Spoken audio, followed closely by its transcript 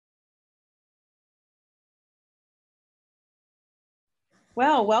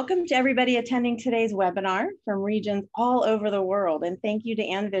Well, welcome to everybody attending today's webinar from regions all over the world. And thank you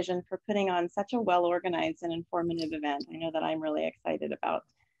to Vision for putting on such a well-organized and informative event. I know that I'm really excited about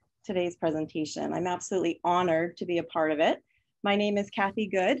today's presentation. I'm absolutely honored to be a part of it. My name is Kathy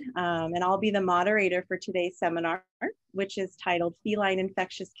Good, and I'll be the moderator for today's seminar, which is titled Feline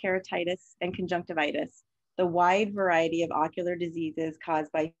Infectious Keratitis and Conjunctivitis, the wide variety of ocular diseases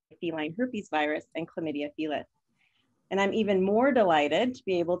caused by feline herpes virus and chlamydia felis. And I'm even more delighted to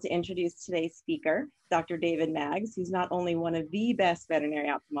be able to introduce today's speaker, Dr. David Maggs, who's not only one of the best veterinary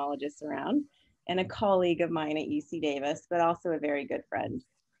ophthalmologists around and a colleague of mine at UC Davis, but also a very good friend.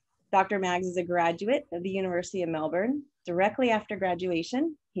 Dr. Maggs is a graduate of the University of Melbourne. Directly after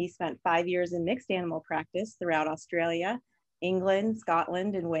graduation, he spent 5 years in mixed animal practice throughout Australia, England,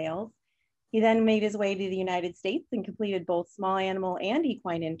 Scotland, and Wales. He then made his way to the United States and completed both small animal and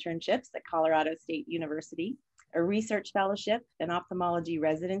equine internships at Colorado State University, a research fellowship and ophthalmology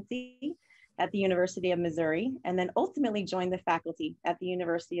residency at the University of Missouri, and then ultimately joined the faculty at the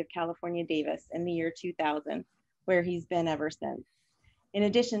University of California, Davis in the year 2000, where he's been ever since. In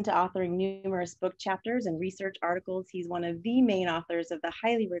addition to authoring numerous book chapters and research articles, he's one of the main authors of the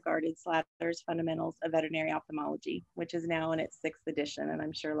highly regarded Slatter's Fundamentals of Veterinary Ophthalmology, which is now in its 6th edition, and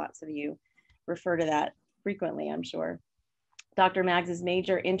I'm sure lots of you refer to that frequently, I'm sure. Dr. Maggs's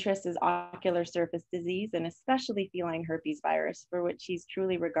major interest is ocular surface disease and especially feline herpes virus, for which he's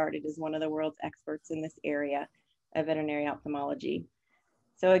truly regarded as one of the world's experts in this area of veterinary ophthalmology.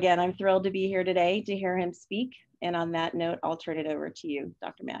 So again, I'm thrilled to be here today to hear him speak. And on that note, I'll turn it over to you,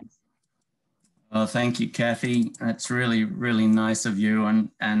 Dr. Maggs. Well, thank you, Kathy. That's really, really nice of you,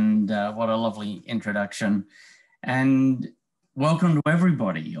 and what a lovely introduction. And welcome to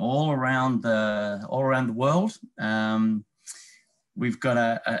everybody all around the world. We've got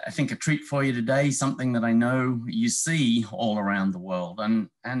I think a treat for you today, something that I know you see all around the world. And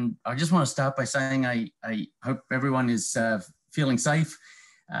I just want to start by saying I hope everyone is feeling safe.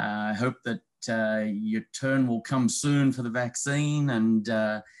 I hope that your turn will come soon for the vaccine, and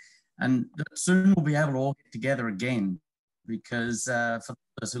soon we'll be able to all get together again, because for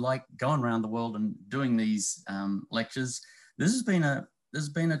those who like going around the world and doing these lectures, this has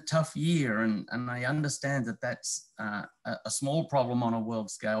been a tough year, and I understand that that's a small problem on a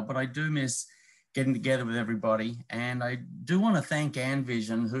world scale, but I do miss getting together with everybody. And I do want to thank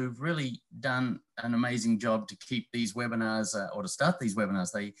Vision, who've really done an amazing job to keep these webinars, or to start these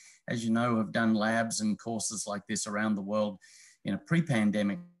webinars. They, as you know, have done labs and courses like this around the world in a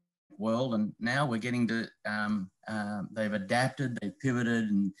pre-pandemic world, and now we're getting to, they've adapted, they've pivoted,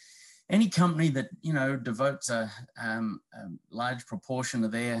 and any company that, you know, devotes a large proportion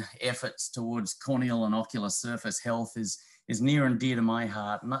of their efforts towards corneal and ocular surface health is near and dear to my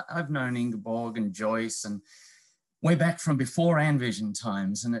heart. And I've known Ingeborg and Joyce and way back from before Vision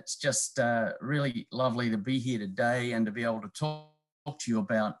times, and it's just really lovely to be here today and to be able to talk to you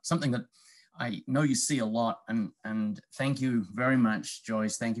about something that I know you see a lot. And thank you very much,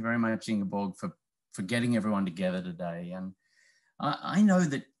 Joyce. Thank you very much, Ingeborg, for getting everyone together today. And I know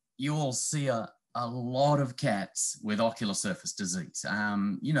that you all see a lot of cats with ocular surface disease.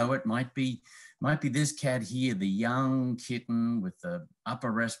 You know, it might be this cat here, the young kitten with the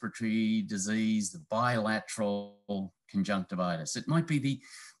upper respiratory disease, the bilateral conjunctivitis. It might be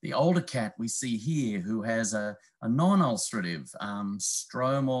the older cat we see here who has a non-ulcerative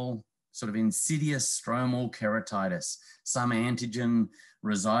stromal, sort of insidious stromal keratitis, some antigen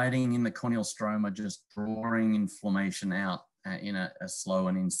residing in the corneal stroma, just drawing inflammation out in a slow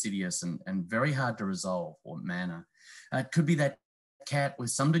and insidious and very hard to resolve or manner. It could be that cat with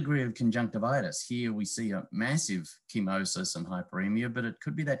some degree of conjunctivitis. Here we see a massive chemosis and hyperemia, but it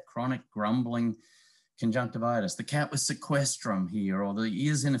could be that chronic grumbling conjunctivitis. The cat with sequestrum here, or the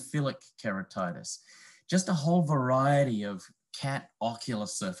eosinophilic keratitis. Just a whole variety of cat ocular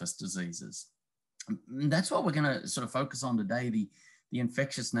surface diseases. And that's what we're going to sort of focus on today, the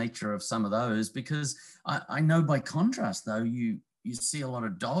infectious nature of some of those, because I know by contrast, though, you see a lot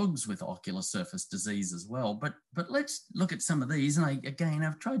of dogs with ocular surface disease as well. But let's look at some of these. And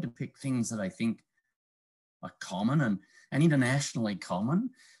I've tried to pick things that I think are common and internationally common.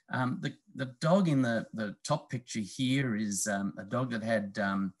 The dog in the top picture here is a dog that had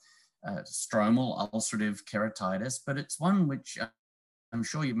stromal ulcerative keratitis, but it's one which I'm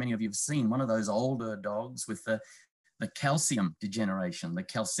sure many of you have seen, one of those older dogs with the calcium degeneration, the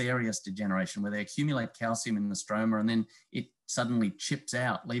calcareous degeneration, where they accumulate calcium in the stroma and then it suddenly chips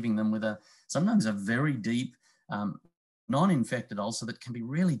out, leaving them with sometimes a very deep non-infected ulcer that can be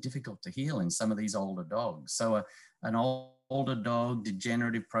really difficult to heal in some of these older dogs. So an older dog,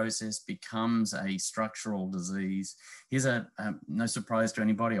 degenerative process becomes a structural disease. Here's no surprise to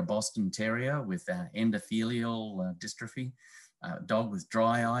anybody, a Boston Terrier with endothelial dystrophy, a dog with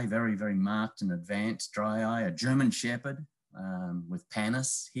dry eye, very, very marked and advanced dry eye, a German Shepherd with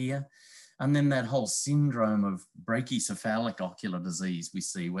pannus here. And then that whole syndrome of brachycephalic ocular disease we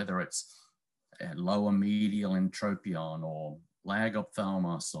see, whether it's lower medial entropion or lag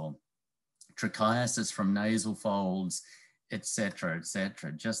ophthalmos or trichiasis from nasal folds, etc.,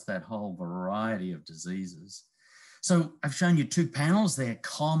 just that whole variety of diseases. So I've shown you two panels there,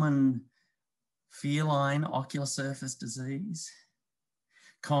 common feline ocular surface disease,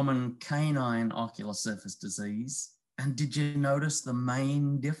 common canine ocular surface disease. And did you notice the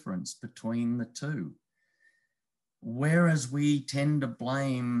main difference between the two? Whereas we tend to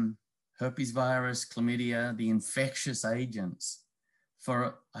blame herpes virus, chlamydia, the infectious agents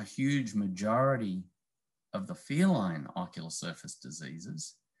for a huge majority of the feline ocular surface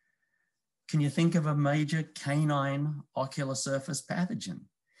diseases, can you think of a major canine ocular surface pathogen?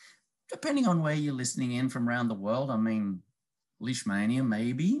 Depending on where you're listening in from around the world, I mean, leishmania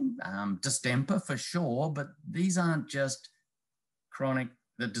maybe, distemper for sure, but these aren't just chronic,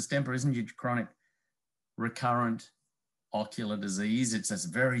 the distemper isn't just chronic recurrent ocular disease. It's a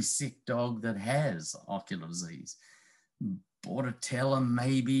very sick dog that has ocular disease. Bordetella,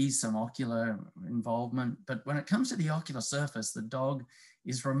 maybe some ocular involvement. But when it comes to the ocular surface, the dog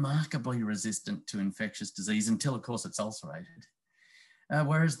is remarkably resistant to infectious disease until, of course, it's ulcerated.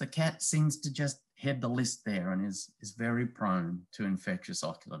 Whereas the cat seems to just head the list there and is very prone to infectious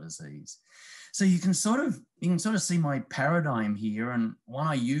ocular disease. So you can sort of see my paradigm here, and one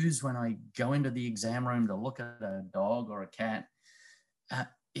I use when I go into the exam room to look at a dog or a cat.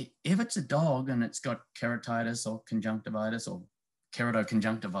 If it's a dog and it's got keratitis or conjunctivitis or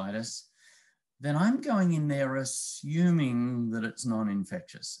keratoconjunctivitis, then I'm going in there assuming that it's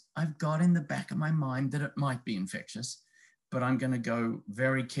non-infectious. I've got in the back of my mind that it might be infectious, but I'm going to go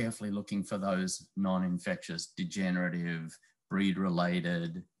very carefully looking for those non-infectious, degenerative,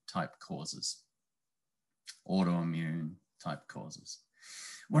 breed-related type causes, autoimmune type causes.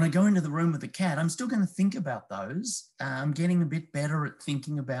 When I go into the room with the cat, I'm still going to think about those. I'm getting a bit better at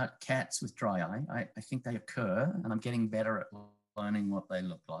thinking about cats with dry eye. I think they occur, and I'm getting better at learning what they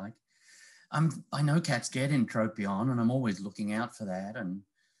look like. I know cats get entropion, and I'm always looking out for that. And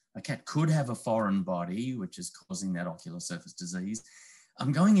a cat could have a foreign body, which is causing that ocular surface disease.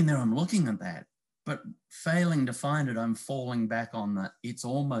 I'm going in there, I'm looking at that, but failing to find it, I'm falling back on that it's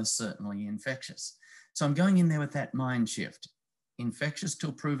almost certainly infectious. So I'm going in there with that mind shift. Infectious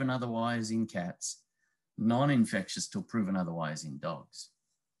till proven otherwise in cats, non-infectious till proven otherwise in dogs.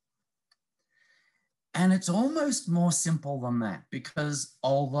 And it's almost more simple than that, because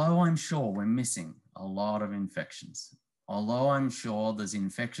although I'm sure we're missing a lot of infections, although I'm sure there's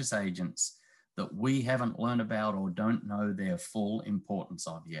infectious agents that we haven't learned about or don't know their full importance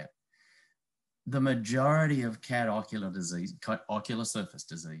of yet, the majority of cat ocular disease, ocular surface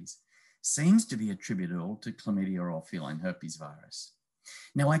disease, seems to be attributable to chlamydia or feline herpes virus.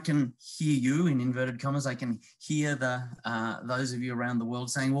 Now, I can hear you, in inverted commas, I can hear those of you around the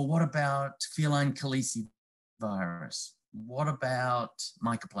world saying, well, what about feline calicivirus? What about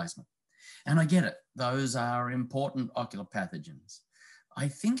mycoplasma? And I get it. Those are important ocular pathogens. I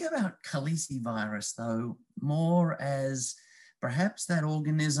think about calicivirus, though, more as perhaps that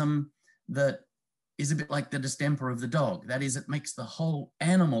organism that is a bit like the distemper of the dog. That is, it makes the whole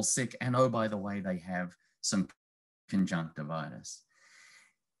animal sick. And oh, by the way, they have some conjunctivitis.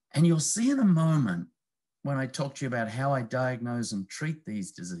 And you'll see in a moment when I talk to you about how I diagnose and treat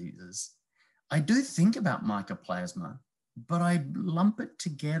these diseases, I do think about mycoplasma, but I lump it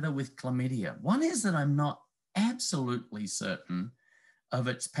together with chlamydia. One is that I'm not absolutely certain of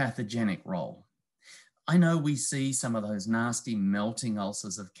its pathogenic role. I know we see some of those nasty melting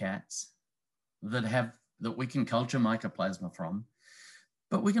ulcers of cats that we can culture mycoplasma from,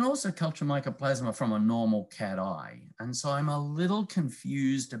 but we can also culture mycoplasma from a normal cat eye. And so I'm a little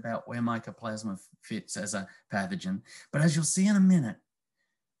confused about where mycoplasma fits as a pathogen. But as you'll see in a minute,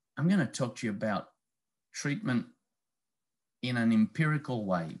 I'm going to talk to you about treatment in an empirical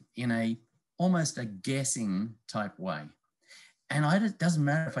way, in almost a guessing type way. And it doesn't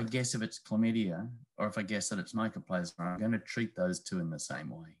matter if I guess if it's chlamydia or if I guess that it's mycoplasma, I'm going to treat those two in the same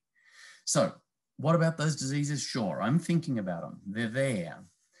way. So what about those diseases? Sure, I'm thinking about them. They're there.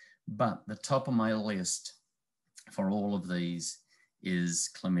 But the top of my list for all of these is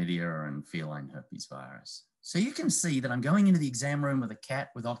chlamydia and feline herpes virus. So you can see that I'm going into the exam room with a cat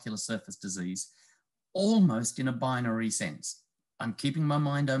with ocular surface disease almost in a binary sense. I'm keeping my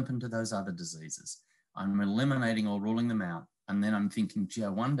mind open to those other diseases. I'm eliminating or ruling them out. And then I'm thinking, gee, I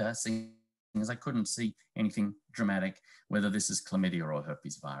wonder, seeing as I couldn't see anything dramatic, whether this is chlamydia or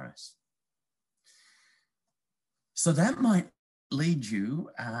herpes virus. So that might lead you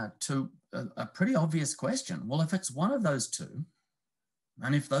to a pretty obvious question. Well, if it's one of those two,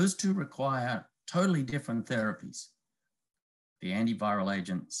 and if those two require totally different therapies, the antiviral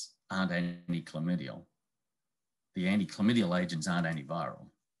agents aren't anti-chlamydial, the anti-chlamydial agents aren't antiviral,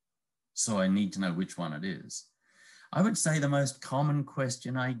 so I need to know which one it is. I would say the most common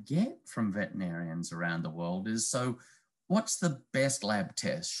question I get from veterinarians around the world is, so what's the best lab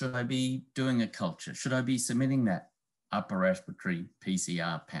test? Should I be doing a culture? Should I be submitting that upper respiratory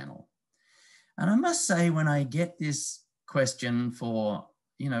PCR panel? And I must say, when I get this question for,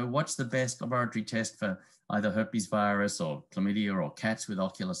 what's the best laboratory test for either herpes virus or chlamydia or cats with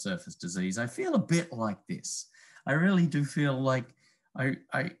ocular surface disease, I feel a bit like this. I really do feel like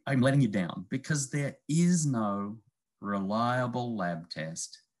I'm letting you down, because there is no reliable lab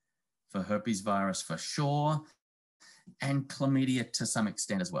test for herpes virus for sure, and chlamydia to some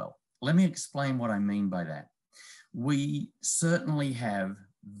extent as well. Let me explain what I mean by that. We certainly have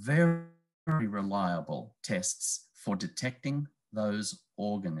very reliable tests for detecting those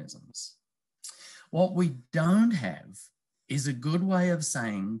organisms. What we don't have is a good way of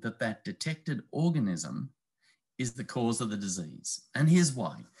saying that that detected organism is the cause of the disease. And here's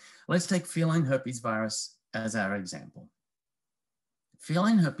why. Let's take feline herpes virus as our example.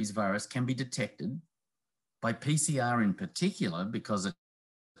 Feline herpes virus can be detected by PCR in particular, because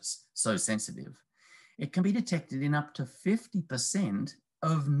it's so sensitive. It can be detected in up to 50%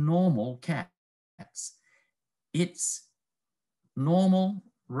 of normal cats. Its normal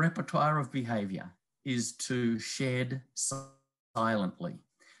repertoire of behavior is to shed silently.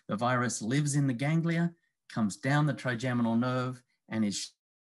 The virus lives in the ganglia, comes down the trigeminal nerve, and is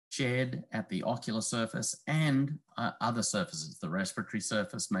shed at the ocular surface and other surfaces, the respiratory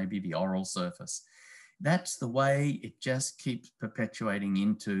surface, maybe the oral surface. That's the way it just keeps perpetuating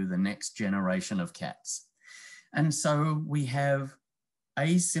into the next generation of cats. And so we have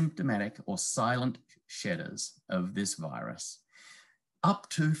asymptomatic or silent shedders of this virus, up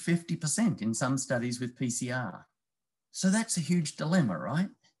to 50% in some studies with PCR. So that's a huge dilemma, right?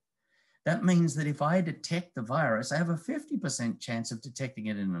 That means that if I detect the virus, I have a 50% chance of detecting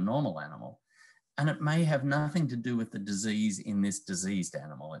it in a normal animal, and it may have nothing to do with the disease in this diseased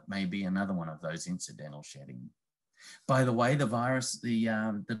animal. It may be another one of those incidental shedding. By the way, the virus,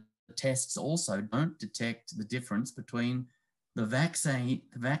 the tests also don't detect the difference between the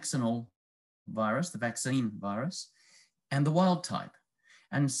vaccinal virus, the vaccine virus, and the wild type.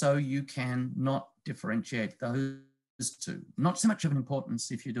 And so you can not differentiate those two. Not so much of an importance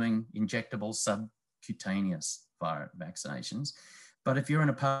if you're doing injectable subcutaneous vaccinations, but if you're in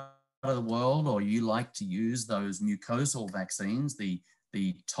a part of the world, or you like to use those mucosal vaccines, the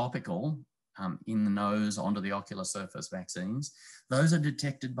topical in the nose onto the ocular surface vaccines, those are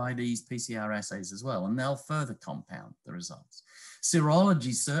detected by these PCR assays as well, and they'll further compound the results.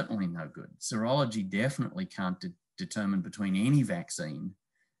 Serology certainly no good. Serology definitely can't determine between any vaccine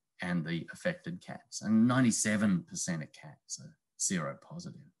and the affected cats, and 97% of cats are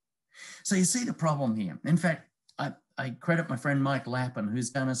seropositive. So you see the problem here. In fact, I credit my friend Mike Lappin, who's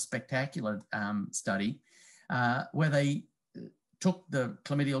done a spectacular study where they took the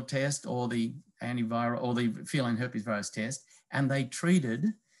chlamydial test or the antiviral or the feline herpes virus test, and they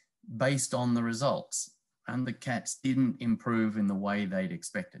treated based on the results, and the cats didn't improve in the way they'd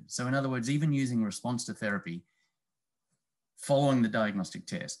expected. So in other words, even using response to therapy following the diagnostic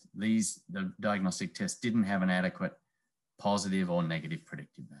test, the diagnostic test didn't have an adequate positive or negative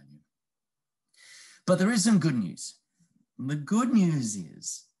predictive value. But there is some good news. The good news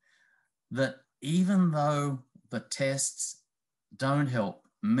is that even though the tests don't help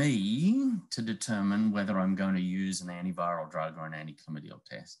me to determine whether I'm going to use an antiviral drug or an anti-chlamydial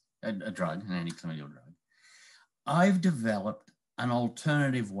test, an anti-chlamydial drug, I've developed an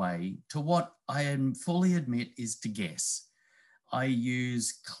alternative way to what I fully admit is to guess. I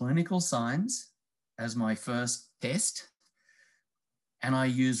use clinical signs as my first test, and I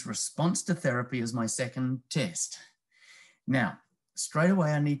use response to therapy as my second test. Now, straight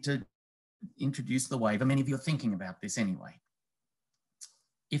away, I need to introduce the waiver. Many of you are thinking about this anyway.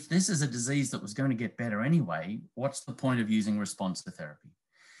 If this is a disease that was going to get better anyway, what's the point of using response to therapy?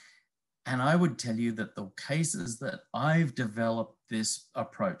 And I would tell you that the cases that I've developed this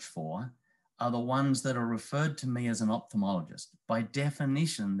approach for are the ones that are referred to me as an ophthalmologist. By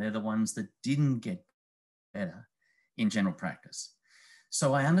definition, they're the ones that didn't get better in general practice.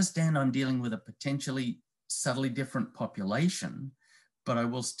 So I understand I'm dealing with a potentially subtly different population, but I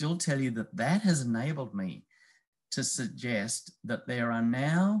will still tell you that that has enabled me to suggest that there are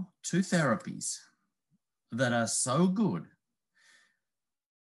now 2 therapies that are so good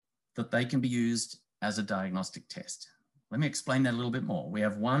that they can be used as a diagnostic test. Let me explain that a little bit more. We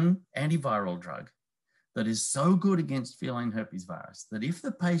have one antiviral drug that is so good against feline herpes virus that if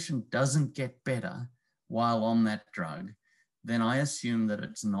the patient doesn't get better while on that drug, then I assume that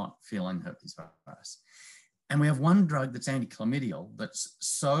it's not feline herpes virus. And we have one drug that's anti-chlamydial that's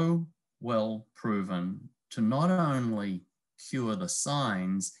so well proven to not only cure the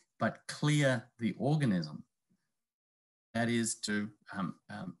signs, but clear the organism. That is to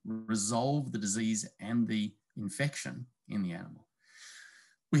resolve the disease and the infection in the animal.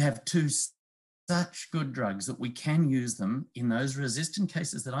 We have 2 such good drugs that we can use them in those resistant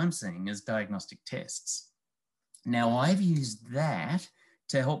cases that I'm seeing as diagnostic tests. Now, I've used that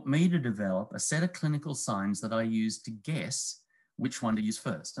to help me to develop a set of clinical signs that I use to guess which one to use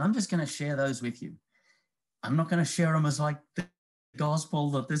first. And I'm just going to share those with you. I'm not going to share them as like the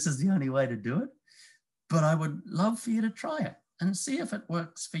gospel that this is the only way to do it, but I would love for you to try it and see if it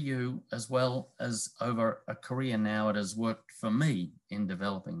works for you as well as over a career now it has worked for me in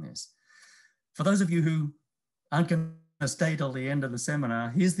developing this. For those of you who aren't going to stay till the end of the seminar,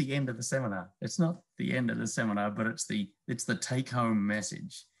 here's the end of the seminar. It's not the end of the seminar, but it's the take-home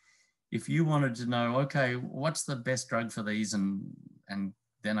message. If you wanted to know, okay, what's the best drug for these, and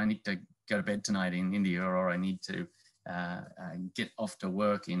then I need to go to bed tonight in India, or I need to get off to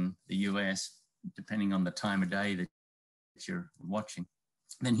work in the US, depending on the time of day that you're watching,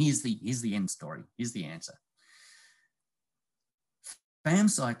 then here's the end story. Here's the answer.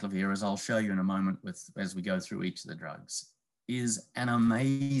 Famciclovir, as I'll show you in a moment as we go through each of the drugs, is an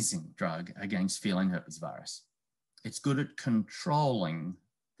amazing drug against feline herpes virus. It's good at controlling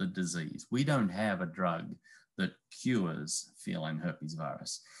the disease. We don't have a drug that cures feline herpes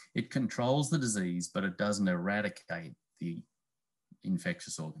virus. It controls the disease, but it doesn't eradicate the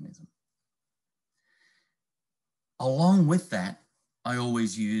infectious organism. Along with that, I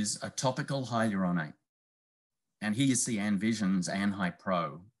always use a topical hyaluronate. And here you see Anvision's Anhi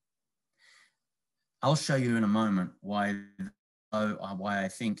Pro. I'll show you in a moment why I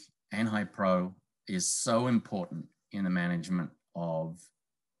think Anhi Pro is so important in the management of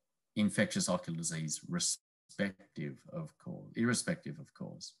infectious ocular disease, irrespective of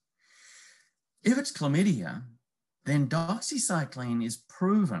cause. If it's chlamydia, then doxycycline is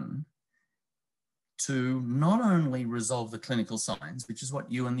proven to not only resolve the clinical signs, which is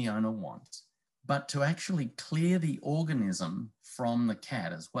what you and the owner want, but to actually clear the organism from the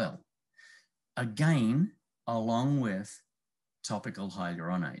cat as well. Again, along with topical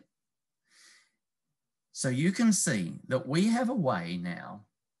hyaluronate. So you can see that we have a way now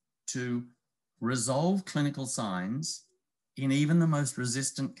to resolve clinical signs in even the most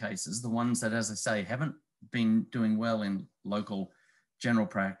resistant cases, the ones that, as I say, haven't been doing well in local general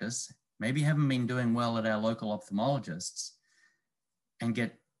practice, maybe haven't been doing well at our local ophthalmologists, and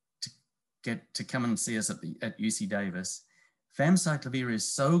get to come and see us at UC Davis. Famciclovir is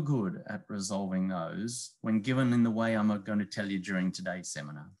so good at resolving those when given in the way I'm going to tell you during today's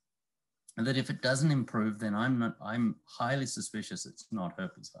seminar, and that if it doesn't improve, then I'm highly suspicious it's not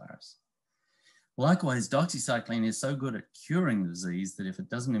herpes virus. Likewise, doxycycline is so good at curing the disease that if it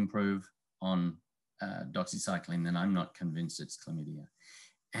doesn't improve on doxycycline, then I'm not convinced it's chlamydia.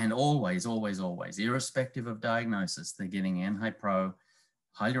 And always, always, always, irrespective of diagnosis, they're getting Anhi Pro,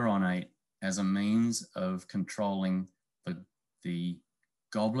 hyaluronate as a means of controlling the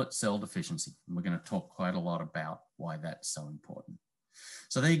goblet cell deficiency. And we're going to talk quite a lot about why that's so important.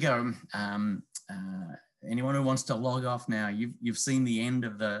 So there you go. Anyone who wants to log off now, you've seen the end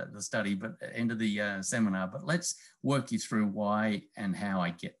of the study, but end of the seminar, but let's work you through why and how I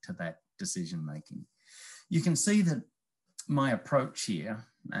get to that decision making. You can see that my approach here,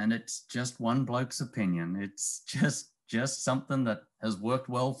 and it's just one bloke's opinion, it's just something that has worked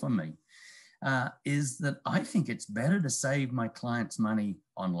well for me, is that I think it's better to save my clients money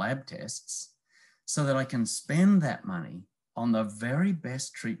on lab tests so that I can spend that money on the very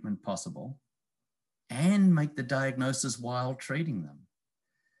best treatment possible and make the diagnosis while treating them.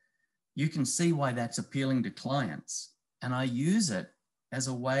 You can see why that's appealing to clients. And I use it as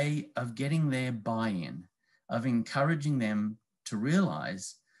a way of getting their buy-in, of encouraging them to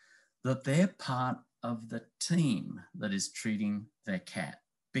realize that they're part of the team that is treating their cat.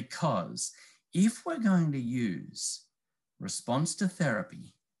 Because if we're going to use response to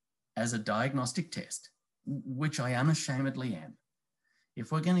therapy as a diagnostic test, which I unashamedly am,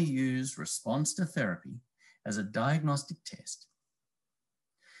 if we're going to use response to therapy as a diagnostic test,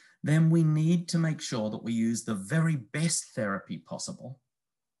 then we need to make sure that we use the very best therapy possible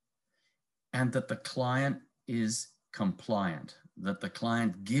and that the client is compliant, that the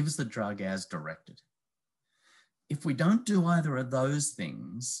client gives the drug as directed. If we don't do either of those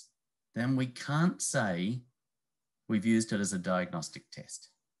things, then we can't say we've used it as a diagnostic test.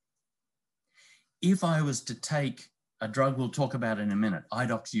 If I was to take a drug we'll talk about in a minute,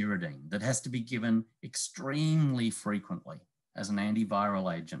 idoxuridine, that has to be given extremely frequently as an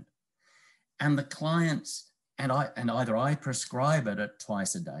antiviral agent, and the clients, and either I prescribe it at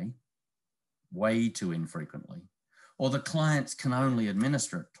twice a day, way too infrequently, or the clients can only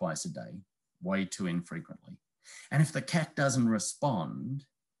administer it twice a day, way too infrequently. And if the cat doesn't respond,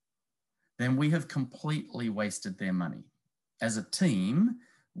 then we have completely wasted their money. As a team,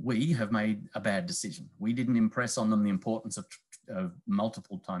 we have made a bad decision. We didn't impress on them the importance of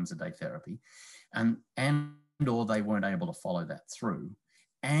multiple times a day therapy, and or they weren't able to follow that through.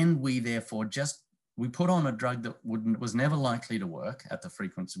 And we therefore we put on a drug that was never likely to work at the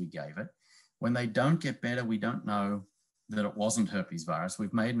frequency we gave it. When they don't get better, we don't know that it wasn't herpes virus.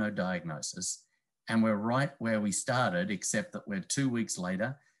 We've made no diagnosis. And we're right where we started, except that we're 2 weeks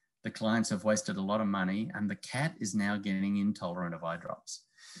later, the clients have wasted a lot of money and the cat is now getting intolerant of eye drops.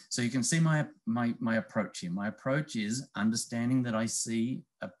 So you can see my approach here. My approach is understanding that I see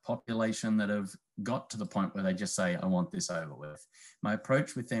a population that have got to the point where they just say, I want this over with. My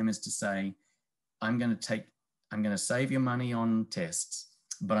approach with them is to say, I'm going to save your money on tests,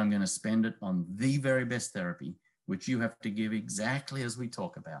 but I'm going to spend it on the very best therapy, which you have to give exactly as we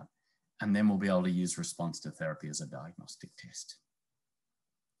talk about. And then we'll be able to use response to therapy as a diagnostic test.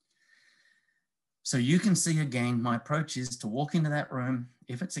 So you can see again, my approach is to walk into that room,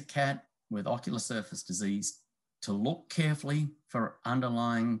 if it's a cat with ocular surface disease, to look carefully for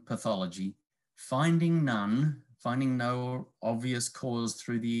underlying pathology, finding no obvious cause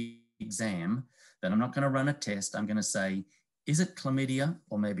through the exam. Then I'm not going to run a test. I'm going to say, is it chlamydia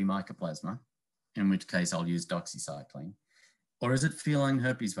or maybe mycoplasma, in which case I'll use doxycycline, or is it feline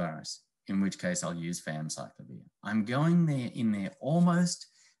herpes virus, in which case I'll use famciclovir. I'm going in there almost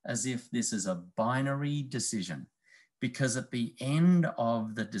as if this is a binary decision, because at the end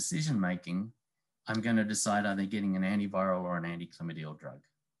of the decision-making, I'm going to decide, are they getting an antiviral or an antichlamydial drug,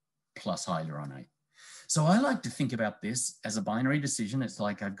 plus hyaluronate. So I like to think about this as a binary decision. It's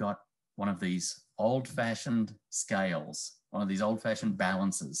like I've got one of these old-fashioned scales, one of these old-fashioned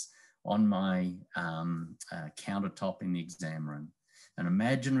balances on my countertop in the exam room, an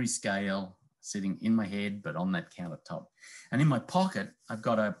imaginary scale sitting in my head, but on that countertop. And in my pocket, I've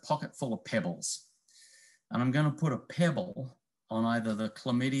got a pocket full of pebbles. And I'm going to put a pebble on either the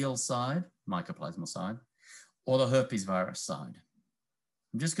chlamydial side, mycoplasma side, or the herpes virus side.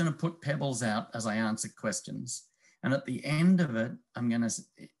 I'm just going to put pebbles out as I answer questions. And at the end of it, I'm going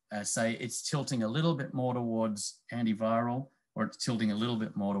to say it's tilting a little bit more towards antiviral, or it's tilting a little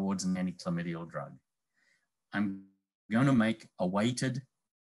bit more towards an antichlamydial drug. I'm going to make a weighted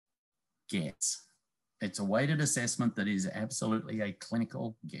guess. It's a weighted assessment that is absolutely a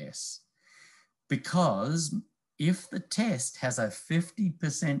clinical guess. Because if the test has a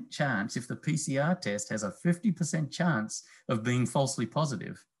 50% chance, if the PCR test has a 50% chance of being falsely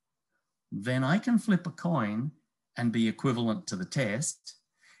positive, then I can flip a coin and be equivalent to the test,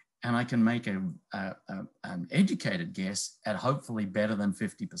 and I can make an educated guess at hopefully better than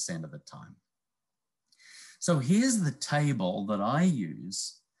 50% of the time. So here's the table that I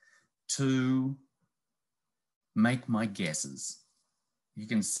use to make my guesses. You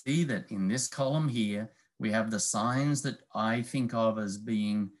can see that in this column here, we have the signs that I think of as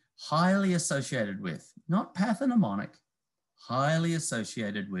being highly associated with, not pathognomonic, highly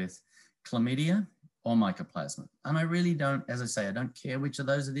associated with chlamydia or mycoplasma. And I really don't, as I say, I don't care which of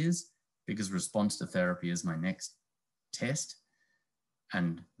those it is, because response to therapy is my next test,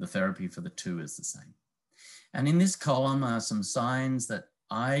 and the therapy for the two is the same. And in this column are some signs that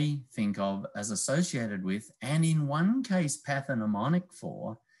I think of as associated with, and in one case, pathognomonic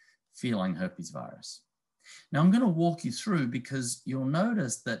for, feline herpes virus. Now I'm going to walk you through, because you'll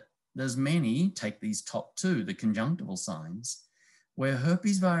notice that there's many, take these top two, the conjunctival signs, where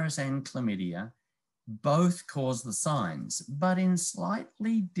herpes virus and chlamydia both cause the signs, but in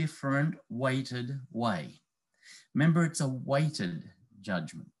slightly different weighted way. Remember, it's a weighted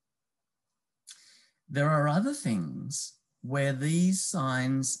judgment. There are other things where these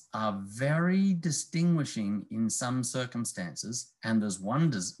signs are very distinguishing in some circumstances, and there's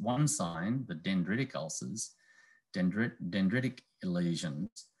one sign, the dendritic ulcers, dendritic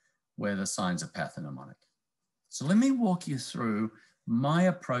lesions, where the signs are pathognomonic. So let me walk you through my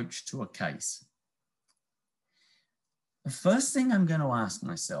approach to a case. The first thing I'm going to ask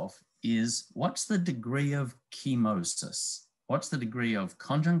myself is, what's the degree of chemosis? What's the degree of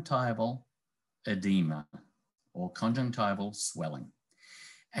conjunctival edema or conjunctival swelling?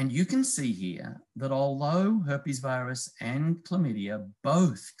 And you can see here that although herpes virus and chlamydia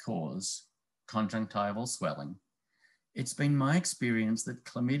both cause conjunctival swelling, it's been my experience that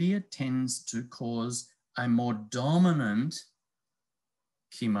chlamydia tends to cause a more dominant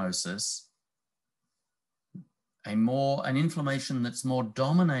chemosis, an inflammation that's more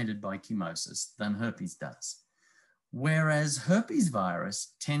dominated by chemosis than herpes does. Whereas herpes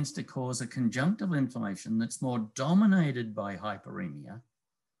virus tends to cause a conjunctival inflammation that's more dominated by hyperemia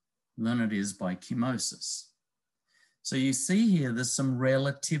than it is by chemosis. So you see here, there's some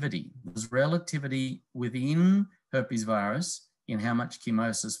relativity. There's relativity within herpes virus in how much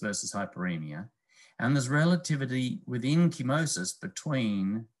chemosis versus hyperemia. And there's relativity within chemosis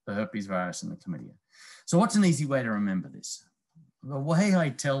between the herpes virus and the chlamydia. So what's an easy way to remember this? The way I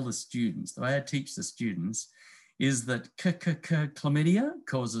tell the students, the way I teach the students is that chlamydia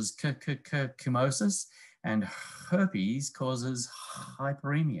causes chemosis and herpes causes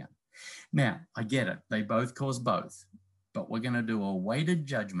hyperemia. Now, I get it. They both cause both, but we're going to do a weighted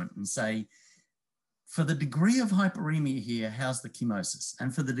judgment and say, for the degree of hyperemia here, how's the chemosis?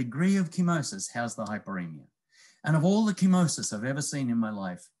 And for the degree of chemosis, how's the hyperemia? And of all the chemosis I've ever seen in my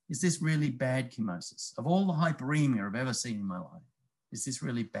life, is this really bad chemosis? Of all the hyperemia I've ever seen in my life, is this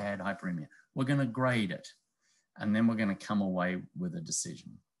really bad hyperemia? We're going to grade it, and then we're going to come away with a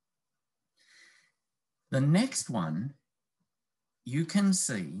decision. The next one, you can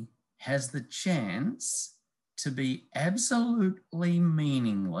see, has the chance to be absolutely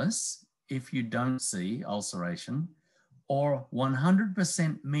meaningless if you don't see ulceration, or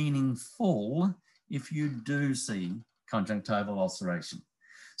 100% meaningful if you do see conjunctival ulceration.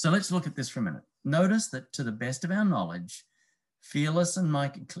 So let's look at this for a minute. Notice that to the best of our knowledge, Felis and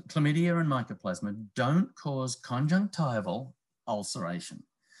chlamydia and mycoplasma don't cause conjunctival ulceration,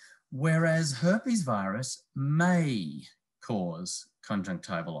 whereas herpes virus may cause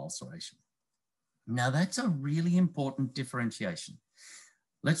conjunctival ulceration. Now that's a really important differentiation.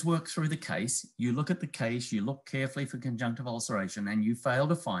 Let's work through the case. You look at the case, you look carefully for conjunctival ulceration and you fail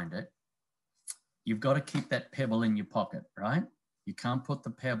to find it. You've got to keep that pebble in your pocket, right? You can't put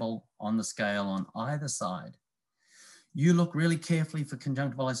the pebble on the scale on either side. You look really carefully for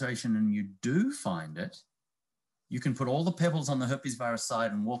conjunctival ulceration and you do find it. You can put all the pebbles on the herpes virus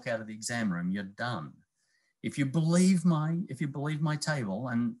side and walk out of the exam room, you're done. If you believe my table,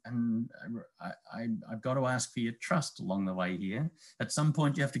 and I've got to ask for your trust along the way here. At some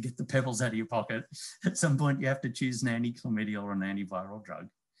point, you have to get the pebbles out of your pocket. At some point, you have to choose an anti-chlamydial or an antiviral drug.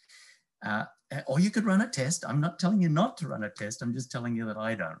 Or you could run a test. I'm not telling you not to run a test. I'm just telling you that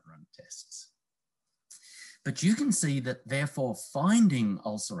I don't run tests. But you can see that, therefore, finding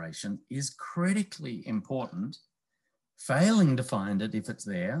ulceration is critically important. Failing to find it, if it's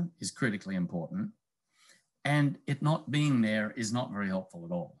there, is critically important. And it not being there is not very helpful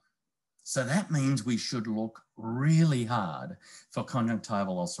at all. So that means we should look really hard for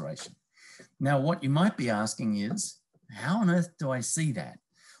conjunctival ulceration. Now, what you might be asking is, how on earth do I see that?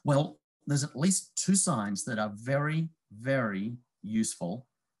 Well, there's at least two signs that are very, very useful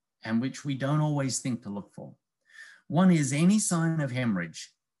and which we don't always think to look for. One is any sign of hemorrhage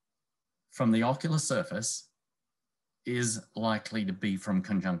from the ocular surface is likely to be from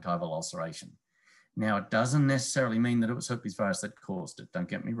conjunctival ulceration. Now, it doesn't necessarily mean that it was herpes virus that caused it, don't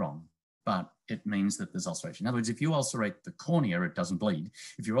get me wrong, but it means that there's ulceration. In other words, if you ulcerate the cornea, it doesn't bleed.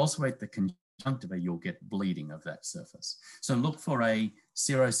 If you ulcerate the conjunctiva, you'll get bleeding of that surface. So look for a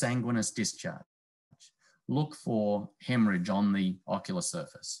serosanguinous discharge. Look for hemorrhage on the ocular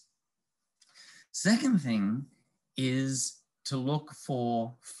surface. Second thing is to look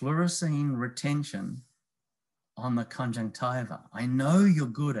for fluorescein retention on the conjunctiva. I know you're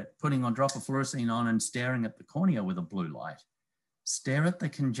good at putting a drop of fluorescein on and staring at the cornea with a blue light. Stare at the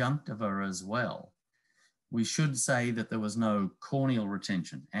conjunctiva as well. We should say that there was no corneal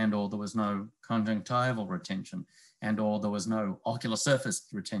retention or there was no conjunctival retention or there was no ocular surface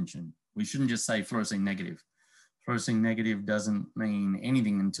retention. We shouldn't just say fluorescein negative. Fluorescein negative doesn't mean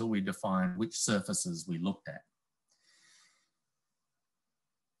anything until we define which surfaces we looked at.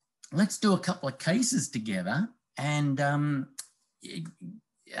 Let's do a couple of cases together. And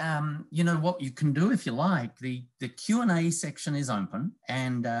you know what you can do if you like. The Q&A section is open,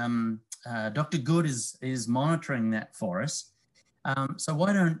 and Dr. Good is monitoring that for us. So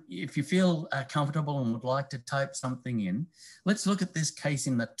why don't, if you feel comfortable and would like to type something in, let's look at this case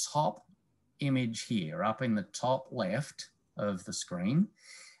in the top image here, up in the top left of the screen.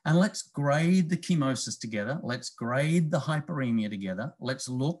 And let's grade the chemosis together. Let's grade the hyperemia together. Let's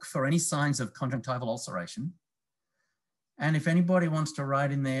look for any signs of conjunctival ulceration. And if anybody wants to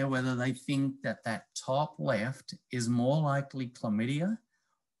write in there whether they think that that top left is more likely chlamydia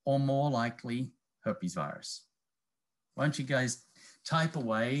or more likely herpes virus. Why don't you guys type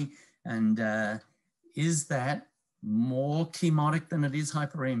away, and is that more chemotic than it is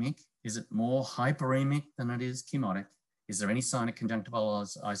hyperemic? Is it more hyperemic than it is chemotic? Is there any sign of conjunctival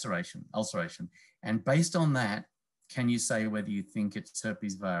ulceration? And based on that, can you say whether you think it's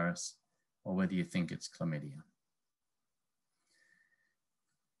herpes virus or whether you think it's chlamydia?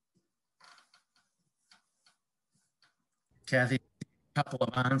 Kathy, a couple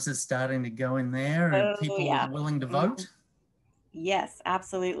of answers starting to go in there. Are people willing to vote? Yes,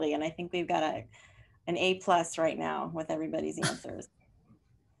 absolutely. And I think we've got an A+ right now with everybody's answers.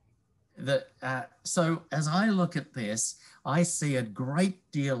 So as I look at this, I see a great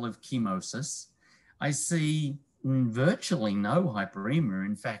deal of chemosis. I see virtually no hyperemia.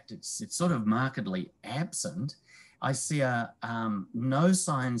 In fact, it's sort of markedly absent. I see no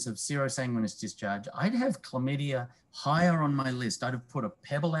signs of serosanguinous discharge. I'd have chlamydia higher on my list. I'd have put a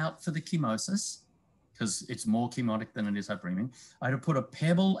pebble out for the chemosis because it's more chemotic than it is hyperemic. I'd have put a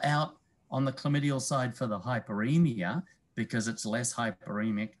pebble out on the chlamydial side for the hyperemia because it's less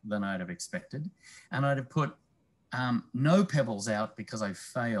hyperemic than I'd have expected. And I'd have put no pebbles out because I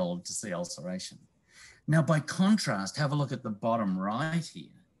failed to see ulceration. Now, by contrast, have a look at the bottom right here.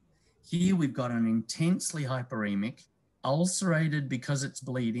 Here we've got an intensely hyperemic, ulcerated because it's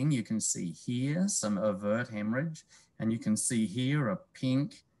bleeding. You can see here some overt hemorrhage, and you can see here a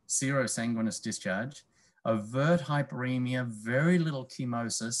pink serosanguinous discharge, overt hyperemia, very little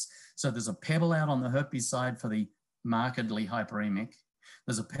chemosis. So there's a pebble out on the herpes side for the markedly hyperemic.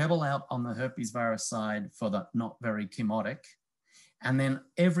 There's a pebble out on the herpes virus side for the not very chemotic. And then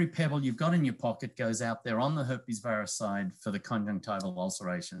every pebble you've got in your pocket goes out there on the herpes virus side for the conjunctival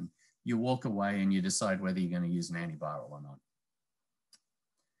ulceration. You walk away and you decide whether you're going to use an antiviral or not.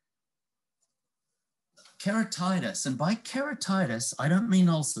 Keratitis, and by keratitis, I don't mean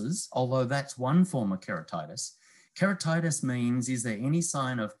ulcers, although that's one form of keratitis. Keratitis means, is there any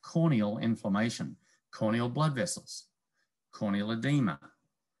sign of corneal inflammation, corneal blood vessels, corneal edema,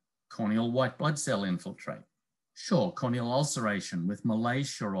 corneal white blood cell infiltrate? Sure, corneal ulceration with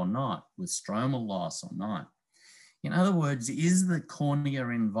malacia or not, with stromal loss or not. In other words, is the cornea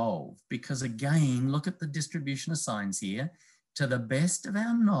involved? Because again, look at the distribution of signs here. To the best of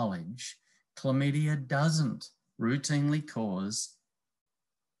our knowledge, chlamydia doesn't routinely cause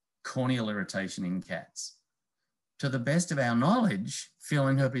corneal irritation in cats. To the best of our knowledge,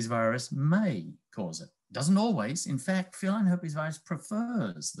 feline herpes virus may cause it. Doesn't always. In fact, feline herpes virus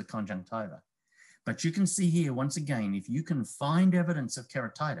prefers the conjunctiva. But you can see here, once again, if you can find evidence of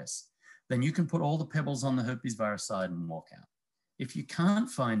keratitis, then you can put all the pebbles on the herpes virus side and walk out. If you can't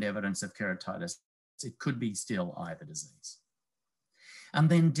find evidence of keratitis, it could be still either disease. And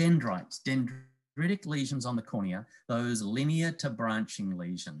then dendrites, dendritic lesions on the cornea, those linear to branching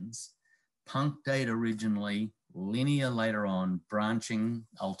lesions, punctate originally, linear later on, branching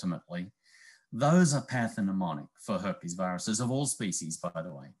ultimately. Those are pathognomonic for herpes viruses of all species, by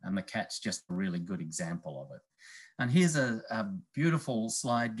the way, and the cat's just a really good example of it. And here's a beautiful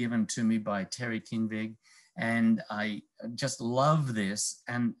slide given to me by Terry Kinvig, and I just love this.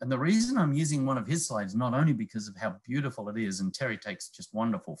 And the reason I'm using one of his slides, not only because of how beautiful it is, and Terry takes just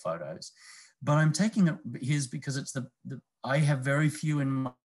wonderful photos, but I'm taking it his because it's I have very few in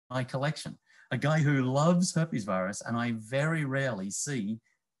my collection. A guy who loves herpes virus, and I very rarely see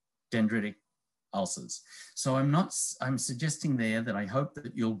dendritic ulcers. So I'm suggesting there that I hope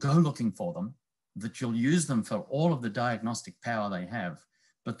that you'll go looking for them, that you'll use them for all of the diagnostic power they have,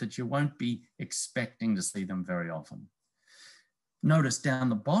 but that you won't be expecting to see them very often. Notice down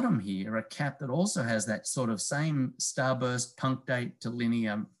the bottom here, a cat that also has that sort of same starburst punctate to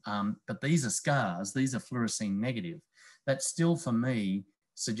linear, but these are scars, these are fluorescein negative. That's still, for me,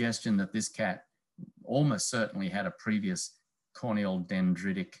 suggestion that this cat almost certainly had a previous corneal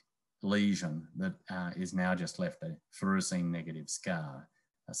dendritic lesion that is now just left a fluorescein negative scar,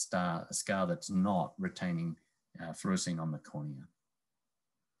 a scar that's not retaining fluorescein on the cornea.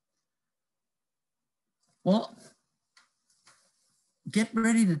 Well, get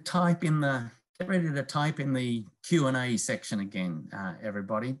ready to type in the Q&A section again,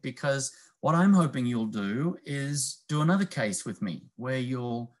 everybody, because what I'm hoping you'll do is do another case with me where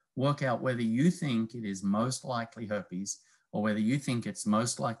you'll work out whether you think it is most likely herpes or whether you think it's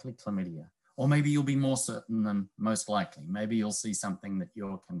most likely chlamydia, or maybe you'll be more certain than most likely. Maybe you'll see something that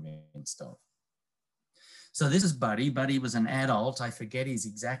you're convinced of. So this is Buddy. Buddy was an adult. I forget his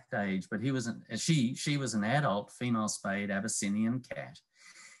exact age, but she was an adult female spayed Abyssinian cat.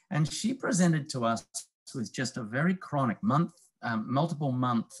 And she presented to us with just a very chronic multiple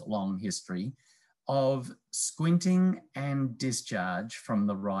month long history of squinting and discharge from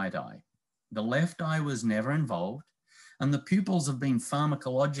the right eye. The left eye was never involved, and the pupils have been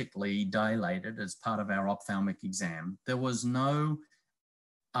pharmacologically dilated as part of our ophthalmic exam. There was no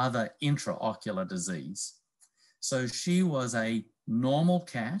other intraocular disease. So she was a normal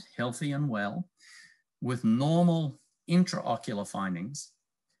cat, healthy and well, with normal intraocular findings,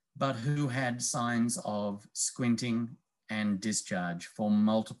 but who had signs of squinting and discharge for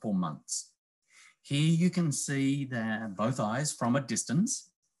multiple months. Here you can see both eyes from a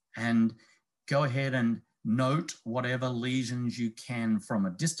distance, and go ahead and note whatever lesions you can from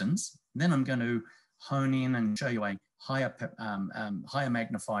a distance. Then I'm going to hone in and show you a higher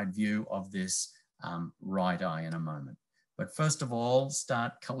magnified view of this right eye in a moment. But first of all,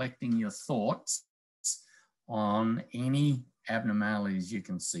 start collecting your thoughts on any abnormalities you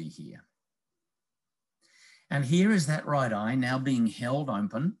can see here. And here is that right eye now being held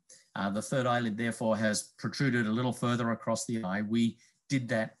open. The third eyelid therefore has protruded a little further across the eye. We did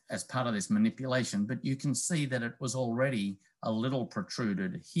that as part of this manipulation, but you can see that it was already a little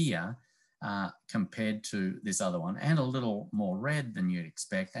protruded here compared to this other one, and a little more red than you'd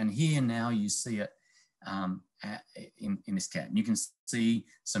expect. And here now you see it in this cat. And you can see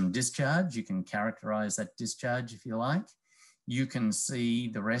some discharge. You can characterize that discharge if you like. You can see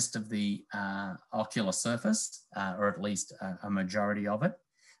the rest of the ocular surface, or at least a majority of it.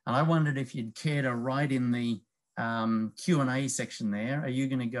 And I wondered if you'd care to write in the Q&A section there, are you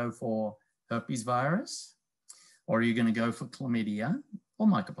going to go for herpes virus, or are you going to go for chlamydia or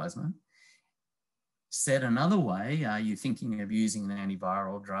mycoplasma? Said another way, are you thinking of using an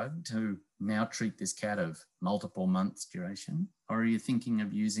antiviral drug to now treat this cat of multiple months duration? Or are you thinking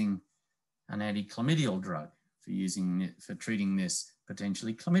of using an anti-chlamydial drug for treating this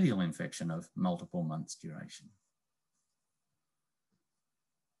potentially chlamydial infection of multiple months duration?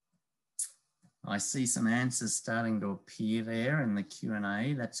 I see some answers starting to appear there in the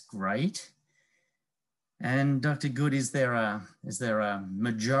Q&A. That's great. And Dr. Good, is there a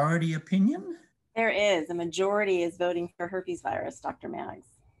majority opinion? There is. A majority is voting for herpes virus, Dr. Maggs.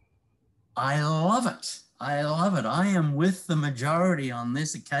 I love it. I love it. I am with the majority on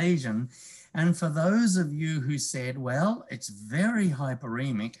this occasion. And for those of you who said, well, it's very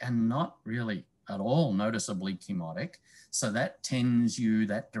hyperemic and not really at all noticeably chemotic, so that tends you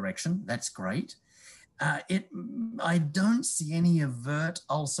that direction, that's great. I don't see any overt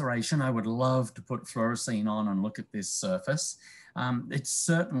ulceration. I would love to put fluorescein on and look at this surface. It's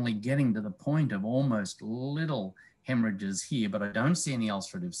certainly getting to the point of almost little hemorrhages here, but I don't see any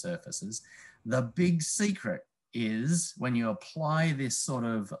ulcerative surfaces. The big secret is when you apply this sort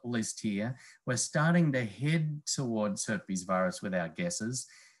of list here, we're starting to head towards herpes virus with our guesses.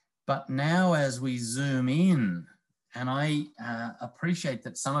 But now as we zoom in, and I appreciate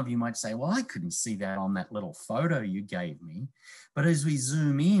that some of you might say, well, I couldn't see that on that little photo you gave me. But as we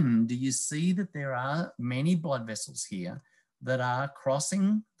zoom in, do you see that there are many blood vessels here that are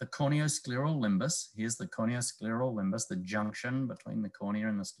crossing the corneoscleral limbus? Here's the corneoscleral limbus, the junction between the cornea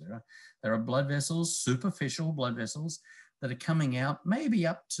and the sclera. There are blood vessels, superficial blood vessels, that are coming out maybe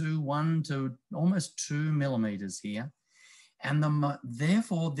up to 1 to almost 2 millimeters here. And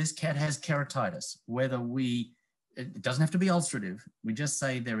therefore, this cat has keratitis. It doesn't have to be ulcerative. We just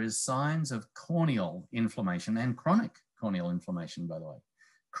say there is signs of corneal inflammation and chronic corneal inflammation, by the way.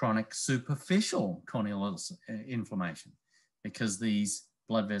 Chronic superficial corneal inflammation, because these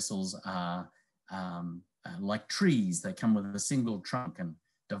blood vessels are like trees. They come with a single trunk and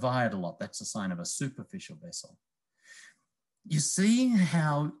divide a lot. That's a sign of a superficial vessel. You see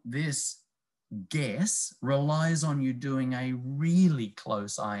how this guess relies on you doing a really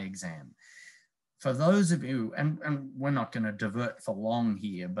close eye exam. For those of you, and we're not going to divert for long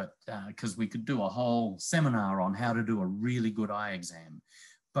here, but because we could do a whole seminar on how to do a really good eye exam.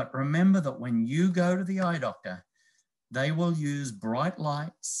 But remember that when you go to the eye doctor, they will use bright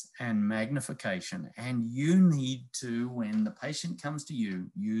lights and magnification. And you need to, when the patient comes to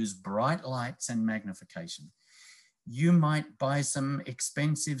you, use bright lights and magnification. You might buy some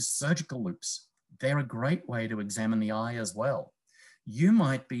expensive surgical loupes. They're a great way to examine the eye as well. You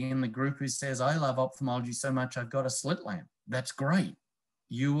might be in the group who says, I love ophthalmology so much, I've got a slit lamp. That's great.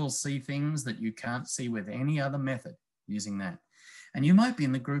 You will see things that you can't see with any other method using that. And you might be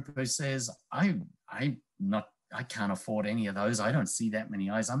in the group who says, I can't afford any of those. I don't see that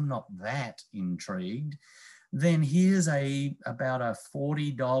many eyes. I'm not that intrigued. then here's about a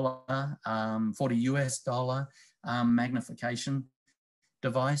 $40, 40 US dollar magnification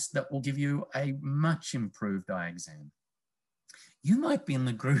device that will give you a much improved eye exam. You might be in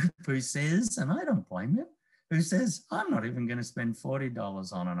the group who says, and I don't blame you, who says, I'm not even going to spend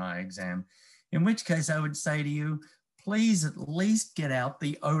 $40 on an eye exam. In which case I would say to you, please at least get out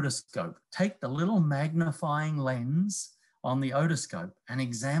the otoscope. Take the little magnifying lens on the otoscope and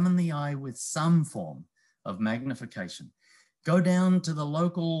examine the eye with some form of magnification. Go down to the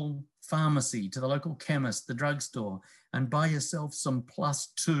local pharmacy, to the local chemist, the drugstore, and buy yourself some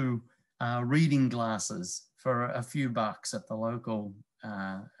 +2 reading glasses for a few bucks at the local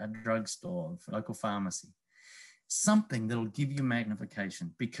drugstore, local pharmacy. Something that'll give you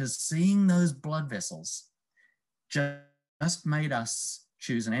magnification, because seeing those blood vessels just made us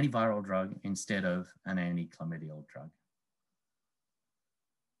choose an antiviral drug instead of an anti-chlamydial drug.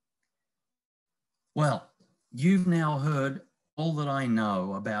 Well, you've now heard all that I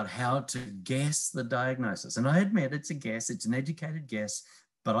know about how to guess the diagnosis. And I admit it's a guess, it's an educated guess,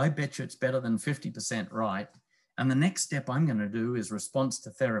 but I bet you it's better than 50% right. And the next step I'm going to do is response to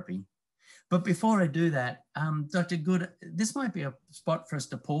therapy. But before I do that, Dr. Good, this might be a spot for us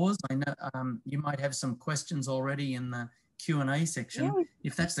to pause. I know you might have some questions already in the Q&A section. Yeah,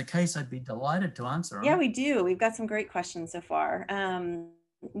 if that's the case, I'd be delighted to answer them. Yeah, we do. We've got some great questions so far.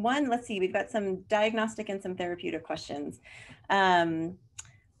 One, let's see, we've got some diagnostic and some therapeutic questions.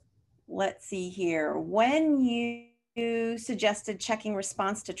 Let's see here. When you suggested checking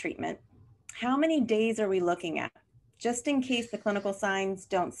response to treatment, how many days are we looking at? Just in case the clinical signs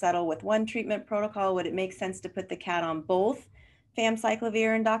don't settle with one treatment protocol, would it make sense to put the cat on both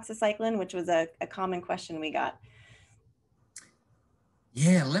famciclovir and doxycycline, which was a common question we got?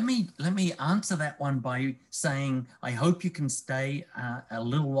 Yeah, let me answer that one by saying I hope you can stay a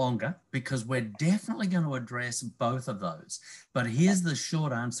little longer, because we're definitely going to address both of those. But here's the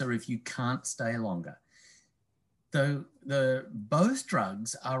short answer if you can't stay longer. Both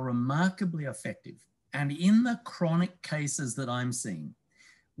drugs are remarkably effective. And in the chronic cases that I'm seeing,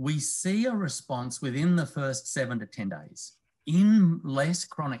 we see a response within the first 7 to 10 days. In less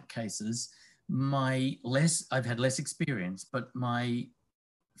chronic cases, I've had less experience, but my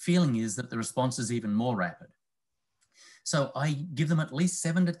feeling is that the response is even more rapid. So I give them at least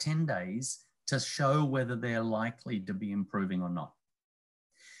 7 to 10 days to show whether they're likely to be improving or not.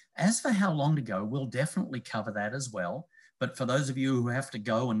 As for how long to go, we'll definitely cover that as well. But for those of you who have to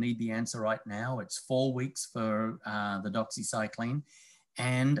go and need the answer right now, it's 4 weeks for the doxycycline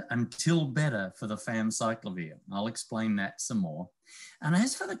and until better for the famciclovir. I'll explain that some more. And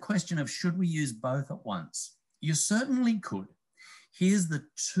as for the question of should we use both at once, you certainly could. Here's the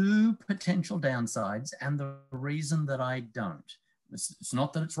 2 potential downsides and the reason that I don't. It's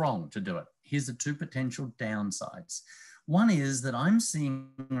not that it's wrong to do it. Here's the 2 potential downsides. One is that I'm seeing,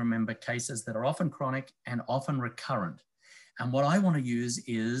 remember, cases that are often chronic and often recurrent. And what I want to use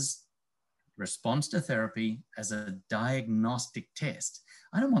is response to therapy as a diagnostic test.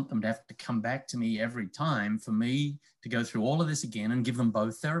 I don't want them to have to come back to me every time for me to go through all of this again and give them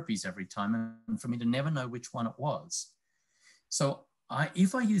both therapies every time and for me to never know which one it was. So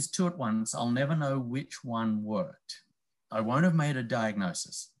if I use 2 at once, I'll never know which one worked. I won't have made a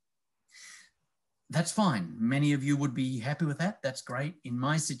diagnosis. That's fine. Many of you would be happy with that. That's great. In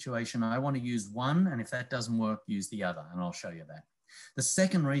my situation, I want to use one, and if that doesn't work, use the other, and I'll show you that. The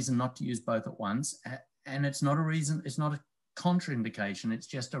second reason not to use both at once, and it's not a reason, it's not a contraindication, it's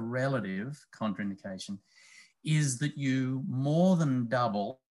just a relative contraindication, is that you more than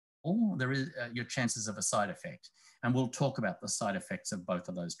double your chances of a side effect. And we'll talk about the side effects of both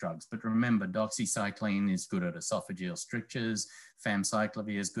of those drugs. But remember, doxycycline is good at esophageal strictures.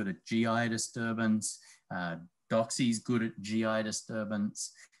 Famciclovir is good at GI disturbance. Doxy is good at GI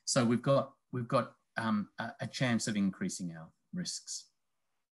disturbance. So we've got a chance of increasing our risks.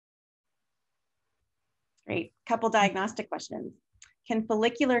 Great. Couple diagnostic questions. Can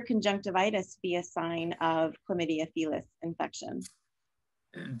follicular conjunctivitis be a sign of chlamydia felis infection?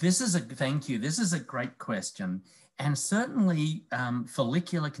 Thank you. This is a great question. And certainly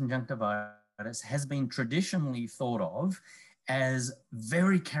follicular conjunctivitis has been traditionally thought of as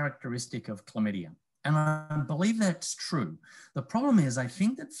very characteristic of chlamydia. And I believe that's true. The problem is I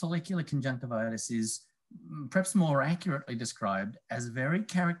think that follicular conjunctivitis is perhaps more accurately described as very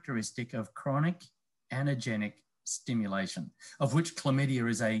characteristic of chronic antigenic stimulation, of which chlamydia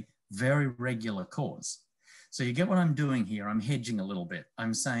is a very regular cause. So you get what I'm doing here. I'm hedging a little bit.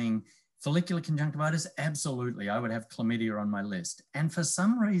 I'm saying follicular conjunctivitis, absolutely. I would have chlamydia on my list. And for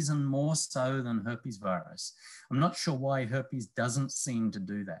some reason, more so than herpes virus. I'm not sure why herpes doesn't seem to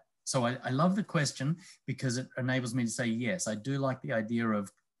do that. So I love the question because it enables me to say, yes, I do like the idea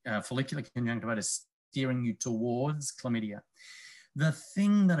of follicular conjunctivitis steering you towards chlamydia. The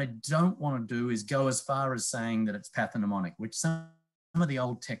thing that I don't want to do is go as far as saying that it's pathognomonic, which some of the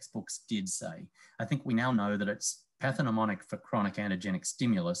old textbooks did say. I think we now know that it's pathognomonic for chronic antigenic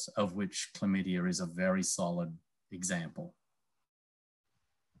stimulus, of which chlamydia is a very solid example.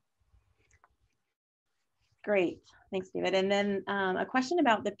 Great, thanks, David. And then a question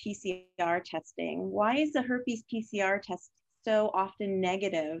about the PCR testing. Why is the herpes PCR test so often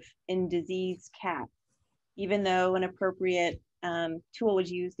negative in diseased cats, even though an appropriate tool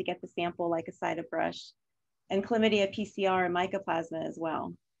was used to get the sample, like a Cyta brush, and chlamydia PCR and mycoplasma as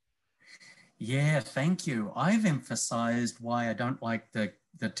well? Yeah, thank you. I've emphasized why I don't like the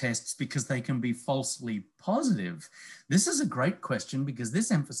tests because they can be falsely positive. This is a great question because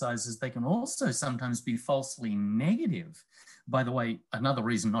this emphasizes they can also sometimes be falsely negative. By the way, another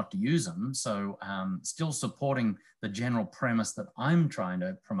reason not to use them. So still supporting the general premise that I'm trying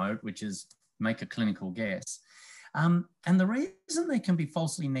to promote, which is make a clinical guess. And the reason they can be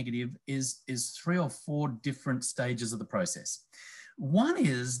falsely negative is 3 or 4 different stages of the process. One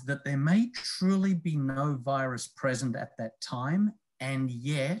is that there may truly be no virus present at that time, and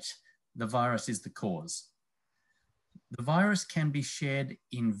yet the virus is the cause. The virus can be shed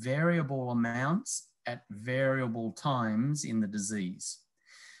in variable amounts at variable times in the disease.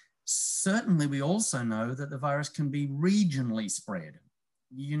 Certainly, we also know that the virus can be regionally spread.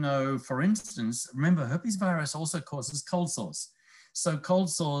 You know, for instance, remember, herpes virus also causes cold sores. So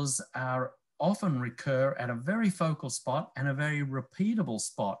cold sores often recur at a very focal spot and a very repeatable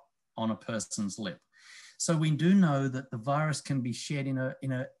spot on a person's lip. So we do know that the virus can be shed in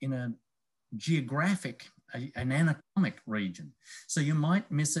a geographic, an anatomic region. So you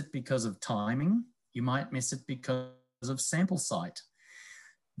might miss it because of timing. You might miss it because of sample site.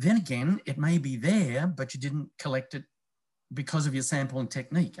 Then again, it may be there, but you didn't collect it because of your sampling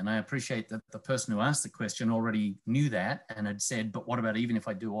technique. And I appreciate that the person who asked the question already knew that and had said, but what about even if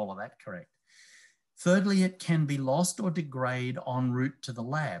I do all of that correct? Thirdly, it can be lost or degrade en route to the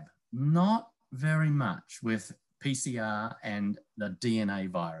lab. Not very much with PCR and the DNA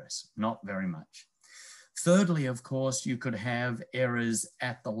virus, not very much. Thirdly, of course, you could have errors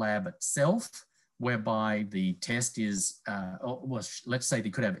at the lab itself, whereby the test is, let's say they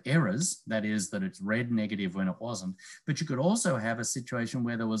could have errors, that is that it's red negative when it wasn't, but you could also have a situation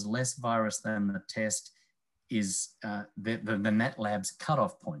where there was less virus than the test is, than that lab's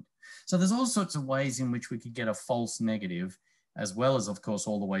cutoff point. So there's all sorts of ways in which we could get a false negative, as well as, of course,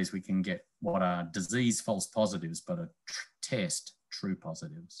 all the ways we can get what are disease false positives, but a test true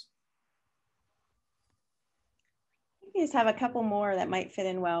positives. We just have a couple more that might fit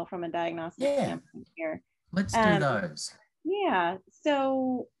in well from a diagnostic standpoint here. Let's do those. Yeah,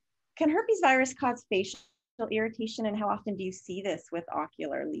 so can herpes virus cause facial irritation, and how often do you see this with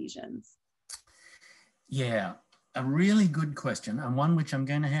ocular lesions? Yeah, a really good question, and one which I'm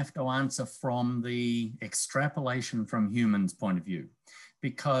going to have to answer from the extrapolation from humans' point of view,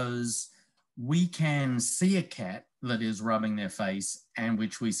 because we can see a cat that is rubbing their face and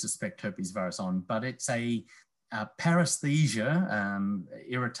which we suspect herpes virus on, but it's a paresthesia,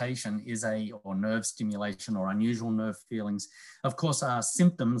 irritation is or nerve stimulation or unusual nerve feelings, of course, are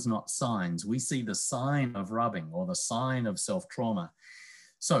symptoms, not signs. We see the sign of rubbing or the sign of self-trauma.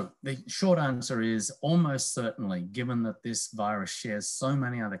 So the short answer is almost certainly, given that this virus shares so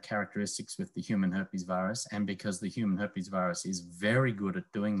many other characteristics with the human herpes virus, and because the human herpes virus is very good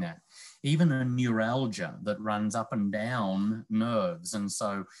at doing that, even a neuralgia that runs up and down nerves. And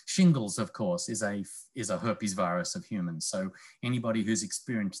so shingles, of course, is a herpes virus of humans. So anybody who's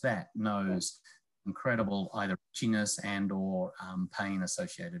experienced that knows incredible either itchiness and or pain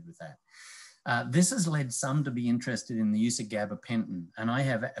associated with that. This has led some to be interested in the use of gabapentin, and I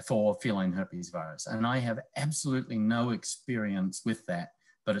have for feline herpes virus, and I have absolutely no experience with that.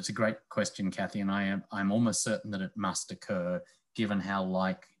 But it's a great question, Kathy, and I'm almost certain that it must occur, given how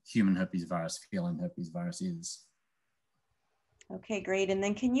like human herpes virus feline herpes virus is. Okay, great. And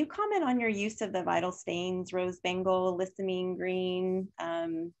then can you comment on your use of the vital stains, rose bengal, lissamine green,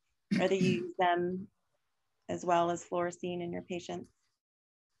 whether you use them as well as fluorescein in your patients?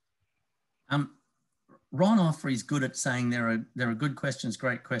 Ron Offrey's good at saying there are good questions,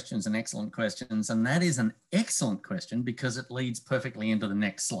 great questions, and excellent questions. And that is an excellent question because it leads perfectly into the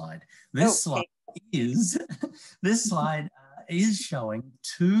next slide. This slide is showing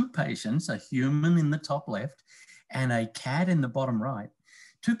 2 patients, a human in the top left and a cat in the bottom right,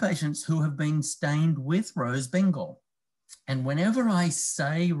 2 patients who have been stained with rose bengal. And whenever I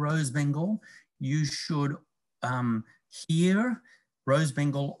say rose bengal, you should hear rose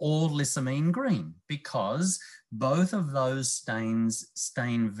bengal or lissamine green, because both of those stains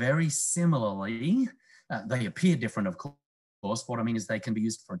stain very similarly. They appear different, of course. What I mean is they can be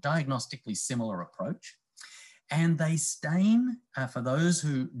used for a diagnostically similar approach. And they stain, for those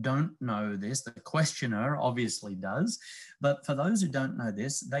who don't know this, the questioner obviously does, but for those who don't know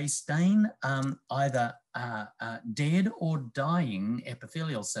this, they stain either dead or dying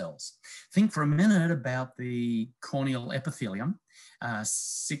epithelial cells. Think for a minute about the corneal epithelium,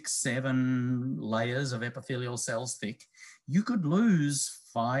 6, 7 layers of epithelial cells thick. You could lose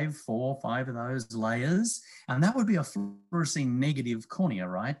 4 or 5 of those layers, and that would be a fluorescein negative cornea,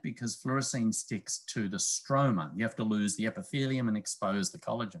 right? Because fluorescein sticks to the stroma. You have to lose the epithelium and expose the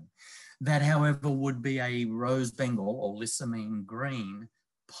collagen. That, however, would be a rose bengal or lissamine green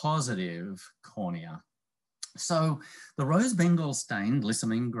positive cornea. So the rose bengal stain,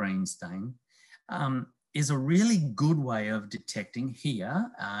 lissamine green stain, is a really good way of detecting here,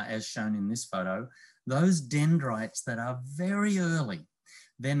 as shown in this photo, those dendrites that are very early.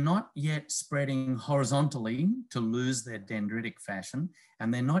 They're not yet spreading horizontally to lose their dendritic fashion,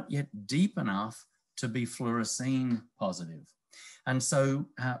 and they're not yet deep enough to be fluorescein positive. And so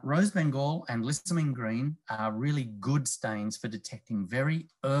rose bengal and lissamine green are really good stains for detecting very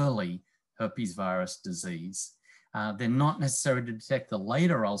early herpes virus disease. They're not necessary to detect the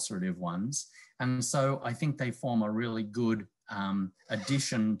later ulcerative ones. And so I think they form a really good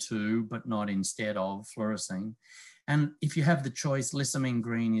addition to, but not instead of, fluorescein. And if you have the choice, lissamine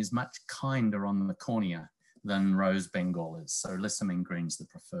green is much kinder on the cornea than rose bengal is. So lissamine green is the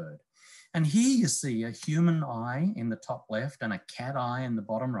preferred. And here you see a human eye in the top left and a cat eye in the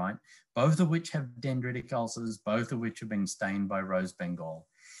bottom right, both of which have dendritic ulcers, both of which have been stained by rose bengal.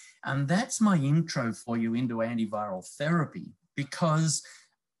 And that's my intro for you into antiviral therapy, because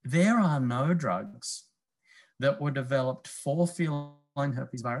there are no drugs that were developed for feline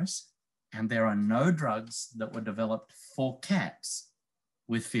herpes virus, and there are no drugs that were developed for cats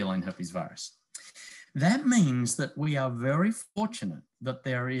with feline herpes virus. That means that we are very fortunate that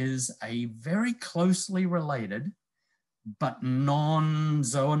there is a very closely related but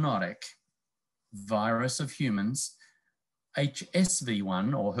non-zoonotic virus of humans,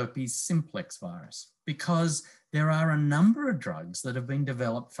 HSV1 or herpes simplex virus, because there are a number of drugs that have been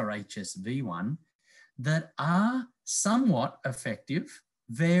developed for HSV1 that are somewhat effective,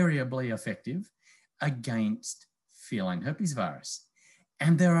 variably effective, against feline herpes virus.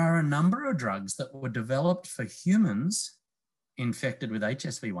 And there are a number of drugs that were developed for humans infected with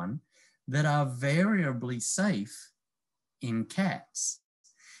HSV1 that are variably safe in cats.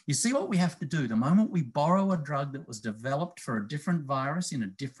 You see what we have to do? The moment we borrow a drug that was developed for a different virus in a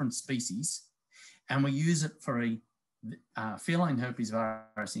different species, and we use it for a feline herpes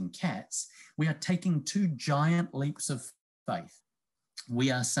virus in cats, we are taking 2 giant leaps of faith.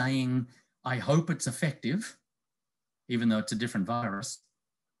 We are saying, I hope it's effective, even though it's a different virus,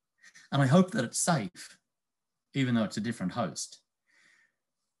 and I hope that it's safe, even though it's a different host.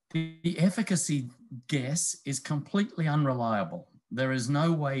 The efficacy guess is completely unreliable. There is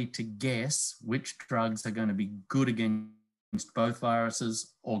no way to guess which drugs are going to be good against both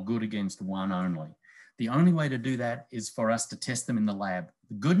viruses or good against one only. The only way to do that is for us to test them in the lab.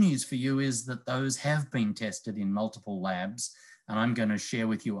 The good news for you is that those have been tested in multiple labs, and I'm going to share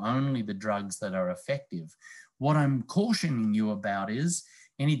with you only the drugs that are effective. What I'm cautioning you about is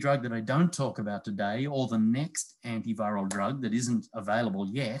any drug that I don't talk about today, or the next antiviral drug that isn't available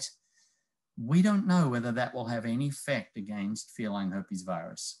yet, we don't know whether that will have any effect against feline herpes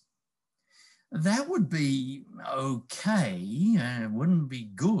virus. That would be okay, it wouldn't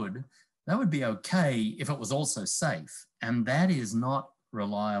be good. That would be okay if it was also safe, and that is not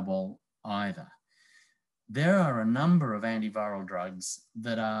reliable either. There are a number of antiviral drugs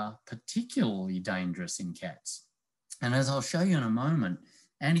that are particularly dangerous in cats. And as I'll show you in a moment,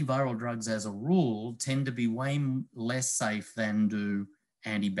 antiviral drugs as a rule tend to be way less safe than do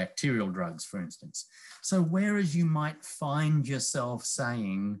antibacterial drugs, for instance. So whereas you might find yourself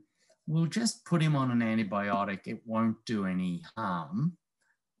saying, we'll just put him on an antibiotic, it won't do any harm.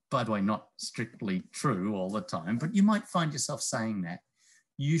 By the way, not strictly true all the time, but you might find yourself saying that.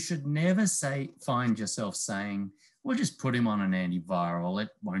 You should never find yourself saying, we'll just put him on an antiviral, it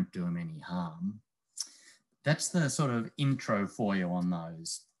won't do him any harm. That's the sort of intro for you on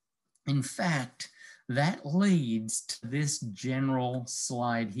those. In fact, that leads to this general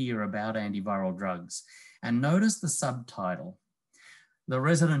slide here about antiviral drugs. And notice the subtitle. The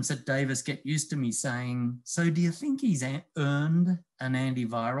residents at Davis get used to me saying, so do you think he's earned an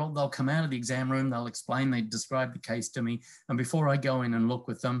antiviral? They'll come out of the exam room, they'll explain, they describe the case to me. And before I go in and look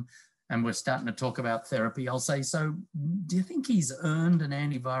with them, and we're starting to talk about therapy, I'll say, so do you think he's earned an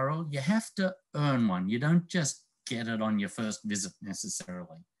antiviral? You have to earn one. You don't just get it on your first visit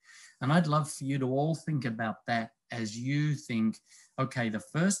necessarily. And I'd love for you to all think about that as you think, okay, the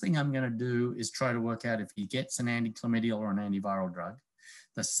first thing I'm going to do is try to work out if he gets an antichlamydial or an antiviral drug.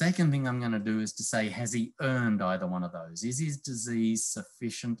 The second thing I'm going to do is to say, has he earned either one of those? Is his disease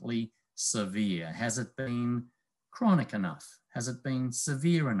sufficiently severe? Has it been chronic enough? Has it been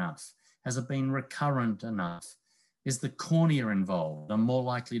severe enough? Has it been recurrent enough? Is the cornea involved? I'm more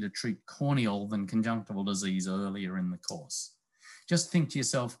likely to treat corneal than conjunctival disease earlier in the course. Just think to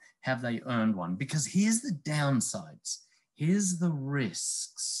yourself, have they earned one? Because here's the downsides. Here's the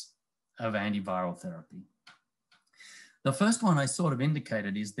risks of antiviral therapy. The first one I sort of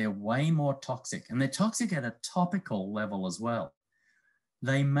indicated is they're way more toxic, and they're toxic at a topical level as well.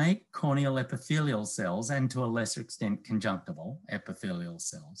 They make corneal epithelial cells, and to a lesser extent conjunctival epithelial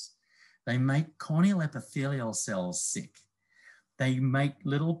cells. They make corneal epithelial cells sick. They make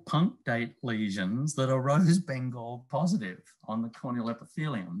little punctate lesions that are rose Bengal positive on the corneal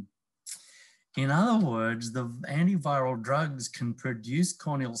epithelium. In other words, the antiviral drugs can produce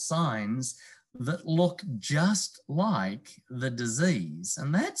corneal signs that look just like the disease.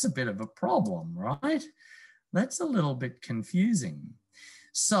 And that's a bit of a problem, right? That's a little bit confusing.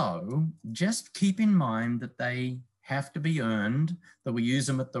 So just keep in mind that they have to be earned, that we use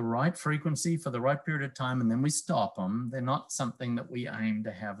them at the right frequency for the right period of time, and then we stop them. They're not something that we aim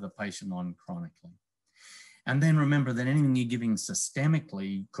to have the patient on chronically. And then remember that anything you're giving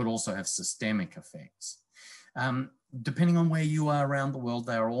systemically could also have systemic effects. Depending on where you are around the world,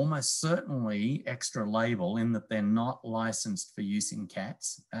 they are almost certainly extra label in that they're not licensed for use in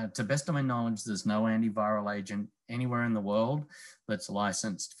cats. To best of my knowledge, there's no antiviral agent anywhere in the world that's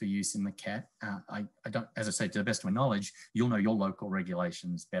licensed for use in the cat. I don't, as I say, to the best of my knowledge, you'll know your local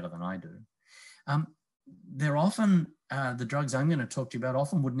regulations better than I do. They're often, the drugs I'm going to talk to you about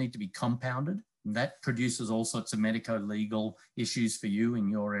often would need to be compounded. That produces all sorts of medico-legal issues for you in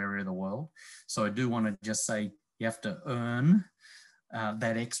your area of the world. So I do want to just say you have to earn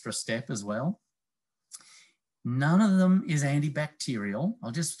that extra step as well. None of them is antibacterial.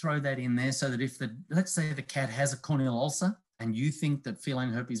 I'll just throw that in there so that if let's say the cat has a corneal ulcer and you think that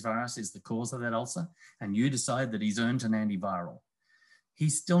feline herpes virus is the cause of that ulcer and you decide that he's earned an antiviral,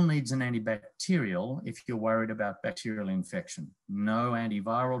 he still needs an antibacterial if you're worried about bacterial infection. No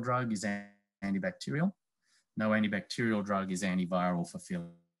antiviral drug is antibacterial. No antibacterial drug is antiviral for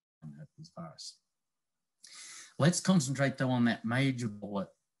feline herpes virus. Let's concentrate though on that major bullet.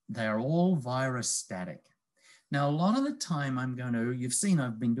 They are all virus static. Now, a lot of the time I'm going to, you've seen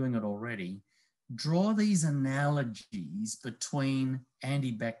I've been doing it already, draw these analogies between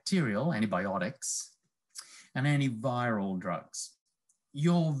antibacterial, antibiotics, and antiviral drugs.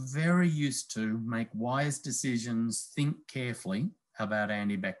 You're very used to make wise decisions, think carefully about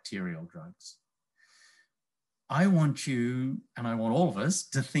antibacterial drugs. I want you, and I want all of us,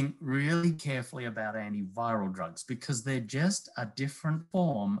 to think really carefully about antiviral drugs because they're just a different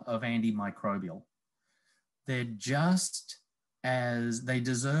form of antimicrobial. They're just as, they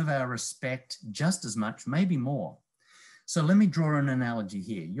deserve our respect just as much, maybe more. So let me draw an analogy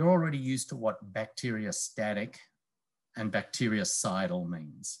here. You're already used to what bacteriostatic and bactericidal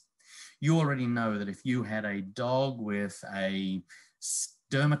means. You already know that if you had a dog with a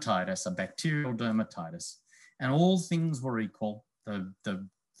dermatitis, a bacterial dermatitis, and all things were equal, the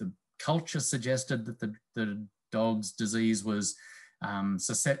culture suggested that the dog's disease was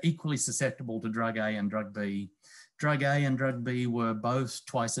equally susceptible to drug A and drug B. Drug A and drug B were both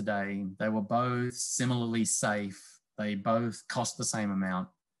twice a day. They were both similarly safe. They both cost the same amount,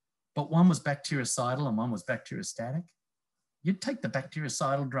 but one was bactericidal and one was bacteriostatic. You'd take the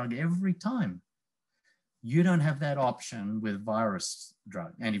bactericidal drug every time. You don't have that option with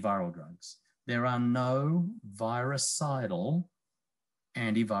antiviral drugs. There are no virucidal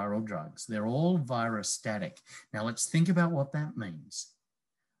antiviral drugs. They're all virustatic. Now let's think about what that means.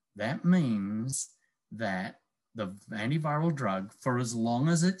 That means that the antiviral drug, for as long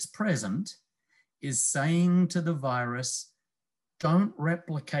as it's present, is saying to the virus, don't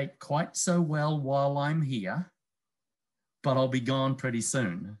replicate quite so well while I'm here, but I'll be gone pretty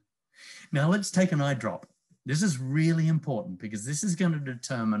soon. Now let's take an eye drop. This is really important because this is going to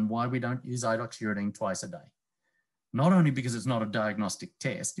determine why we don't use idoxuridine twice a day. Not only because it's not a diagnostic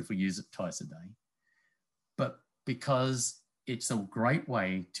test if we use it twice a day, but because it's a great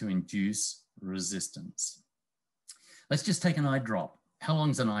way to induce resistance. Let's just take an eye drop. How long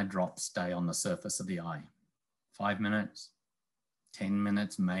does an eye drop stay on the surface of the eye? 5 minutes, 10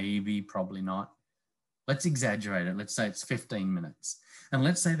 minutes, maybe, probably not. Let's exaggerate it. Let's say it's 15 minutes. And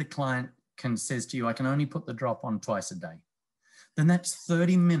let's say the client says to you, I can only put the drop on twice a day. Then that's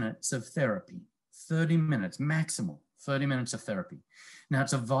 30 minutes of therapy, 30 minutes, maximal 30 minutes of therapy. Now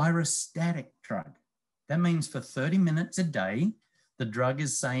it's a virustatic drug. That means for 30 minutes a day, the drug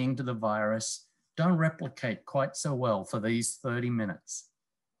is saying to the virus, don't replicate quite so well for these 30 minutes.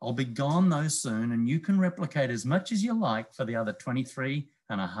 I'll be gone though soon, and you can replicate as much as you like for the other 23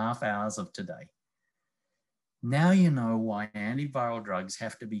 and a half hours of today. Now you know why antiviral drugs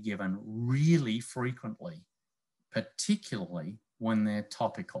have to be given really frequently, particularly when they're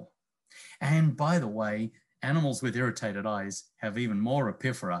topical. And by the way, animals with irritated eyes have even more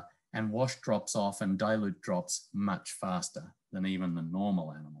epiphora and wash drops off and dilute drops much faster than even the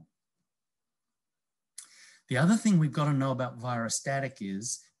normal animal. The other thing we've got to know about virostatic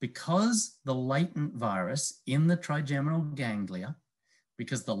is because the latent virus in the trigeminal ganglia,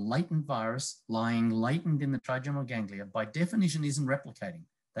 because the latent virus lying latent in the trigeminal ganglia by definition isn't replicating.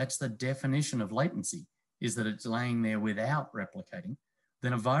 That's the definition of latency, is that it's laying there without replicating.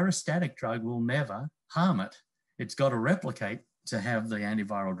 Then a virostatic drug will never harm it. It's got to replicate to have the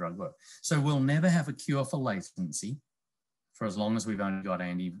antiviral drug work. So we'll never have a cure for latency for as long as we've only got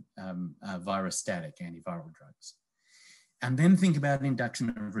virostatic antiviral drugs. And then think about induction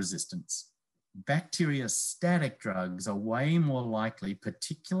of resistance. Bacteriostatic drugs are way more likely,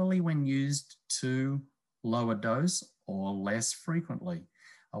 particularly when used to lower dose or less frequently,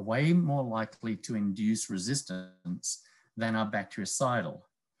 are way more likely to induce resistance than are bactericidal.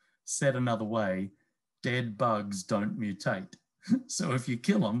 Said another way, dead bugs don't mutate. So if you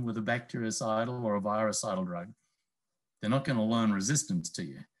kill them with a bactericidal or a virucidal drug, they're not going to learn resistance to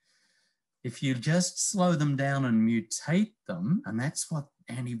you. If you just slow them down and mutate them, and that's what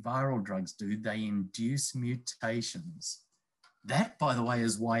antiviral drugs do, they induce mutations. That, by the way,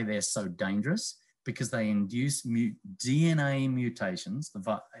 is why they're so dangerous, because they induce DNA mutations.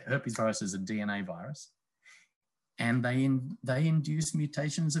 The herpes virus is a DNA virus, and they induce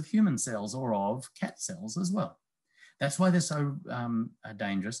mutations of human cells or of cat cells as well. That's why they're so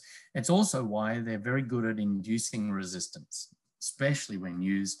dangerous. It's also why they're very good at inducing resistance, especially when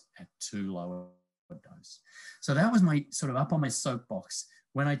used at too low a dose. So that was my sort of up on my soapbox.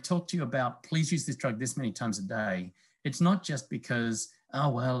 When I talk to you about please use this drug this many times a day, it's not just because, oh,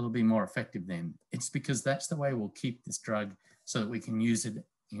 well, it'll be more effective then. It's because that's the way we'll keep this drug so that we can use it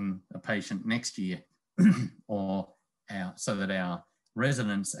in a patient next year or so that our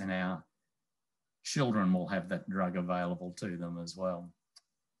residents and our children will have that drug available to them as well.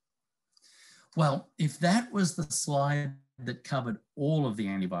 Well, if that was the slide that covered all of the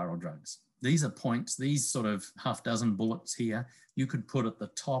antiviral drugs, these are points, these sort of half dozen bullets here, you could put at the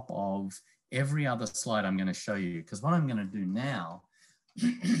top of every other slide I'm going to show you, because what I'm going to do now,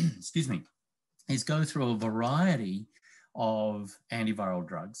 excuse me, is go through a variety of antiviral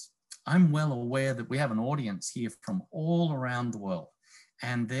drugs. I'm well aware that we have an audience here from all around the world,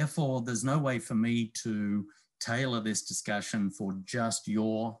 and therefore there's no way for me to tailor this discussion for just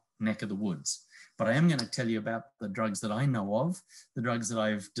your neck of the woods. But I am going to tell you about the drugs that I know of, the drugs that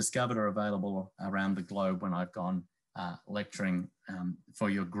I've discovered are available around the globe when I've gone lecturing for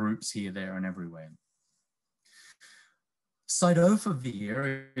your groups here, there, and everywhere.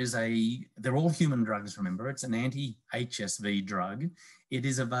 Cidofovir is they're all human drugs, remember, it's an anti-HSV drug. It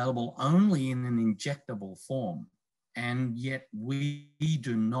is available only in an injectable form, and yet we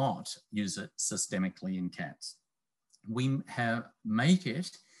do not use it systemically in cats. We make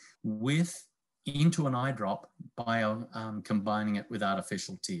it into an eye drop by combining it with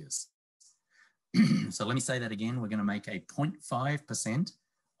artificial tears. So let me say that again. We're going to make a 0.5%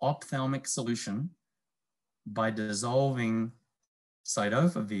 ophthalmic solution by dissolving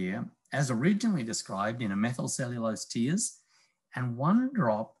cidofovir as originally described in a methylcellulose tears, and 1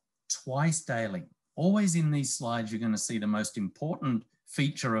 drop twice daily. Always in these slides, you're going to see the most important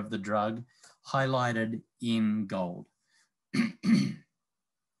feature of the drug highlighted in gold.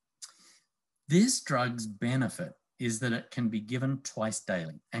 This drug's benefit is that it can be given twice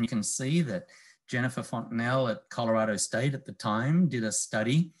daily. And you can see that Jennifer Fontenelle at Colorado State at the time did a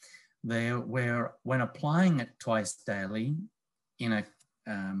study there where when applying it twice daily in a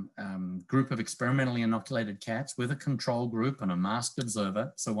group of experimentally inoculated cats with a control group and a masked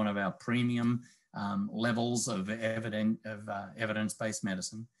observer, so one of our premium levels of evidence-based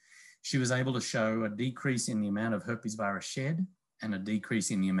medicine, she was able to show a decrease in the amount of herpes virus shed and a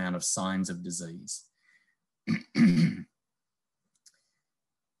decrease in the amount of signs of disease.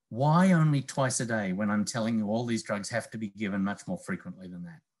 Why only twice a day when I'm telling you all these drugs have to be given much more frequently than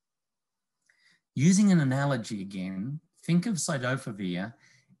that? Using an analogy again, think of cidofovir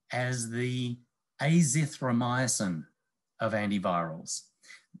as the azithromycin of antivirals.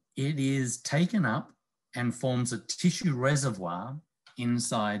 It is taken up and forms a tissue reservoir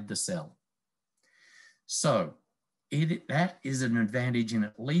inside the cell. So that is an advantage in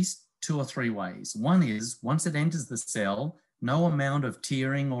at least 2 or 3 ways. One is, once it enters the cell, no amount of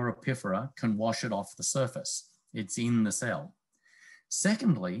tearing or epiphora can wash it off the surface. It's in the cell.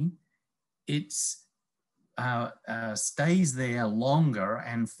 Secondly, it stays there longer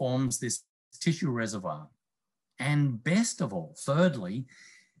and forms this tissue reservoir. And best of all, thirdly,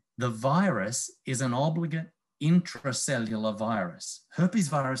 the virus is an obligate intracellular virus. Herpes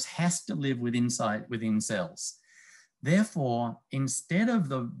virus has to live within cells. Therefore, instead of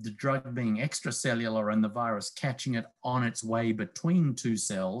the drug being extracellular and the virus catching it on its way between 2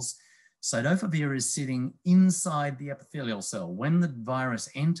 cells, cidofovir is sitting inside the epithelial cell. When the virus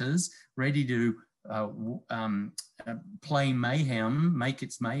enters, ready to play mayhem, make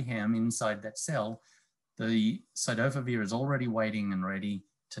its mayhem inside that cell, the cidofovir is already waiting and ready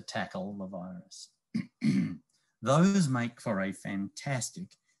to tackle the virus. Those make for a fantastic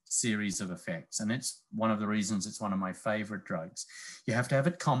series of effects. And it's one of the reasons it's one of my favorite drugs. You have to have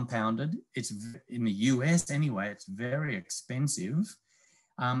it compounded. It's in the US anyway, it's very expensive.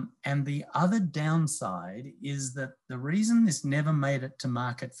 And the other downside is that the reason this never made it to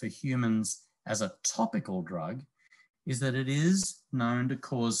market for humans as a topical drug is that it is known to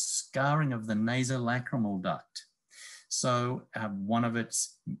cause scarring of the nasolacrimal duct. So one of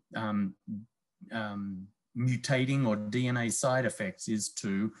its mutating or DNA side effects is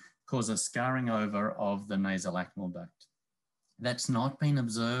to cause a scarring over of the nasolacrimal duct. That's not been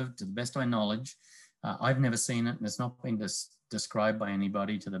observed to the best of my knowledge. I've never seen it, and it's not been described by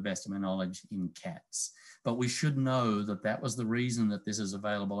anybody to the best of my knowledge in cats. But we should know that that was the reason that this is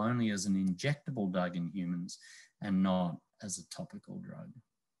available only as an injectable drug in humans and not as a topical drug.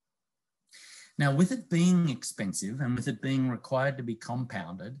 Now, with it being expensive and with it being required to be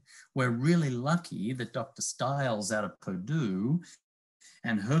compounded, we're really lucky that Dr. Stiles out of Purdue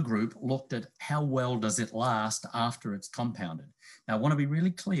and her group looked at how well does it last after it's compounded. Now, I want to be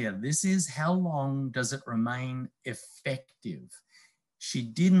really clear. This is how long does it remain effective. She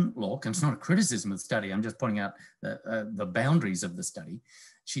didn't look, and it's not a criticism of the study, I'm just pointing out the boundaries of the study.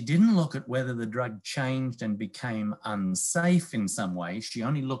 She didn't look at whether the drug changed and became unsafe in some way. She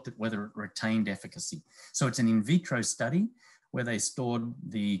only looked at whether it retained efficacy. So it's an in vitro study where they stored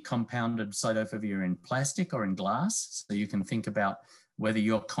the compounded cidofovir in plastic or in glass. So you can think about whether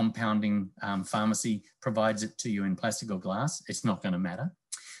your compounding pharmacy provides it to you in plastic or glass. It's not going to matter.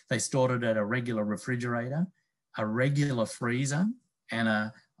 They stored it at a regular refrigerator, a regular freezer, and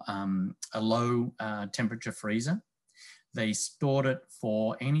a low temperature freezer. They stored it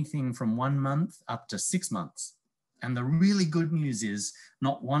for anything from 1 month up to 6 months. And the really good news is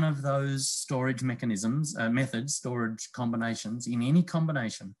not one of those storage mechanisms, storage combinations, in any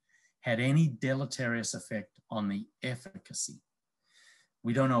combination, had any deleterious effect on the efficacy.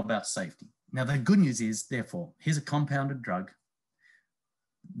 We don't know about safety. Now, the good news is, therefore, here's a compounded drug,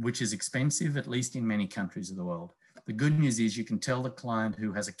 which is expensive, at least in many countries of the world. The good news is you can tell the client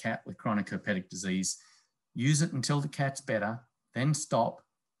who has a cat with chronic herpetic disease, use it until the cat's better, then stop,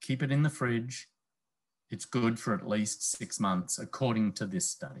 keep it in the fridge. It's good for at least 6 months, according to this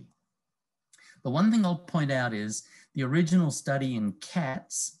study. The one thing I'll point out is the original study in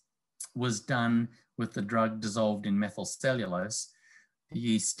cats was done with the drug dissolved in methyl cellulose.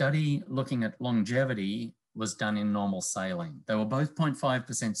 The study looking at longevity was done in normal saline. They were both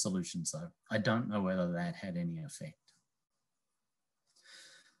 0.5% solutions though. I don't know whether that had any effect.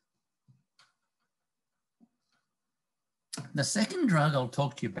 The second drug I'll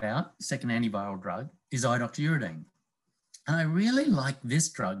talk to you about, second antiviral drug, is idoxuridine. And I really like this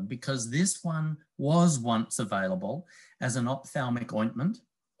drug because this one was once available as an ophthalmic ointment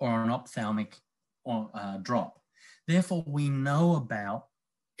or an ophthalmic drop. Therefore, we know about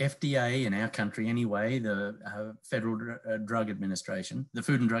FDA in our country anyway, the Federal Drug Administration, the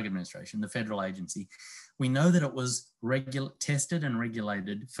Food and Drug Administration, the federal agency. We know that it was tested and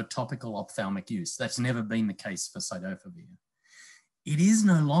regulated for topical ophthalmic use. That's never been the case for cidofovir. It is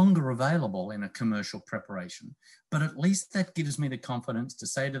no longer available in a commercial preparation, but at least that gives me the confidence to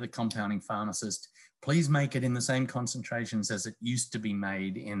say to the compounding pharmacist, please make it in the same concentrations as it used to be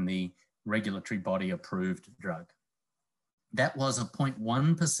made in the regulatory body approved drug. That was a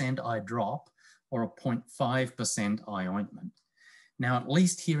 0.1% eye drop or a 0.5% eye ointment. Now, at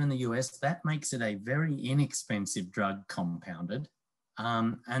least here in the US, that makes it a very inexpensive drug compounded.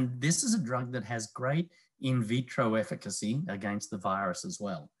 And this is a drug that has great in vitro efficacy against the virus as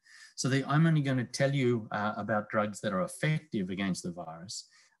well. So I'm only going to tell you about drugs that are effective against the virus.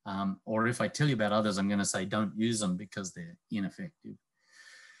 Or if I tell you about others, I'm going to say don't use them because they're ineffective.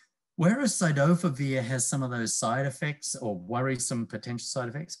 Whereas cidofovir has some of those side effects or worrisome potential side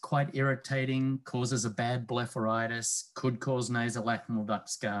effects, quite irritating, causes a bad blepharitis, could cause nasolacrimal duct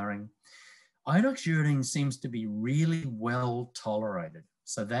scarring. Idoxuridine seems to be really well tolerated.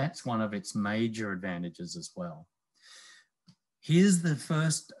 So that's one of its major advantages as well. Here's the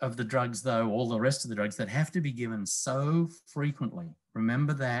first of the drugs, though, all the rest of the drugs that have to be given so frequently.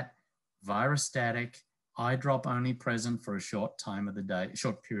 Remember that virostatic, eye drop only present for a short time of the day,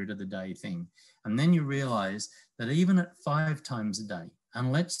 short period of the day thing. And then you realize that even at 5 times a day,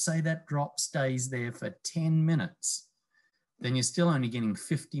 and let's say that drop stays there for 10 minutes, then you're still only getting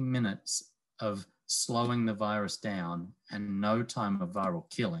 50 minutes of slowing the virus down and no time of viral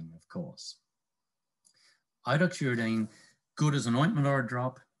killing, of course. Idoxuridine, good as an ointment or a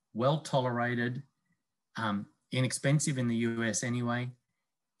drop, well tolerated, inexpensive in the US anyway,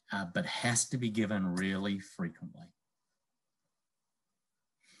 but has to be given really frequently.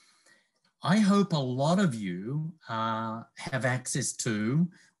 I hope a lot of you have access to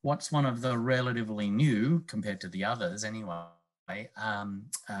what's one of the relatively new, compared to the others anyway,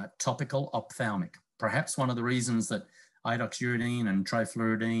 topical ophthalmic. Perhaps one of the reasons that idoxuridine and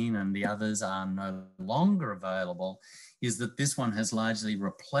trifluridine and the others are no longer available is that this one has largely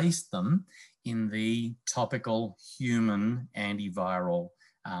replaced them in the topical human antiviral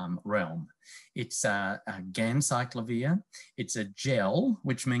realm. It's a ganciclovir. It's a gel,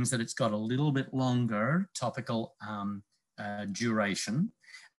 which means that it's got a little bit longer topical duration.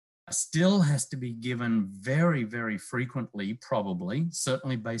 Still has to be given very, very frequently, probably,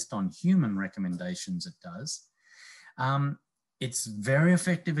 certainly based on human recommendations it does. It's very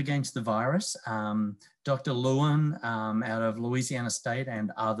effective against the virus. Dr. Lewin out of Louisiana State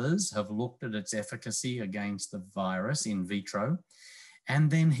and others have looked at its efficacy against the virus in vitro. And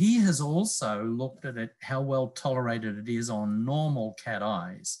then he has also looked at it, how well tolerated it is on normal cat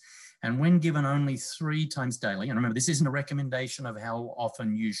eyes. And when given only 3 times daily, and remember, this isn't a recommendation of how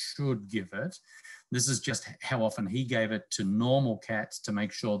often you should give it. This is just how often he gave it to normal cats to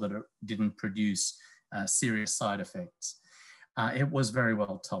make sure that it didn't produce serious side effects. It was very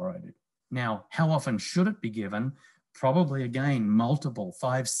well tolerated. Now, how often should it be given? Probably, again, multiple,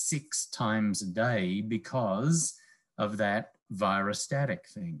 5, 6 times a day because of that virostatic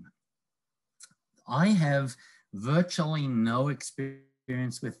thing. I have virtually no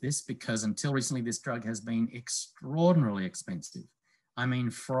experience with this because until recently, this drug has been extraordinarily expensive. I mean,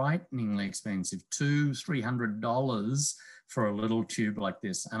 frighteningly expensive, $200–300 for a little tube like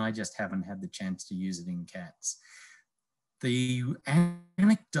this. And I just haven't had the chance to use it in cats. The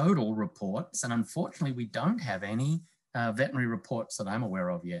anecdotal reports, and unfortunately we don't have any veterinary reports that I'm aware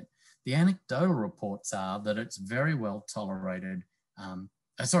of yet. The anecdotal reports are that it's very well tolerated,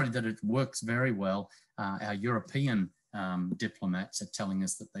 that it works very well. Our European diplomats are telling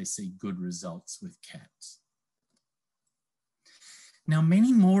us that they see good results with cats. Now,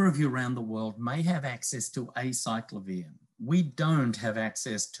 many more of you around the world may have access to acyclovir. We don't have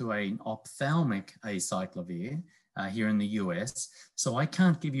access to an ophthalmic acyclovir here in the US, so I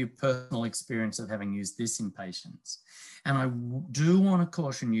can't give you personal experience of having used this in patients. And I do want to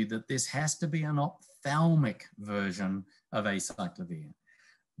caution you that this has to be an ophthalmic version of acyclovir.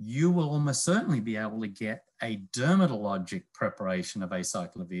 You will almost certainly be able to get a dermatologic preparation of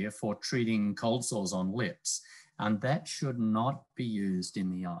acyclovir for treating cold sores on lips, and that should not be used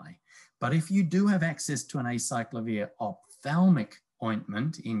in the eye. But if you do have access to an acyclovir ophthalmic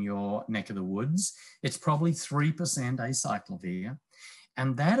ointment in your neck of the woods, it's probably 3% acyclovir.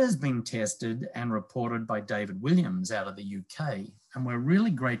 And that has been tested and reported by David Williams out of the UK. And we're really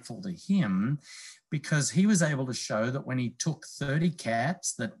grateful to him because he was able to show that when he took 30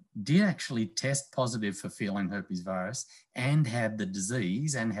 cats that did actually test positive for feline herpes virus and had the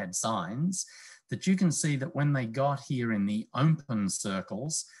disease and had signs, that you can see that when they got here in the open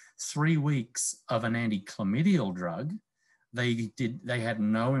circles, 3 weeks of an anti-chlamydial drug, they had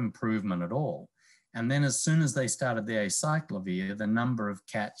no improvement at all. And then as soon as they started the acyclovir, the number of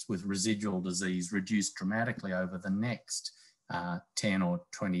cats with residual disease reduced dramatically over the next 10 or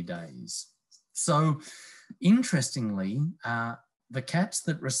 20 days. So interestingly, the cats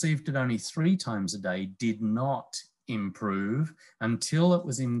that received it only 3 times a day did not improve until it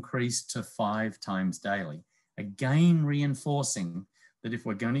was increased to 5 times daily. Again, reinforcing that if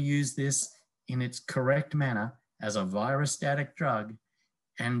we're going to use this in its correct manner as a virostatic drug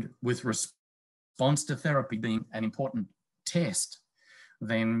and with response to therapy being an important test,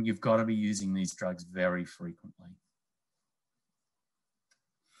 then you've got to be using these drugs very frequently.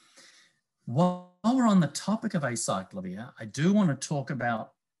 While we're on the topic of acyclovir, I do want to talk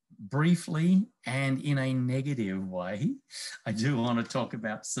about briefly and in a negative way, I do want to talk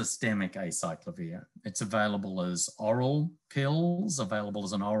about systemic acyclovir. It's available as oral pills, available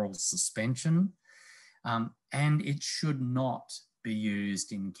as an oral suspension, and it should not be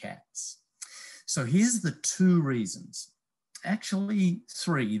used in cats. So here's the two reasons, actually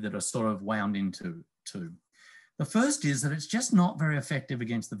three, that are sort of wound into two. The first is that it's just not very effective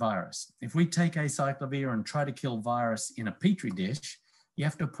against the virus. If we take acyclovir and try to kill virus in a petri dish, you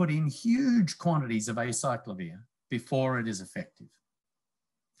have to put in huge quantities of acyclovir before it is effective.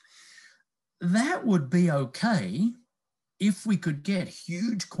 That would be okay if we could get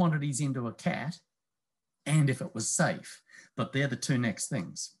huge quantities into a cat and if it was safe, but they're the two next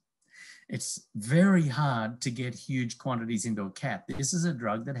things. It's very hard to get huge quantities into a cat. This is a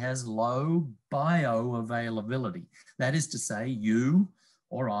drug that has low bioavailability. That is to say, you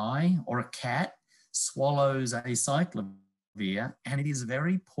or I or a cat swallows acyclovir and it is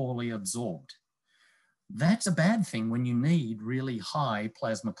very poorly absorbed. That's a bad thing when you need really high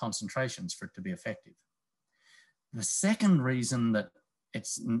plasma concentrations for it to be effective. The second reason that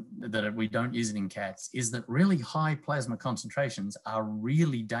we don't use it in cats is that really high plasma concentrations are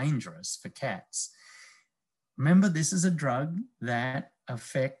really dangerous for cats. Remember, this is a drug that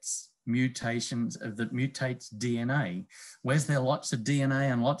affects mutations, that mutates DNA. Where's there lots of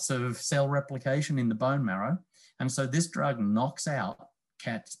DNA and lots of cell replication in the bone marrow? And so this drug knocks out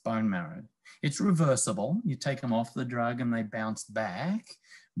cats' bone marrow. It's reversible. You take them off the drug and they bounce back,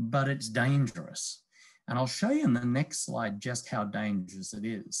 but it's dangerous. And I'll show you in the next slide just how dangerous it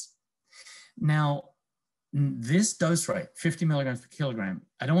is. Now, this dose rate, 50 milligrams per kilogram,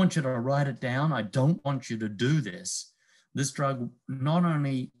 I don't want you to write it down. I don't want you to do this. This drug not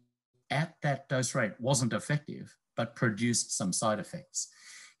only at that dose rate wasn't effective, but produced some side effects.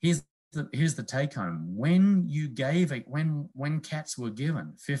 Here's the take home. When you gave it, when cats were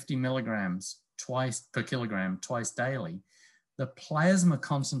given 50 milligrams twice per kilogram, twice daily, the plasma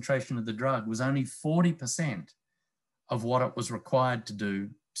concentration of the drug was only 40% of what it was required to do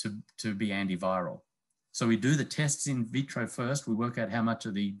to be antiviral. So we do the tests in vitro first. We work out how much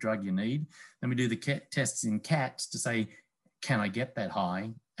of the drug you need. Then we do the tests in cats to say, can I get that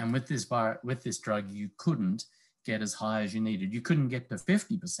high? And with this drug, you couldn't get as high as you needed. You couldn't get to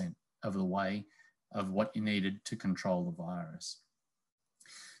 50% of the way of what you needed to control the virus.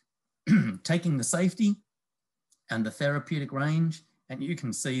 Taking the safety and the therapeutic range, and you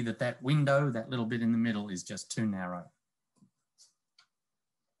can see that that window, that little bit in the middle, is just too narrow.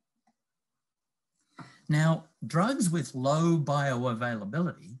 Now, drugs with low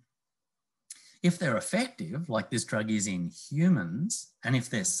bioavailability, if they're effective, like this drug is in humans, and if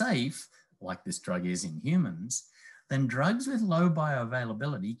they're safe, like this drug is in humans, then drugs with low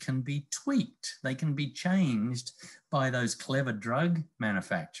bioavailability can be tweaked. They can be changed by those clever drug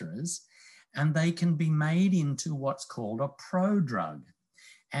manufacturers, and they can be made into what's called a prodrug.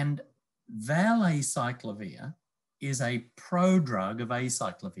 And valacyclovir is a prodrug of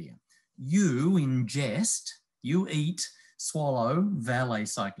acyclovir. You ingest, you eat, swallow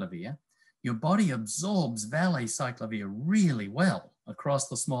valacyclovir. Your body absorbs valacyclovir really well across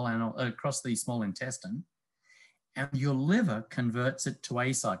the small intestine, and your liver converts it to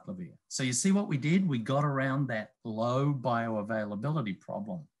acyclovir. So you see what we did? We got around that low bioavailability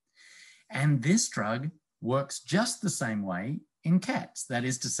problem. And this drug works just the same way in cats. That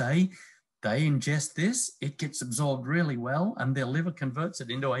is to say, they ingest this, it gets absorbed really well, and their liver converts it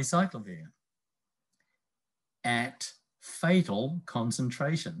into acyclovir at fatal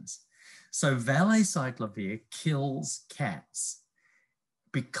concentrations. So valacyclovir kills cats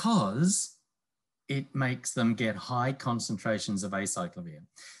because it makes them get high concentrations of acyclovir.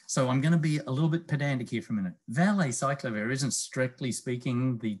 So I'm going to be a little bit pedantic here for a minute. Valacyclovir isn't strictly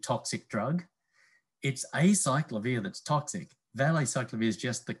speaking the toxic drug. It's acyclovir that's toxic. Valacyclovir is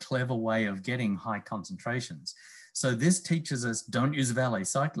just the clever way of getting high concentrations. So this teaches us don't use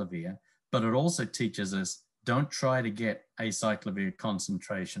valacyclovir, but it also teaches us don't try to get acyclovir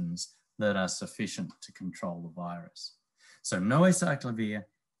concentrations that are sufficient to control the virus. So no acyclovir,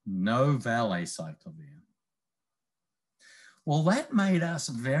 no valacyclovir. Well, that made us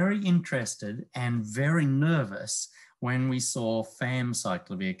very interested and very nervous when we saw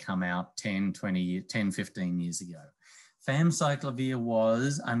famciclovir come out 10, 15 years ago. Famciclovir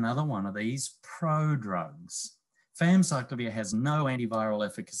was another one of these prodrugs. Famciclovir has no antiviral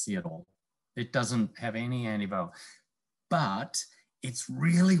efficacy at all. It doesn't have any antiviral, but it's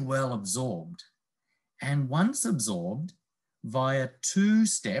really well absorbed. And once absorbed, via two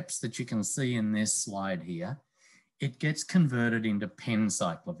steps that you can see in this slide here, it gets converted into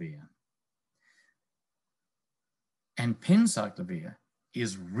penciclovir. And penciclovir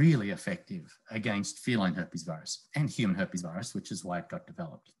is really effective against feline herpes virus and human herpes virus, which is why it got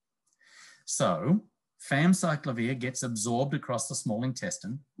developed. So famciclovir gets absorbed across the small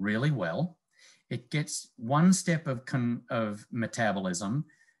intestine really well. It gets one step of metabolism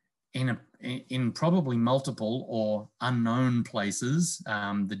in probably multiple or unknown places,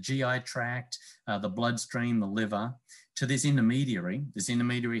 the GI tract, the bloodstream, the liver, to this intermediary. This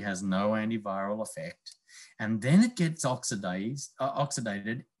intermediary has no antiviral effect. And then it gets oxidized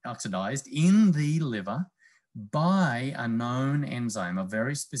in the liver by a known enzyme, a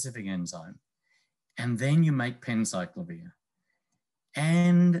very specific enzyme. And then you make penciclovir.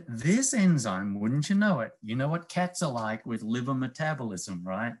 And this enzyme, wouldn't you know it? You know what cats are like with liver metabolism,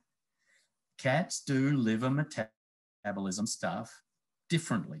 right? Cats do liver metabolism stuff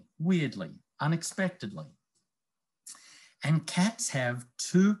differently, weirdly, unexpectedly. And cats have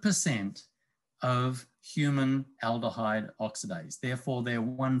 2% of human aldehyde oxidase. Therefore, they're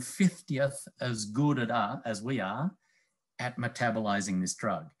 1/50th as good as we are at metabolizing this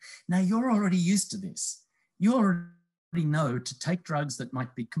drug. Now, you're already used to this. You already know to take drugs that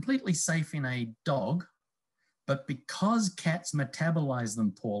might be completely safe in a dog, but because cats metabolize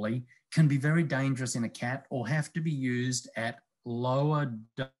them poorly, can be very dangerous in a cat or have to be used at lower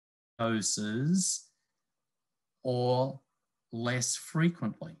doses or less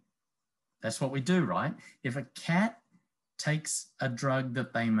frequently. That's what we do, right? If a cat takes a drug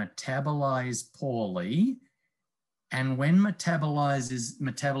that they metabolize poorly, and when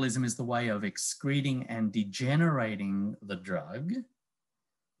metabolism is the way of excreting and degenerating the drug,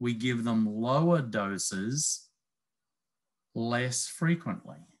 we give them lower doses less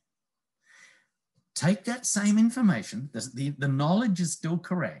frequently. Take that same information, the knowledge is still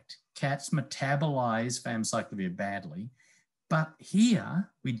correct. Cats metabolize famciclovir badly, but here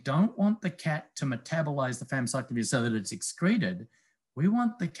we don't want the cat to metabolize the famciclovir so that it's excreted. We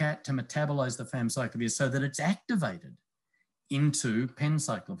want the cat to metabolize the famciclovir so that it's activated into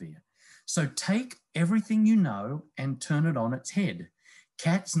penciclovir. So take everything you know and turn it on its head.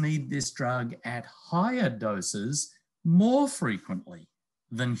 Cats need this drug at higher doses more frequently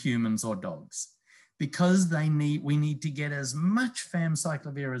than humans or dogs, because we need to get as much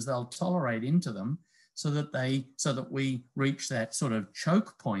famciclovir as they'll tolerate into them so that we reach that sort of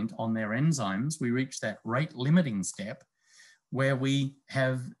choke point on their enzymes. We reach that rate limiting step where we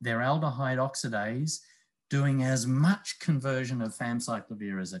have their aldehyde oxidase doing as much conversion of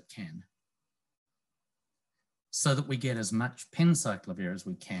famciclovir as it can, so that we get as much penciclovir as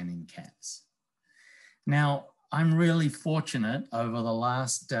we can in cats. Now, I'm really fortunate over the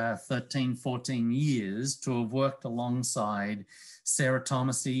last 13, 14 years to have worked alongside Sarah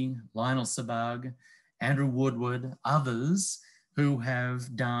Thomasy, Lionel Sabag, Andrew Woodward, others who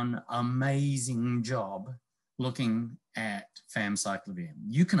have done an amazing job looking at famciclovir.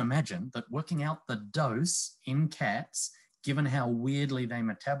 You can imagine that working out the dose in cats, given how weirdly they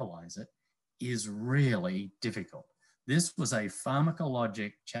metabolize it, is really difficult. This was a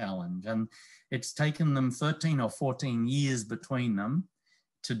pharmacologic challenge, and it's taken them 13 or 14 years between them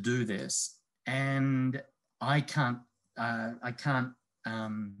to do this. And I can't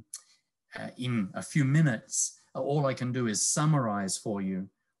in a few minutes, all I can do is summarize for you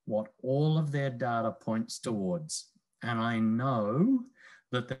what all of their data points towards. And I know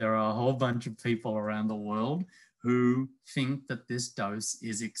that there are a whole bunch of people around the world who think that this dose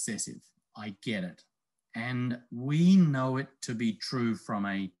is excessive. I get it. And we know it to be true from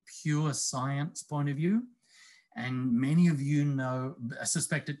a pure science point of view. And many of you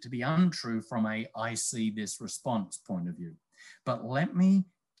suspect it to be untrue from a I see this response point of view. But let me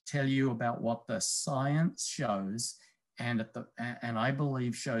tell you about what the science shows, and I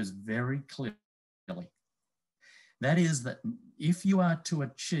believe shows very clearly. That is that if you are to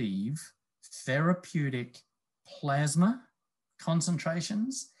achieve therapeutic plasma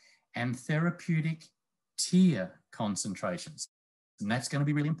concentrations and therapeutic tear concentrations, and that's going to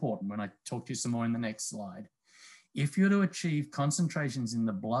be really important when I talk to you some more in the next slide. If you're to achieve concentrations in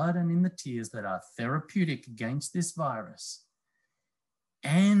the blood and in the tears that are therapeutic against this virus,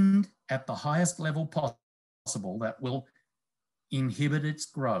 and at the highest level possible that will inhibit its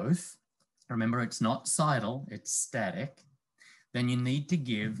growth, remember it's not cidal, it's static, then you need to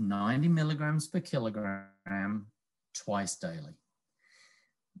give 90 milligrams per kilogram twice daily.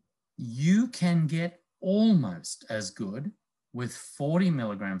 You can get almost as good with 40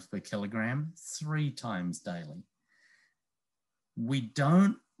 milligrams per kilogram 3 times daily. We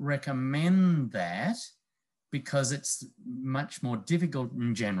don't recommend that because it's much more difficult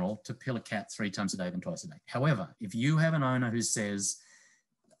in general to pill a cat 3 times a day than twice a day. However, if you have an owner who says,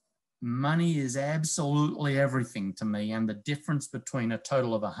 money is absolutely everything to me, and the difference between a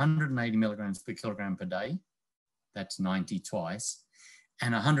total of 180 milligrams per kilogram per day, that's 90 twice,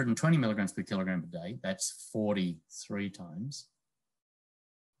 and 120 milligrams per kilogram per day, that's 43 times,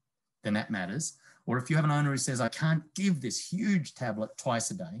 then that matters. Or if you have an owner who says, I can't give this huge tablet twice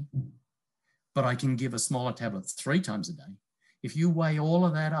a day, but I can give a smaller tablet 3 times a day. If you weigh all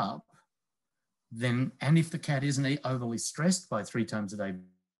of that up, then, and if the cat isn't overly stressed by 3 times a day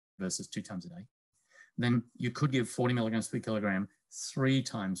versus 2 times a day, then you could give 40 milligrams per kilogram 3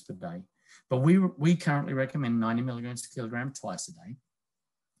 times per day. But we currently recommend 90 milligrams per kilogram twice a day.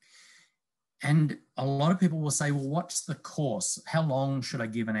 And a lot of people will say, well, what's the course? How long should I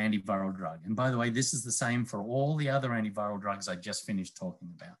give an antiviral drug? And by the way, this is the same for all the other antiviral drugs I just finished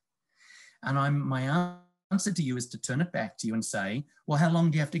talking about. And my answer to you is to turn it back to you and say, well, how long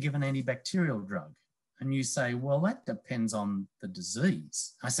do you have to give an antibacterial drug? And you say, well, that depends on the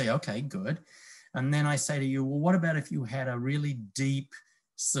disease. I say, okay, good. And then I say to you, well, what about if you had a really deep,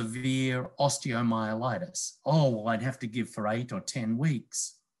 severe osteomyelitis? Oh, well, I'd have to give for 8 or 10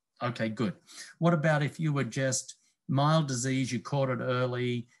 weeks. Okay, good. What about if you were just mild disease, you caught it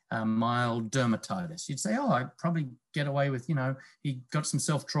early, mild dermatitis? You'd say, oh, I'd probably get away with, you know, he got some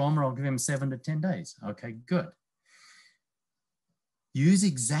self-trauma, I'll give him 7 to 10 days. Okay, good. Use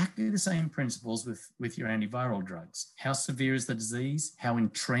exactly the same principles with your antiviral drugs. How severe is the disease? How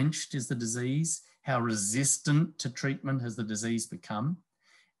entrenched is the disease? How resistant to treatment has the disease become?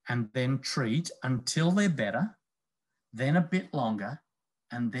 And then treat until they're better, then a bit longer,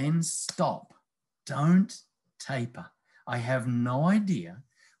 and then stop. Don't taper. I have no idea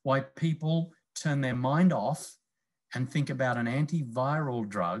why people turn their mind off and think about an antiviral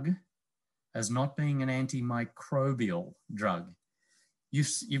drug as not being an antimicrobial drug.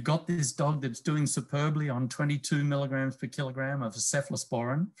 You've got this dog that's doing superbly on 22 milligrams per kilogram of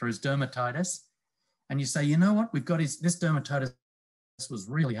cephalosporin for his dermatitis. And you say, you know what, we've got this dermatitis was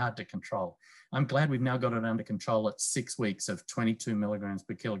really hard to control. I'm glad we've now got it under control at 6 weeks of 22 milligrams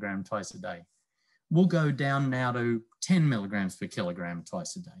per kilogram twice a day. We'll go down now to 10 milligrams per kilogram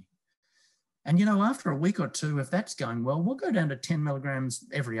twice a day. And, you know, after a week or two, if that's going well, we'll go down to 10 milligrams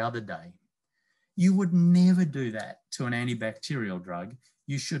every other day. You would never do that to an antibacterial drug.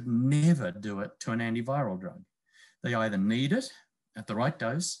 You should never do it to an antiviral drug. They either need it at the right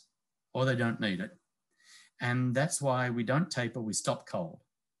dose or they don't need it. And that's why we don't taper, we stop cold.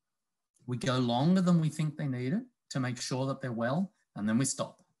 We go longer than we think they need it to make sure that they're well, and then we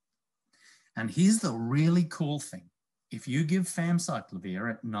stop. And here's the really cool thing. If you give famciclovir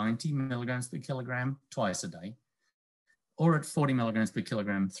at 90 milligrams per kilogram twice a day, or at 40 milligrams per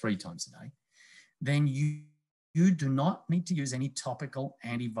kilogram 3 times a day, then you do not need to use any topical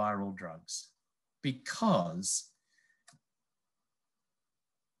antiviral drugs, because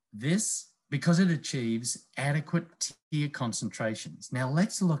it achieves adequate tear concentrations. Now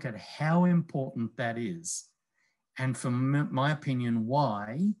let's look at how important that is. And from my opinion,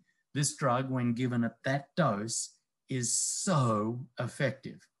 why this drug, when given at that dose, is so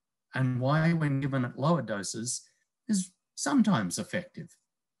effective, and why when given at lower doses is sometimes effective.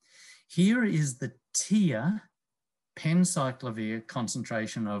 Here is the tear penciclovir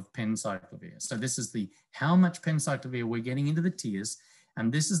concentration of penciclovir. So this is how much penciclovir we're getting into the tears,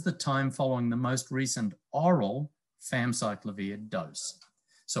 and this is the time following the most recent oral famciclovir dose.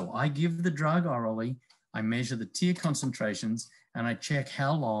 So I give the drug orally, I measure the tear concentrations, and I check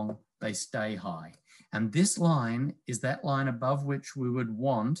how long they stay high. And this line is that line above which we would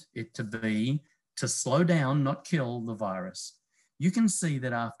want it to be to slow down, not kill the virus. You can see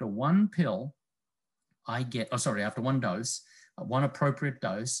that after one pill, after one dose, one appropriate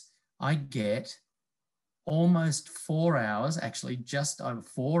dose, I get almost 4 hours, actually just over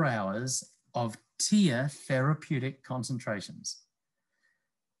 4 hours of tear therapeutic concentrations.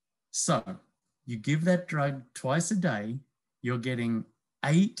 So you give that drug twice a day, you're getting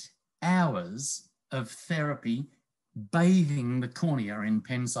 8 hours of therapy bathing the cornea in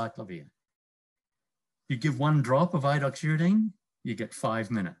penciclovir. You give 1 drop of idoxuridine, you get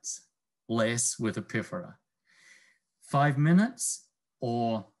 5 minutes, less with epiphora. 5 minutes,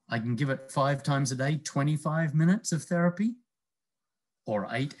 or I can give it 5 times a day, 25 minutes of therapy, or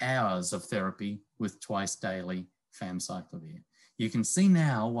 8 hours of therapy with twice daily famciclovir. You can see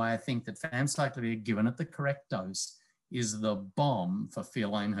now why I think that famciclovir, given at the correct dose, is the bomb for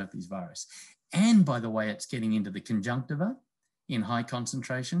feline herpes virus. And by the way, it's getting into the conjunctiva in high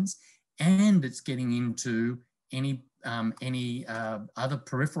concentrations, and it's getting into any other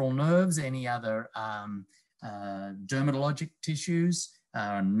peripheral nerves, any other dermatologic tissues,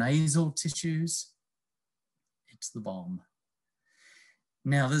 nasal tissues. It's the bomb.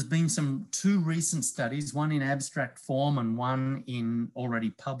 Now, there's been two recent studies, one in abstract form and one in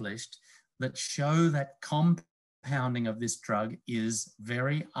already published, that show that compounding of this drug is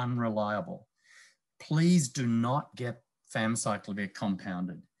very unreliable. Please do not get famciclovir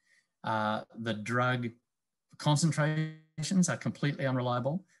compounded. The drug concentrations are completely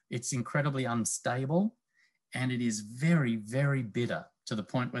unreliable. It's incredibly unstable, and it is very, very bitter to the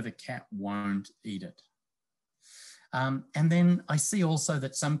point where the cat won't eat it. And then I see also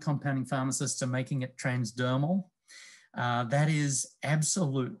that some compounding pharmacists are making it transdermal. That is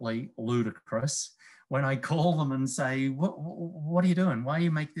absolutely ludicrous. When I call them and say, what are you doing? Why do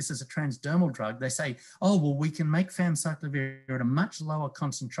you make this as a transdermal drug? They say, oh, well, we can make famciclovir at a much lower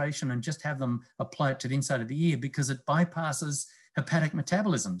concentration and just have them apply it to the inside of the ear because it bypasses hepatic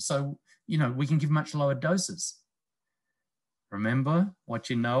metabolism. So, you know, we can give much lower doses. Remember what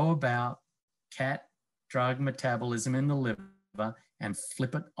you know about cat drug metabolism in the liver and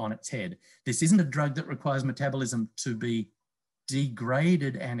flip it on its head. This isn't a drug that requires metabolism to be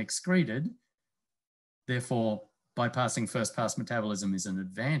degraded and excreted. Therefore, bypassing first-pass metabolism is an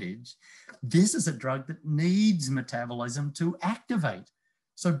advantage. This is a drug that needs metabolism to activate.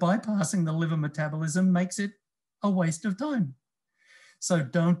 So bypassing the liver metabolism makes it a waste of time. So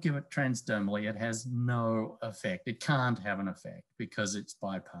don't give it transdermally. It has no effect. It can't have an effect because it's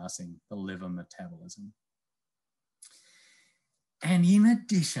bypassing the liver metabolism. And in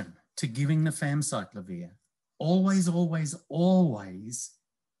addition to giving the famciclovir, always, always, always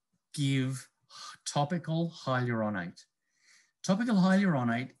give topical hyaluronate. Topical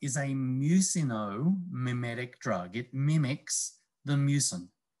hyaluronate is a mucino-mimetic drug. It mimics the mucin.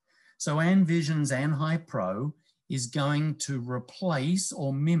 So Anvision's Anhi-Pro is going to replace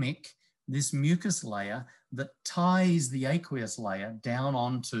or mimic this mucus layer that ties the aqueous layer down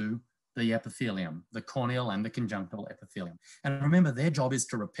onto the epithelium, the corneal and the conjunctival epithelium. And remember, their job is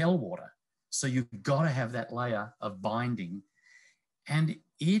to repel water. So you've got to have that layer of binding. And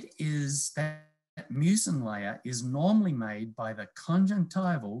it is, that mucin layer is normally made by the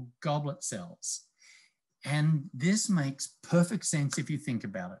conjunctival goblet cells. And this makes perfect sense if you think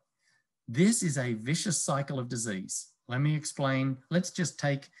about it. This is a vicious cycle of disease. Let me explain. Let's just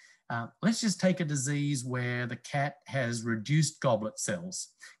take a disease where the cat has reduced goblet cells.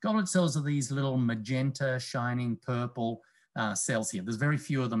 Goblet cells are these little magenta, shining purple cells here. There's very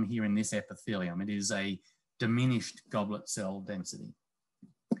few of them here in this epithelium. It is a diminished goblet cell density.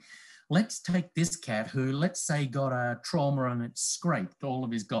 Let's take this cat who, let's say, got a trauma and it scraped all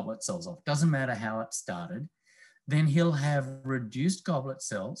of his goblet cells off. Doesn't matter how it started. Then he'll have reduced goblet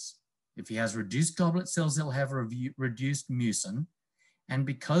cells. If he has reduced goblet cells, he'll have reduced mucin. And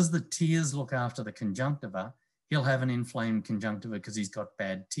because the tears look after the conjunctiva, he'll have an inflamed conjunctiva because he's got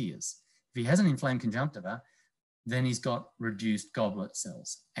bad tears. If he has an inflamed conjunctiva, then he's got reduced goblet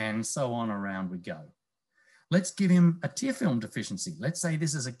cells, and so on around we go. Let's give him a tear film deficiency. Let's say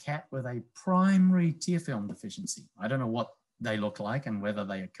this is a cat with a primary tear film deficiency. I don't know what they look like and whether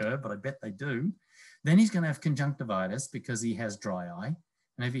they occur, but I bet they do. Then he's going to have conjunctivitis because he has dry eye.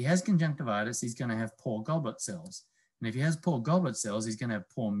 And if he has conjunctivitis, he's going to have poor goblet cells. And if he has poor goblet cells, he's going to have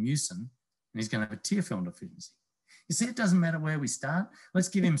poor mucin, and he's going to have a tear film deficiency. You see, it doesn't matter where we start. Let's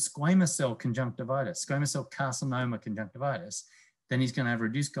give him squamous cell conjunctivitis, squamous cell carcinoma conjunctivitis. Then he's going to have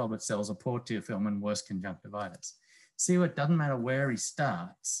reduced goblet cells, a poor tear film, and worse conjunctivitis. See, it doesn't matter where he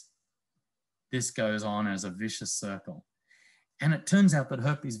starts. This goes on as a vicious circle. And it turns out that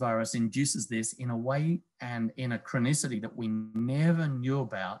herpes virus induces this in a way and in a chronicity that we never knew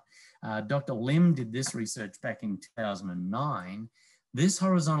about. Dr. Lim did this research back in 2009. This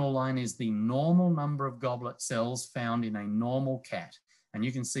horizontal line is the normal number of goblet cells found in a normal cat. And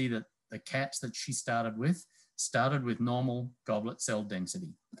you can see that the cats that she started with normal goblet cell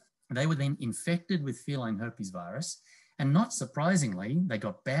density. They were then infected with feline herpes virus. And not surprisingly, they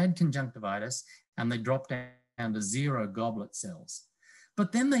got bad conjunctivitis and they dropped down to 0 goblet cells.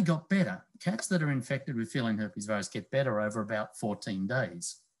 But then they got better. Cats that are infected with feline herpes virus get better over about 14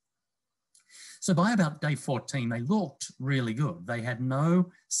 days. So by about day 14, they looked really good. They had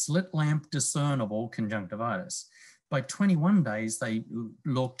no slit lamp discernible conjunctivitis. By 21 days, they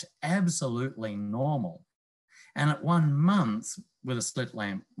looked absolutely normal. And at 1 month with a slit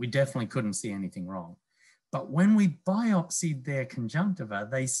lamp, we definitely couldn't see anything wrong. But when we biopsied their conjunctiva,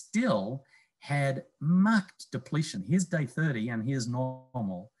 they still had marked depletion. Here's day 30 and here's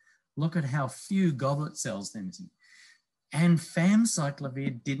normal. Look at how few goblet cells they're missing. And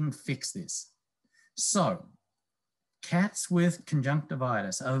famciclovir didn't fix this. So cats with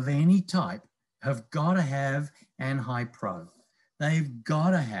conjunctivitis of any type have got to have Anhi-Pro. They've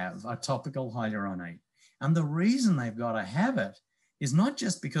got to have a topical hyaluronate. And the reason they've got to have it is not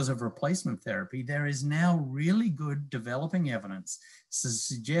just because of replacement therapy. There is now really good developing evidence to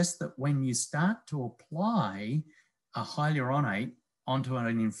suggest that when you start to apply a hyaluronate onto an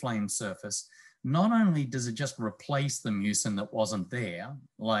inflamed surface, not only does it just replace the mucin that wasn't there,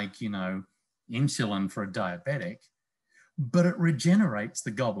 like, you know, insulin for a diabetic, but it regenerates the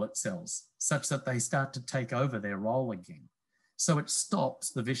goblet cells such that they start to take over their role again. So it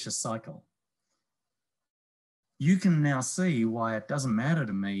stops the vicious cycle. You can now see why it doesn't matter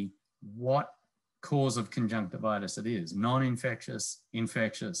to me what cause of conjunctivitis it is: non-infectious,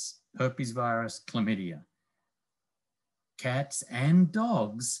 infectious, herpes virus, chlamydia. Cats and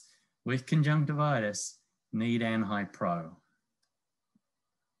dogs with conjunctivitis need Anhipro.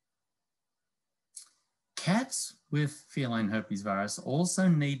 Cats with feline herpes virus also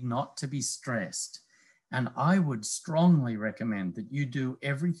need not to be stressed. And I would strongly recommend that you do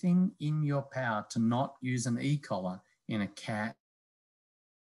everything in your power to not use an e-collar in a cat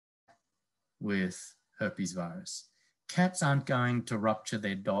with herpes virus. Cats aren't going to rupture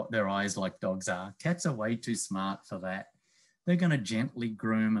their eyes like dogs are. Cats are way too smart for that. They're going to gently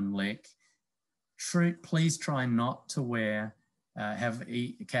groom and lick. Please try not to have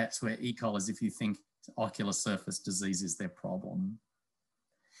cats wear e-collars if you think ocular surface disease is their problem.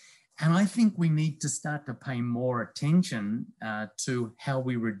 And I think we need to start to pay more attention to how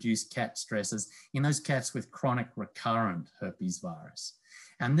we reduce cat stresses in those cats with chronic recurrent herpes virus.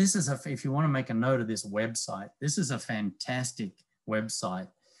 And this is, if you want to make a note of this website, this is a fantastic website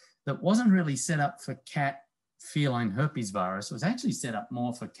that wasn't really set up for cat feline herpes virus. It was actually set up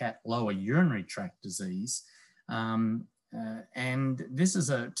more for cat lower urinary tract disease. And this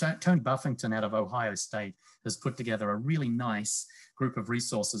is Tony Buffington out of Ohio State has put together a really nice group of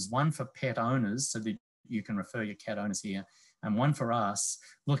resources, one for pet owners so that you can refer your cat owners here, and one for us,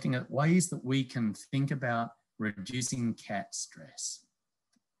 looking at ways that we can think about reducing cat stress.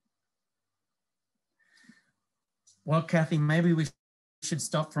 Well, Kathy, maybe we should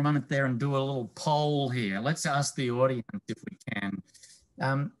stop for a moment there and do a little poll here. Let's ask the audience if we can.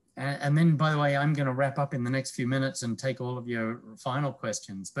 And then, by the way, I'm going to wrap up in the next few minutes and take all of your final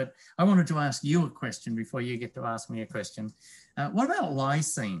questions. But I wanted to ask you a question before you get to ask me a question. What about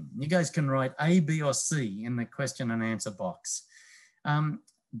lysine? You guys can write A, B, or C in the question and answer box.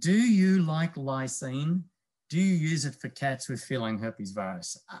 Do you like lysine? Do you use it for cats with feline herpes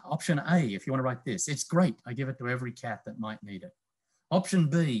virus? Option A, if you want to write this, it's great. I give it to every cat that might need it. Option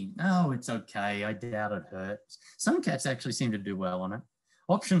B, oh, it's okay. I doubt it hurts. Some cats actually seem to do well on it.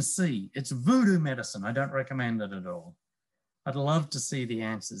 Option C, it's voodoo medicine. I don't recommend it at all. I'd love to see the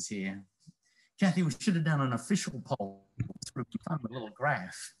answers here. Kathy, we should have done an official poll. It's really fun, a little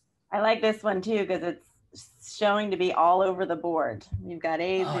graph. I like this one too because it's showing to be all over the board. We've got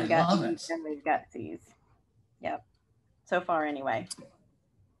A's, we've got B's, and we've got C's. Yep. So far anyway.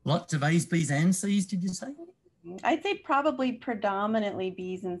 Lots of A's, B's, and C's, did you say? I'd say probably predominantly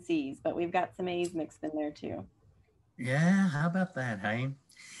B's and C's, but we've got some A's mixed in there too. Yeah, how about that, hey?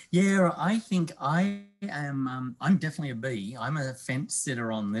 Yeah, I think I'm definitely a B. I'm a fence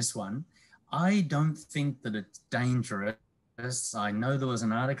sitter on this one. I don't think that it's dangerous. I know there was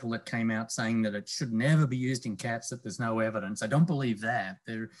an article that came out saying that it should never be used in cats, that there's no evidence. I don't believe that.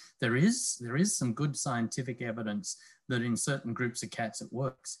 There is some good scientific evidence that in certain groups of cats it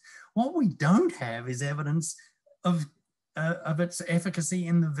works. What we don't have is evidence of its efficacy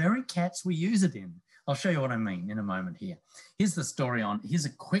in the very cats we use it in. I'll show you what I mean in a moment here. Here's a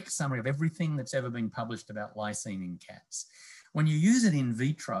quick summary of everything that's ever been published about lysine in cats. When you use it in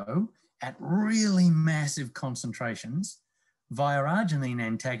vitro at really massive concentrations, via arginine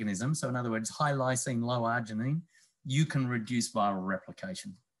antagonism, so in other words, high lysine, low arginine, you can reduce viral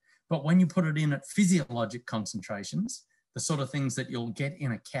replication. But when you put it in at physiologic concentrations, the sort of things that you'll get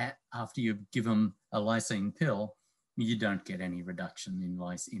in a cat after you give them a lysine pill, you don't get any reduction in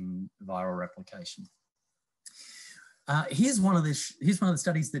viral replication. Here's one of the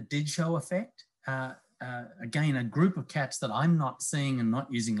studies that did show effect. Again, a group of cats that I'm not seeing and not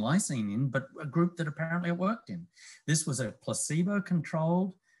using lysine in, but a group that apparently it worked in. This was a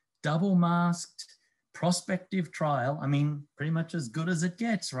placebo-controlled, double-masked, prospective trial. I mean, pretty much as good as it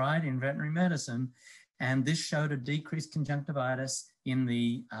gets, right, in veterinary medicine. And this showed a decreased conjunctivitis in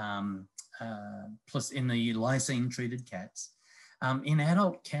the lysine-treated cats. In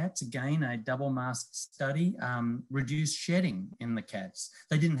adult cats, again, a double-masked study reduced shedding in the cats.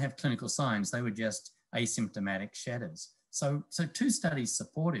 They didn't have clinical signs. They were just asymptomatic shedders. So two studies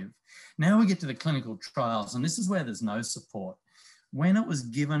supportive. Now we get to the clinical trials, and this is where there's no support. When it was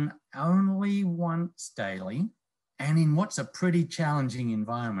given only once daily, and in what's a pretty challenging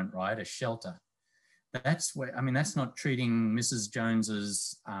environment, right, a shelter, That's where, I mean, that's not treating Mrs.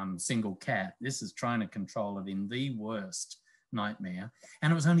 Jones's single cat. This is trying to control it in the worst nightmare.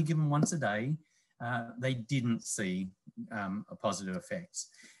 And it was only given once a day. They didn't see a positive effects.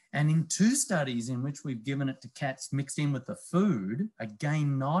 And in 2 studies in which we've given it to cats mixed in with the food,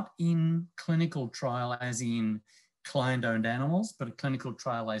 again, not in clinical trial as in client-owned animals, but a clinical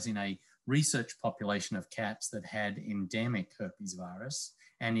trial as in a research population of cats that had endemic herpes virus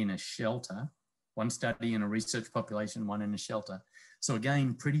and in a shelter. 1 study in a research population, 1 in a shelter. So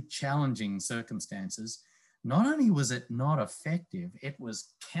again, pretty challenging circumstances. Not only was it not effective, it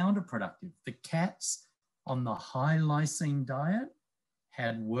was counterproductive. The cats on the high lysine diet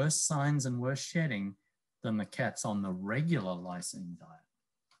had worse signs and worse shedding than the cats on the regular lysine diet.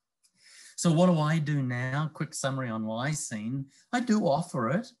 So what do I do now? Quick summary on lysine. I do offer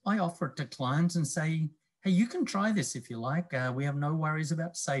it. I offer it to clients and say, hey, you can try this if you like. We have no worries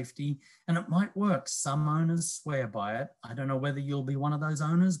about safety and it might work. Some owners swear by it. I don't know whether you'll be one of those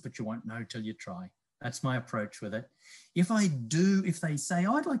owners, but you won't know till you try. That's my approach with it. If they say,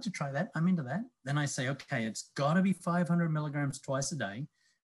 oh, I'd like to try that, I'm into that, then I say, okay, it's got to be 500 milligrams twice a day,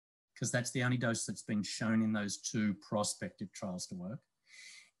 because that's the only dose that's been shown in those 2 prospective trials to work.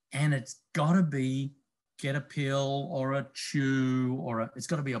 And it's got to be get a pill or a chew, or it's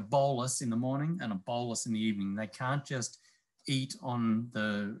got to be a bolus in the morning and a bolus in the evening. They can't just eat on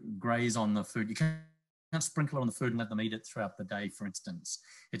the graze on the food. You can't sprinkle it on the food and let them eat it throughout the day, for instance.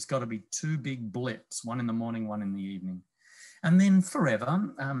 It's got to be 2 big blips, 1 in the morning, 1 in the evening. And then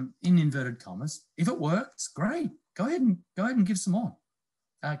forever, in inverted commas, if it works, great. Go ahead and give some more.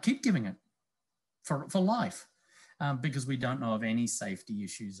 Keep giving it for life, because we don't know of any safety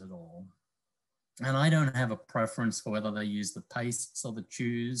issues at all. And I don't have a preference for whether they use the pastes or the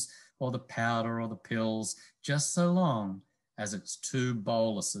chews or the powder or the pills, just so long as it's 2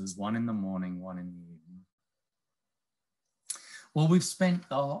 boluses, 1 in the morning, 1 in the evening. Well, we've spent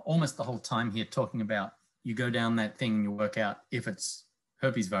almost the whole time here talking about you go down that thing and you work out if it's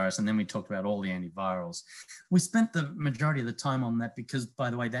herpes virus, and then we talked about all the antivirals. We spent the majority of the time on that because, by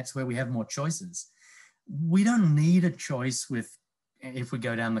the way, that's where we have more choices. We don't need a choice with, if we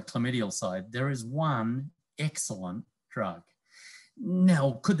go down the chlamydial side, there is 1 excellent drug.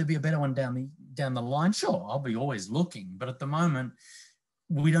 Now, could there be a better one down the line? Sure, I'll be always looking, but at the moment,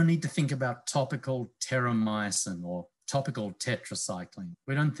 we don't need to think about topical terramycin or topical tetracycline.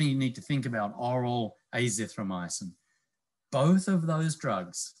 We don't need to think about oral azithromycin. Both of those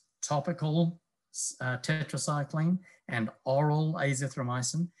drugs, topical tetracycline and oral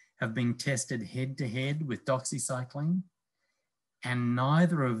azithromycin, have been tested head-to-head with doxycycline, and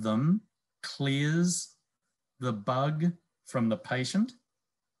neither of them clears the bug from the patient,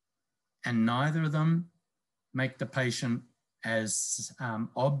 and neither of them make the patient as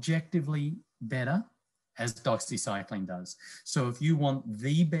objectively better as doxycycline does. So if you want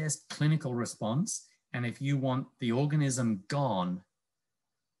the best clinical response, and if you want the organism gone,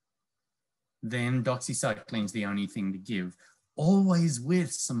 then doxycycline is the only thing to give, always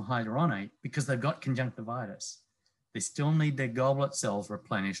with some hyaluronate, because they've got conjunctivitis. They still need their goblet cells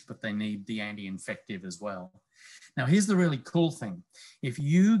replenished, but they need the anti-infective as well. Now, here's the really cool thing. If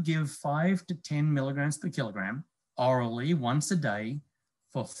you give 5 to 10 milligrams per kilogram orally once a day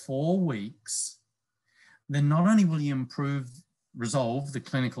for 4 weeks, then not only will you resolve the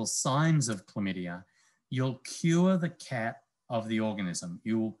clinical signs of chlamydia, you'll cure the cat of the organism.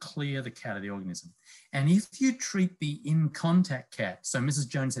 You will clear the cat of the organism. And if you treat the in-contact cat, so Mrs.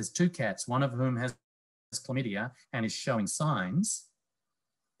 Jones has 2 cats, one of whom has chlamydia and is showing signs,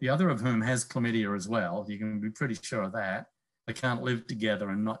 the other of whom has chlamydia as well. You can be pretty sure of that. They can't live together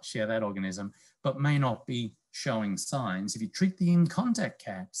and not share that organism, but may not be showing signs. If you treat the in-contact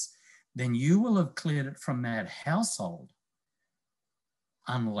cats, then you will have cleared it from that household,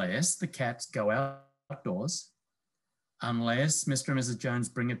 unless the cats go outdoors, unless Mr. and Mrs. Jones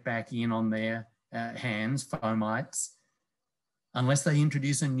bring it back in on their hands, fomites, unless they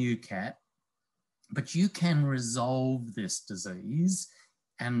introduce a new cat. But you can resolve this disease,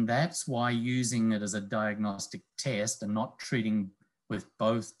 and that's why using it as a diagnostic test and not treating with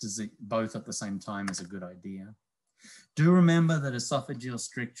both at the same time is a good idea. Do remember that esophageal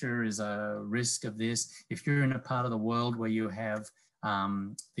stricture is a risk of this. If you're in a part of the world where you have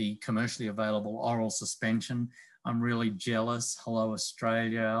the commercially available oral suspension, I'm really jealous. Hello,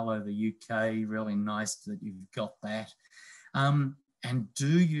 Australia. Hello, the UK. Really nice that you've got that. And do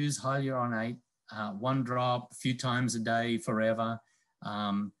use hyaluronate, 1 drop, a few times a day, forever.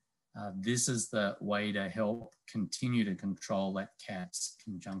 This is the way to help continue to control that cat's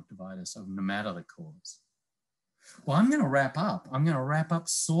conjunctivitis, no matter the cause. Well, I'm going to wrap up. I'm going to wrap up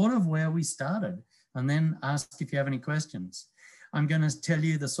sort of where we started. and then ask if you have any questions. I'm going to tell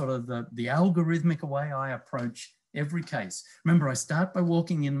you the sort of the algorithmic way I approach every case. Remember, I start by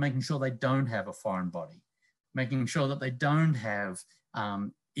walking in, making sure they don't have a foreign body, making sure that they don't have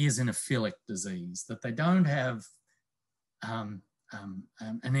eosinophilic disease, that they don't have an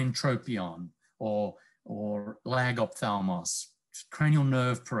entropion or lag ophthalmos, cranial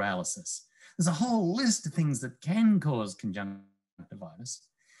nerve paralysis. There's a whole list of things that can cause conjunctivitis,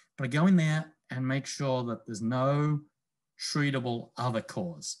 but I go in there and make sure that there's no treatable other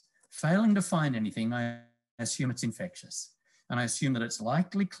cause. Failing to find anything, I assume it's infectious. And I assume that it's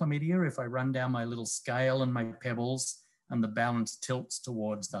likely chlamydia if I run down my little scale and my pebbles and the balance tilts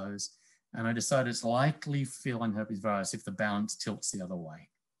towards those. And I decide it's likely feline herpes virus if the balance tilts the other way.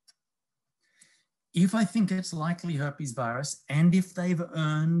 If I think it's likely herpes virus, and if they've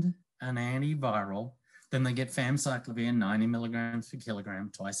earned an antiviral, then they get famciclovir 90 milligrams per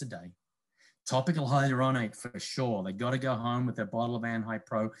kilogram twice a day. Topical hyaluronate for sure. They got to go home with their bottle of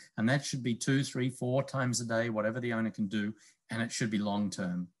Anhydro, and that should be 2, 3, 4 times a day, whatever the owner can do, and it should be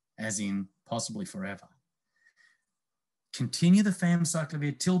long-term, as in possibly forever. Continue the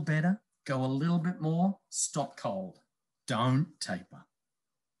famciclovir till better, go a little bit more, stop cold, don't taper.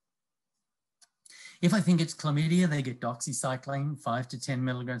 If I think it's chlamydia, they get doxycycline, 5 to 10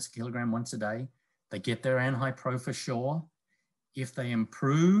 milligrams per kilogram once a day. They get their Anhydro for sure. If they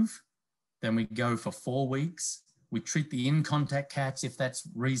improve, then we go for 4 weeks. We treat the in-contact cats if that's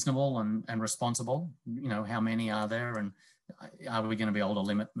reasonable and responsible. You know, how many are there and are we going to be able to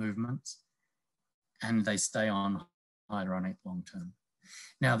limit movements? And they stay on hyaluronate long-term.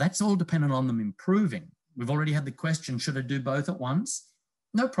 Now, that's all dependent on them improving. We've already had the question, should I do both at once?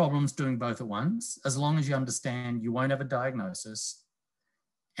 No problems doing both at once, as long as you understand you won't have a diagnosis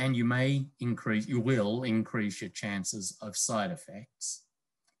and you will increase your chances of side effects.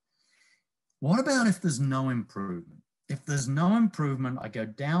 What about if there's no improvement? If there's no improvement, I go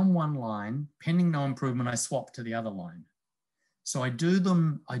down one line, pending no improvement, I swap to the other line. So I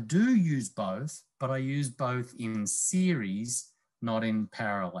do use both, but I use both in series, not in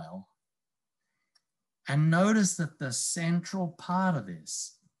parallel. And notice that the central part of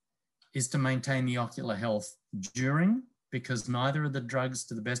this is to maintain the ocular health during, because neither of the drugs,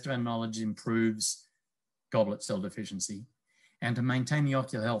 to the best of our knowledge, improves goblet cell deficiency, and to maintain the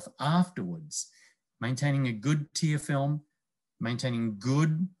ocular health afterwards, maintaining a good tear film, maintaining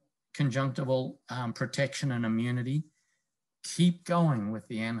good conjunctival protection and immunity. Keep going with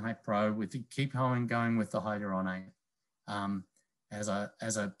the Anhydro, keep going with the hyaluronate as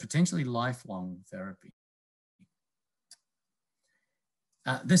a potentially lifelong therapy.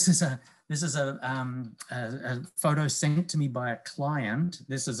 This is a photo sent to me by a client.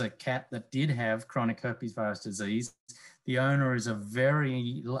 This is a cat that did have chronic herpes virus disease. The owner is a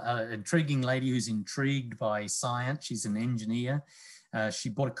very intriguing lady who's intrigued by science. She's an engineer. She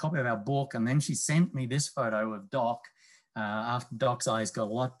bought a copy of our book, and then she sent me this photo of Doc after Doc's eyes got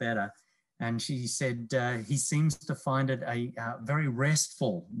a lot better. And she said he seems to find it a very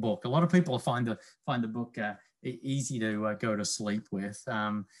restful book. A lot of people find the book easy to go to sleep with.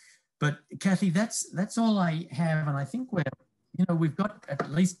 But Kathy, that's all I have, and I think we've got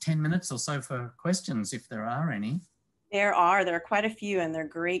at least 10 minutes or so for questions if there are any. There are quite a few, and they're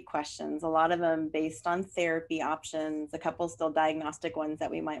great questions. A lot of them based on therapy options, a couple still diagnostic ones that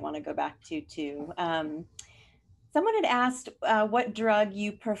we might want to go back to too. Someone had asked what drug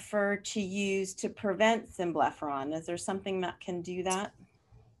you prefer to use to prevent symblepharon. Is there something that can do that?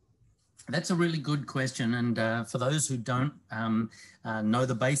 That's a really good question. And for those who don't know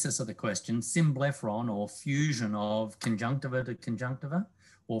the basis of the question, symblepharon, or fusion of conjunctiva to conjunctiva,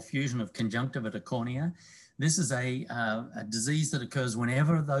 or fusion of conjunctiva to cornea, this is a disease that occurs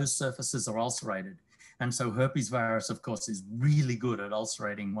whenever those surfaces are ulcerated. And so herpes virus, of course, is really good at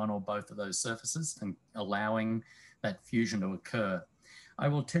ulcerating one or both of those surfaces and allowing that fusion to occur. I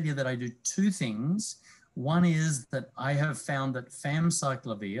will tell you that I do two things. One is that I have found that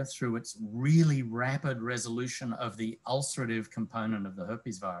famciclovir, through its really rapid resolution of the ulcerative component of the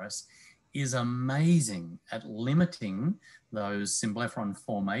herpes virus, is amazing at limiting those symblepharon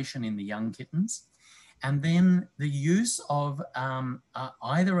formation in the young kittens. And then the use of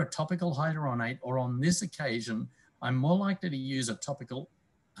either a topical hyaluronate, or on this occasion, I'm more likely to use a topical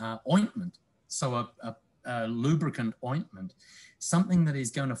ointment, so a lubricant ointment, something that is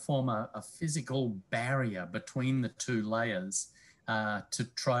going to form a physical barrier between the two layers to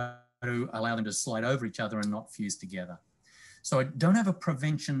try to allow them to slide over each other and not fuse together. So I don't have a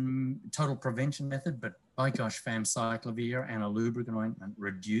total prevention method, but by gosh, famciclovir and a lubricant ointment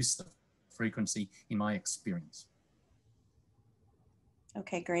reduce the frequency in my experience.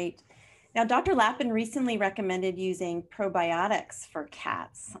 Okay, great. Now, Dr. Lappin recently recommended using probiotics for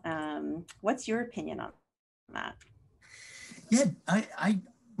cats. What's your opinion on that? Yeah,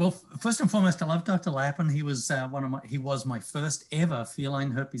 well, first and foremost, I love Dr. Lappin. He was he was my first ever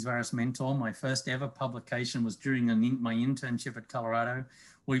feline herpes virus mentor. My first ever publication was during my internship at Colorado.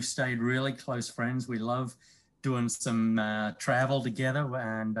 We've stayed really close friends. We love doing some travel together,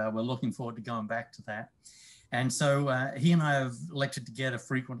 and we're looking forward to going back to that. And so he and I have lectured together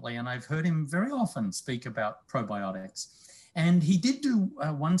frequently, and I've heard him very often speak about probiotics. And he did do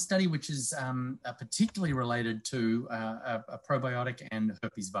one study which is particularly related to a probiotic and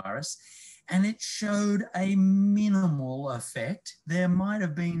herpes virus, and it showed a minimal effect. There might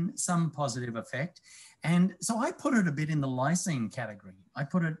have been some positive effect. And so I put it a bit in the lysine category. I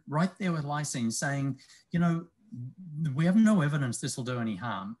put it right there with lysine, saying, you know, we have no evidence this will do any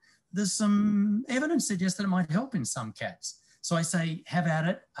harm. There's some evidence suggests that it might help in some cats. So I say, have at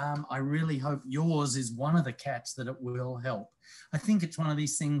it. I really hope yours is one of the cats that it will help. I think it's one of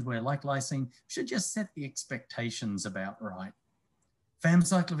these things where, like lysine, should just set the expectations about right.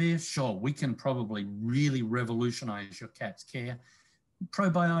 Famciclovir, sure, we can probably really revolutionize your cat's care.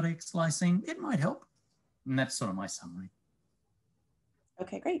 Probiotics, lysine, it might help. And that's sort of my summary.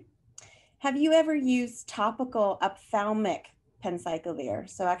 Okay, great. Have you ever used topical ophthalmic penciclovir?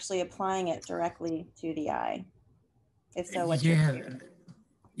 So actually applying it directly to the eye? If so, what's your experience?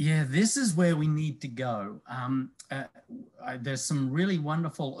 Yeah, this is where we need to go. There's some really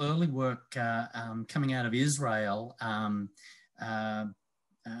wonderful early work coming out of Israel.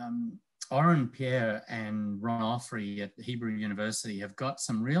 Oren Pierre and Ron Offrey at Hebrew University have got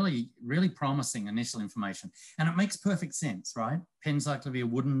some really, really promising initial information. And it makes perfect sense, right? Penciclovir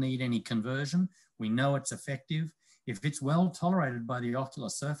wouldn't need any conversion. We know it's effective. If it's well tolerated by the ocular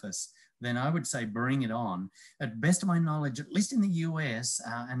surface, then I would say bring it on. At best of my knowledge, at least in the US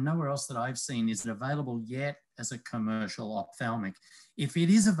and nowhere else that I've seen, is it available yet as a commercial ophthalmic. If it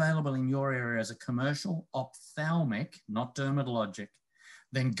is available in your area as a commercial ophthalmic, not dermatologic,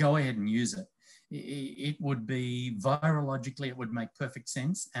 then go ahead and use it. It would be virologically, it would make perfect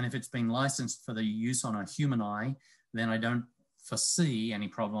sense. And if it's been licensed for the use on a human eye, then I don't foresee any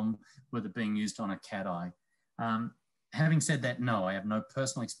problem with it being used on a cat eye. Having said that, no, I have no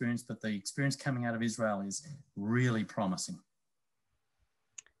personal experience, but the experience coming out of Israel is really promising.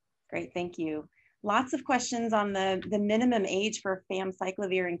 Great, thank you. Lots of questions on the minimum age for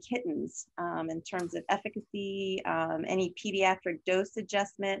famciclovir in kittens in terms of efficacy, any pediatric dose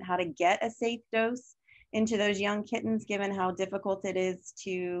adjustment, how to get a safe dose into those young kittens, given how difficult it is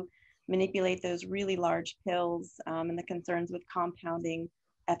to manipulate those really large pills, and the concerns with compounding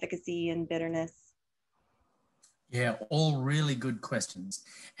efficacy and bitterness. Yeah, all really good questions.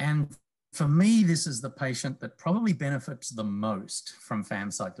 And for me, this is the patient that probably benefits the most from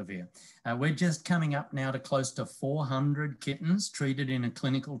famciclovir. We're just coming up now to close to 400 kittens treated in a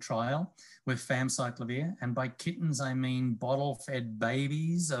clinical trial with famciclovir. And by kittens, I mean bottle-fed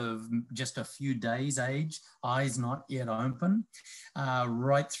babies of just a few days age, eyes not yet open,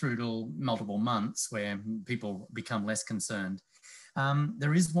 right through to multiple months where people become less concerned.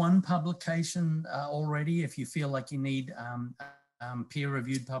 There is one publication already if you feel like you need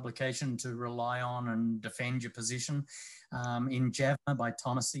peer-reviewed publication to rely on and defend your position in JAVMA by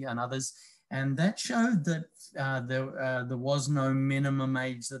Thomasy and others. And that showed that there was no minimum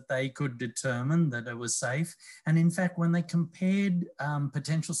age that they could determine that it was safe. And in fact, when they compared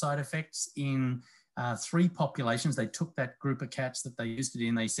potential side effects in 3 populations, they took that group of cats that they used it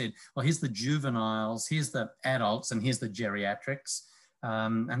in, they said, well, here's the juveniles, here's the adults, and here's the geriatrics.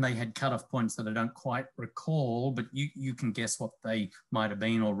 And they had cutoff points that I don't quite recall, but you can guess what they might have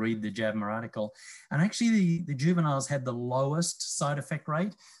been or read the JAVMA article. And actually the juveniles had the lowest side effect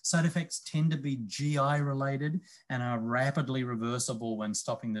rate. Side effects tend to be GI related and are rapidly reversible when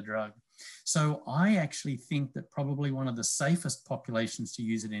stopping the drug. So I actually think that probably one of the safest populations to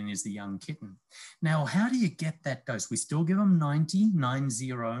use it in is the young kitten. Now, how do you get that dose? We still give them 90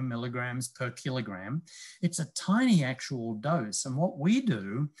 milligrams per kilogram. It's a tiny actual dose. And what we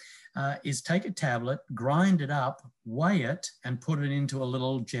do is take a tablet, grind it up, weigh it, and put it into a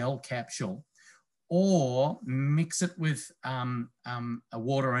little gel capsule, or mix it with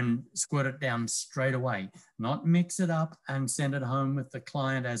water and squirt it down straight away. Not mix it up and send it home with the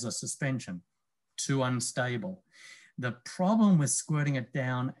client as a suspension. Too unstable. The problem with squirting it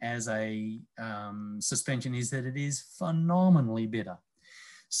down as a suspension is that it is phenomenally bitter.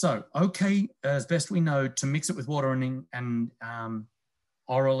 So, okay, as best we know, to mix it with water and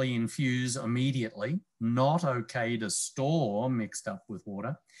orally infuse immediately. Not okay to store mixed up with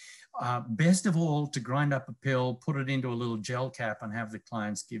water. Best of all, to grind up a pill, put it into a little gel cap and have the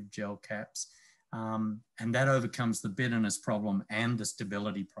clients give gel caps. And that overcomes the bitterness problem and the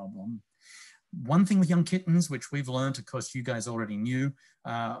stability problem. One thing with young kittens, which we've learned, of course, you guys already knew,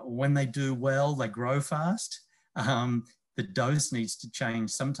 when they do well, they grow fast. The dose needs to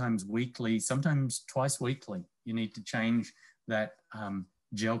change, sometimes weekly, sometimes twice weekly. You need to change that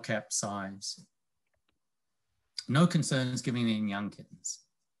gel cap size. No concerns giving in young kittens.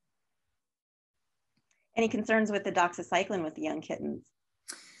 Any concerns with the doxycycline with the young kittens?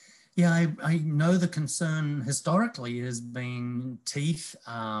 Yeah, I know the concern historically has been teeth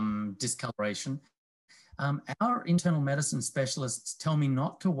discoloration. Our internal medicine specialists tell me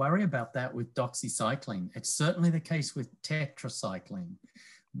not to worry about that with doxycycline. It's certainly the case with tetracycline,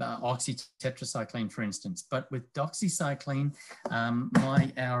 oxytetracycline, for instance. But with doxycycline,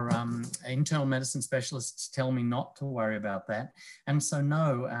 our internal medicine specialists tell me not to worry about that. And so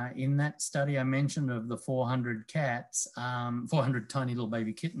no, in that study I mentioned of the 400 cats, 400 tiny little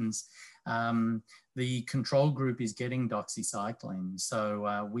baby kittens, the control group is getting doxycycline.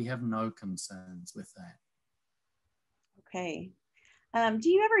 So we have no concerns with that. Okay. Do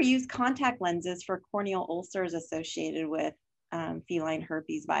you ever use contact lenses for corneal ulcers associated with feline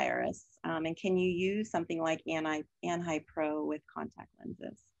herpes virus? And can you use something like Anhi-Pro with contact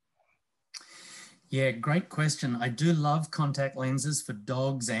lenses? Yeah, great question. I do love contact lenses for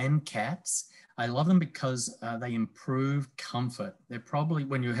dogs and cats. I love them because they improve comfort. They're probably,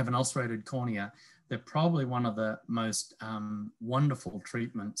 when you have an ulcerated cornea, they're probably one of the most wonderful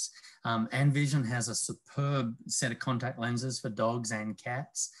treatments. And Vision has a superb set of contact lenses for dogs and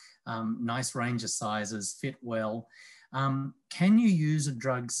cats. Nice range of sizes, fit well. Can you use a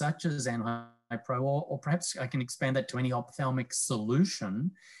drug such as Anhi-Pro, or perhaps I can expand that to any ophthalmic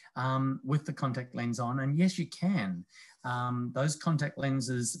solution with the contact lens on? And yes, you can. Those contact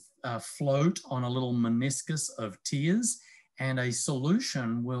lenses float on a little meniscus of tears, and a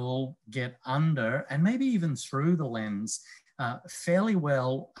solution will get under and maybe even through the lens fairly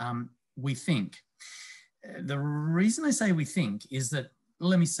well, we think. The reason I say we think is that,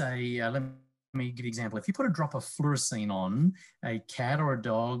 let me give you an example. If you put a drop of fluorescein on a cat or a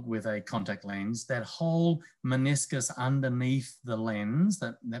dog with a contact lens, that whole meniscus underneath the lens,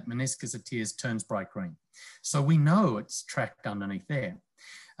 that meniscus of tears, turns bright green. So we know it's tracked underneath there.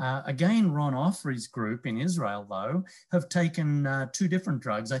 Again, Ron Offrey's group in Israel, though, have taken two different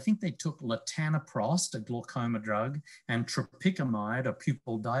drugs. I think they took latanoprost, a glaucoma drug, and tropicamide, a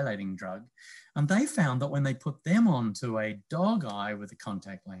pupil dilating drug. And they found that when they put them onto a dog eye with a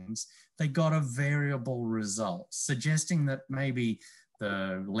contact lens, they got a variable result, suggesting that maybe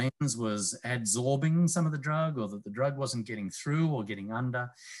the lens was adsorbing some of the drug, or that the drug wasn't getting through or getting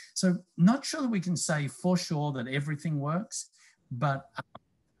under. So not sure that we can say for sure that everything works, but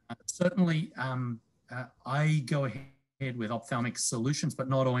certainly I go ahead with ophthalmic solutions, but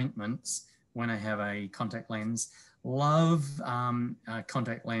not ointments when I have a contact lens. Love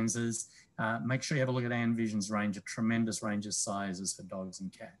contact lenses. Make sure you have a look at Ann Vision's range, a tremendous range of sizes for dogs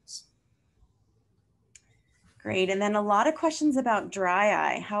and cats. Great. And then a lot of questions about dry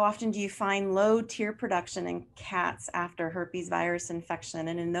eye. How often do you find low tear production in cats after herpes virus infection?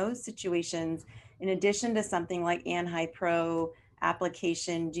 And in those situations, in addition to something like Anhi-Pro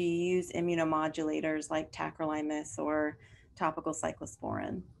application, do you use immunomodulators like tacrolimus or topical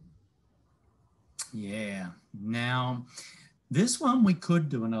cyclosporin? Yeah. Now, this one we could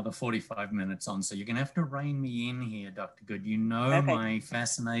do another 45 minutes on, so you're going to have to rein me in here, Dr. Good. You know, okay, my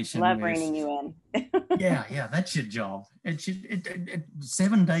fascination. Love reining you in. yeah, that's your job.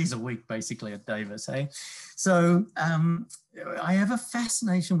 7 days a week, basically, at Davis, hey? So I have a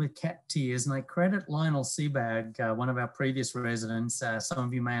fascination with cat tears, and I credit Lionel Seabag, one of our previous residents. Some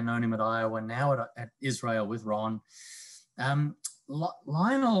of you may have known him at Iowa, now at Israel with Ron.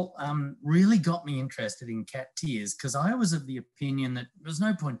 Lionel really got me interested in cat tears, because I was of the opinion that there's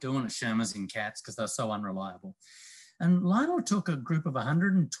no point doing a Schirmer's in cats because they're so unreliable. And Lionel took a group of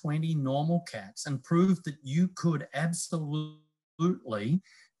 120 normal cats and proved that you could absolutely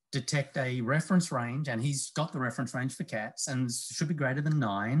detect a reference range, and he's got the reference range for cats, and should be greater than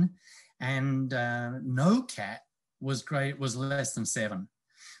 9, and no cat was less than 7.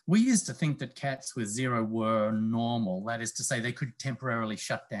 We used to think that cats with 0 were normal. That is to say, they could temporarily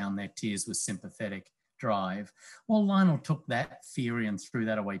shut down their tears with sympathetic drive. Well, Lionel took that theory and threw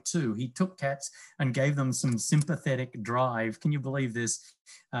that away too. He took cats and gave them some sympathetic drive. Can you believe this?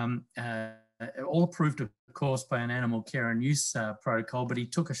 All approved, of course, by an animal care and use protocol, but he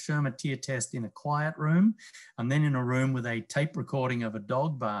took a Schirmer tear test in a quiet room and then in a room with a tape recording of a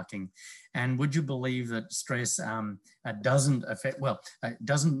dog barking. And would you believe that stress doesn't affect, well,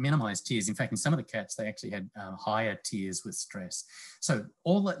 doesn't minimize tears. In fact, in some of the cats, they actually had higher tears with stress. So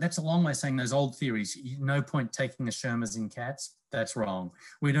all that's a long way of saying those old theories, no point taking the Schirmers in cats. That's wrong.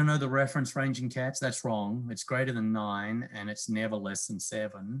 We don't know the reference range in cats. That's wrong. It's greater than 9 and it's never less than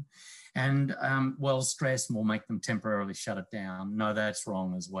 7. And well, stress will make them temporarily shut it down. No, that's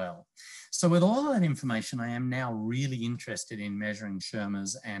wrong as well. So with all that information, I am now really interested in measuring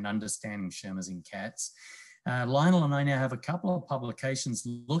Schirmers and understanding Schirmers in cats. Lionel and I now have a couple of publications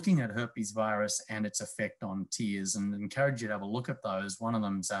looking at herpes virus and its effect on tears, and encourage you to have a look at those. One of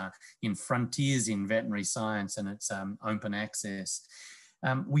them's in Frontiers in Veterinary Science, and it's open access.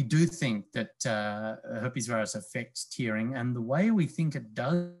 We do think that herpes virus affects tearing, and the way we think it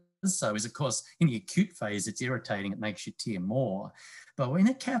does so is, of course, in the acute phase, it's irritating, it makes you tear more. But in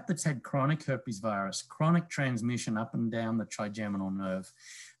a cat that's had chronic herpes virus, chronic transmission up and down the trigeminal nerve,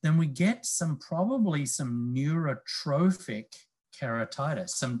 then we get probably some neurotrophic keratitis,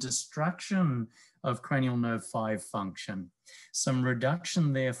 some destruction of cranial nerve 5 function, some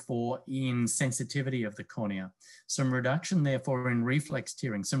reduction, therefore, in sensitivity of the cornea, some reduction, therefore, in reflex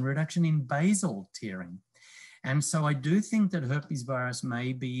tearing, some reduction in basal tearing. And so I do think that herpes virus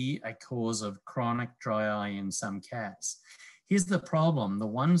may be a cause of chronic dry eye in some cats. Here's the problem. The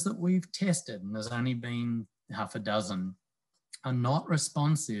ones that we've tested, and there's only been half a dozen, are not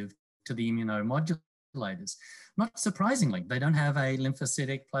responsive to the immunomodulators. Not surprisingly, they don't have a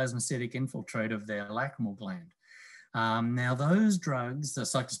lymphocytic, plasmacytic infiltrate of their lacrimal gland. Now those drugs, the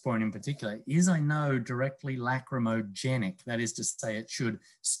cyclosporin in particular, is, I know, directly lacrimogenic. That is to say, it should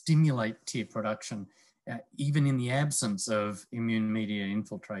stimulate tear production, even in the absence of immune-mediated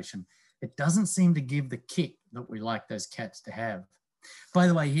infiltration. It doesn't seem to give the kick that we like those cats to have. By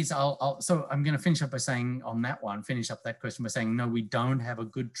the way, so I'm going to finish up by saying on that one, finish up that question by saying, no, we don't have a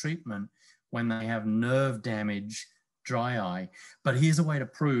good treatment when they have nerve damage, dry eye. But here's a way to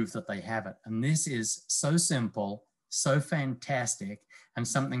prove that they have it. And this is so simple, so fantastic, and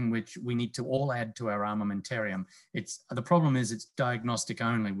something which we need to all add to our armamentarium. The problem is it's diagnostic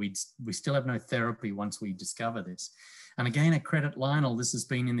only. We still have no therapy once we discover this. And again, I credit Lionel. This has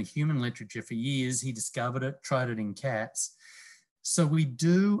been in the human literature for years. He discovered it, tried it in cats. So we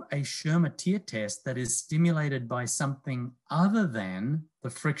do a Schirmer tear test that is stimulated by something other than the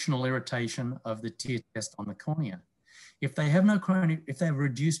frictional irritation of the tear test on the cornea. If they have if they have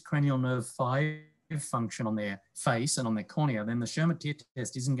reduced cranial nerve 5 function on their face and on their cornea, then the Schirmer tear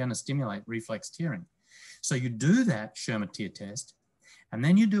test isn't going to stimulate reflex tearing. So you do that Schirmer tear test, and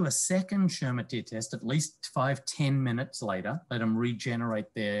then you do a second Schirmer tear test at least 5-10 minutes later, let them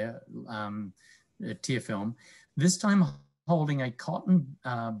regenerate their tear film, this time holding a cotton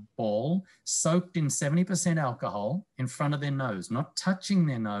ball soaked in 70% alcohol in front of their nose, not touching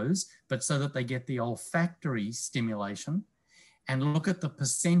their nose, but so that they get the olfactory stimulation, and look at the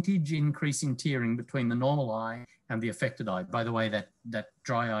percentage increase in tearing between the normal eye and the affected eye. By the way, that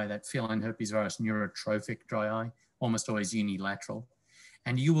dry eye, that feline herpes virus neurotrophic dry eye, almost always unilateral.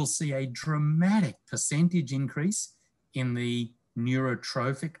 And you will see a dramatic percentage increase in the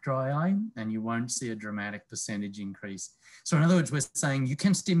neurotrophic dry eye, and you won't see a dramatic percentage increase. So in other words, we're saying you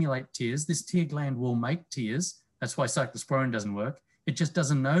can stimulate tears. This tear gland will make tears. That's why cyclosporin doesn't work. It just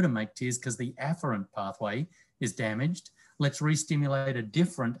doesn't know to make tears because the afferent pathway is damaged. Let's re-stimulate a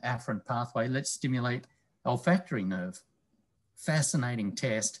different afferent pathway. Let's stimulate olfactory nerve. Fascinating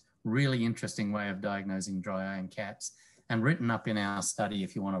test, really interesting way of diagnosing dry eye in cats, and written up in our study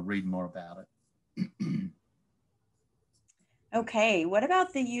if you want to read more about it. Okay, what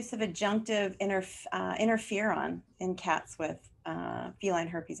about the use of adjunctive interferon in cats with feline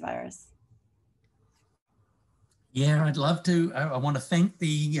herpes virus? Yeah, I'd love to. I want to thank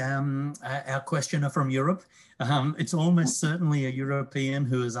our questioner from Europe. It's almost certainly a European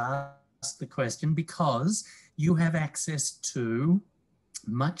who has asked the question, because you have access to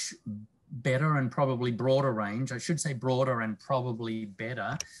much better and probably broader range, I should say broader and probably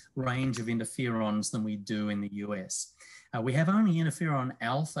better range of interferons than we do in the US. We have only interferon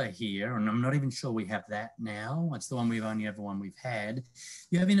alpha here, and I'm not even sure we have that now. It's the one we've had.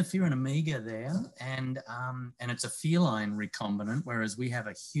 You have interferon omega there, and it's a feline recombinant, whereas we have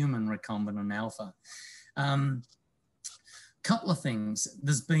a human recombinant alpha. Couple of things.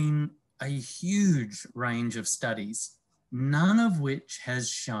 There's been a huge range of studies, none of which has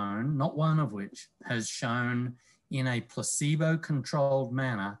shown, not one of which has shown in a placebo-controlled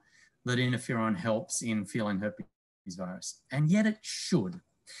manner that interferon helps in feline herpes virus, and yet it should.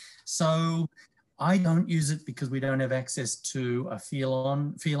 So I don't use it because we don't have access to a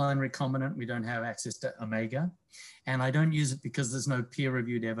feline recombinant. We don't have access to omega. And I don't use it because there's no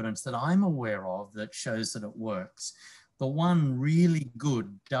peer-reviewed evidence that I'm aware of that shows that it works. The one really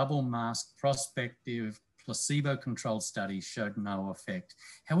good double-masked prospective placebo-controlled study showed no effect.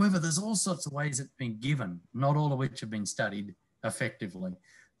 However, there's all sorts of ways it's been given, not all of which have been studied effectively.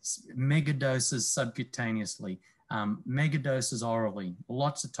 Megadoses subcutaneously, megadoses orally,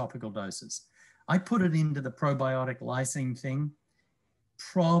 lots of topical doses. I put it into the probiotic lysine thing,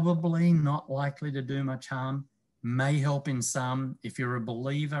 probably not likely to do much harm, may help in some. If you're a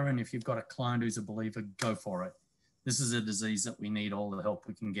believer and if you've got a client who's a believer, go for it. This is a disease that we need all the help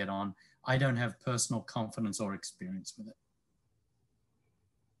we can get on. I don't have personal confidence or experience with it.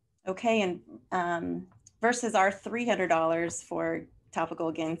 Okay, and versus our $300 for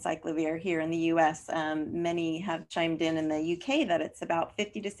topical ganciclovir here in the US, many have chimed in the UK that it's about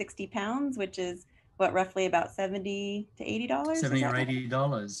 50 to 60 pounds, which is what, roughly about $70 to $80? $70 or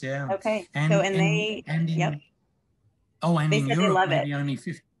 $80, yeah. Okay, and yep. Oh, and They in said they Europe, love maybe it. only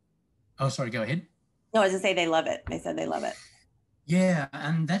 50. Oh, sorry, go ahead. No, I was gonna say they love it. They said they love it. Yeah,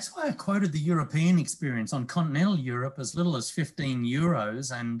 and that's why I quoted the European experience. On continental Europe, as little as 15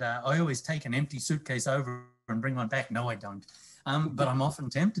 euros. And I always take an empty suitcase over and bring one back. No, I don't. But I'm often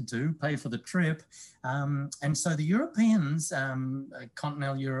tempted to pay for the trip. And so the Europeans,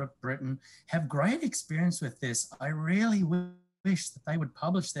 continental Europe, Britain, have great experience with this. I really wish that they would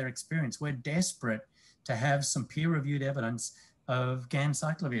publish their experience. We're desperate to have some peer-reviewed evidence of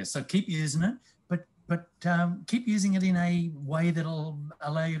ganciclovir. So keep using it, but keep using it in a way that'll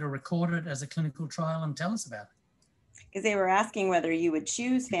allow you to record it as a clinical trial and tell us about it. Because they were asking whether you would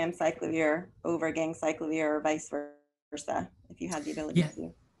choose famciclovir over ganciclovir or vice versa, if you had the ability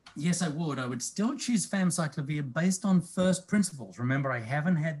to. Yes, I would. I would still choose famciclovir based on first principles. Remember, I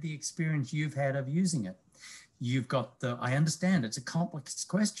haven't had the experience you've had of using it. You've got I understand it's a complex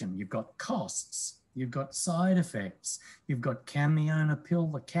question. You've got costs, you've got side effects, you've got can the owner pill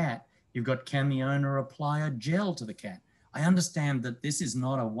the cat, you've got can the owner apply a gel to the cat. I understand that this is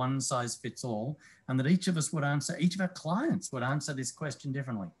not a one size fits all, and that each of us would answer, each of our clients would answer this question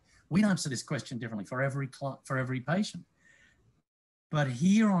differently. We'd answer this question differently for every patient. But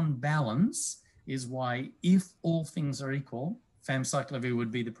here on balance is why, if all things are equal, famciclovir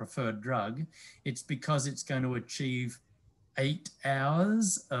would be the preferred drug. It's because it's going to achieve 8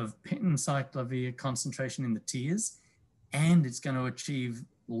 hours of penciclovir concentration in the tears, and it's going to achieve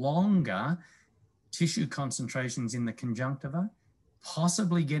longer tissue concentrations in the conjunctiva,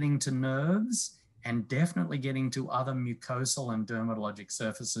 possibly getting to nerves, and definitely getting to other mucosal and dermatologic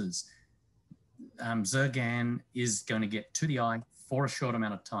surfaces. Zergan is going to get to the eye for a short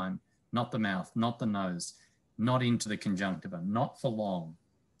amount of time, not the mouth, not the nose, not into the conjunctiva, not for long.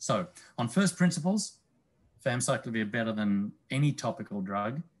 So on first principles, famciclovir better than any topical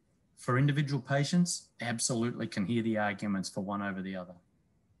drug. For individual patients, absolutely can hear the arguments for one over the other.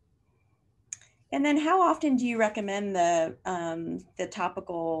 And then how often do you recommend the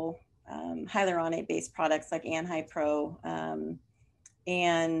topical hyaluronate-based products like AnHyPro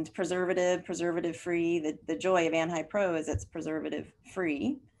and preservative-free? The joy of AnHyPro is it's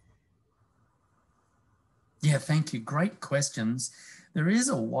preservative-free. Yeah, thank you. Great questions. There is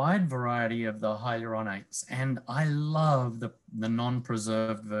a wide variety of the hyaluronates, and I love the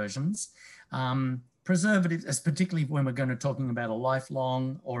non-preserved versions. Preservatives, particularly when we're going to talking about a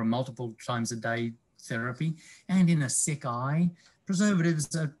lifelong or a multiple times a day therapy, and in a sick eye,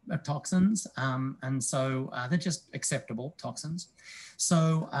 preservatives are toxins, and so they're just acceptable toxins.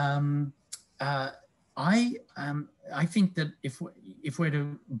 So I think that if we're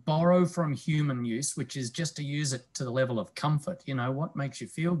to borrow from human use, which is just to use it to the level of comfort, you know, what makes you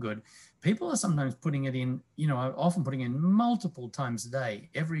feel good, people are sometimes putting it in, you know, often putting in multiple times a day,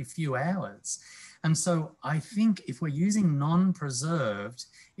 every few hours. And so I think if we're using non-preserved,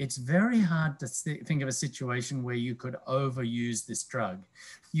 it's very hard to think of a situation where you could overuse this drug.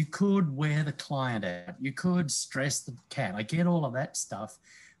 You could wear the client out, you could stress the cat. I get all of that stuff,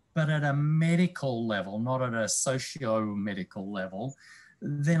 but at a medical level, not at a socio-medical level,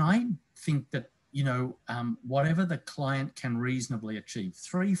 then I think that, you know, whatever the client can reasonably achieve,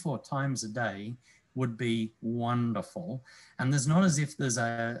 3-4 times a day would be wonderful. And there's not as if there's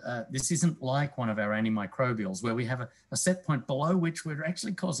this isn't like one of our antimicrobials where we have a set point below which we're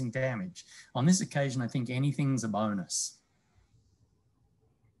actually causing damage. On this occasion, I think anything's a bonus.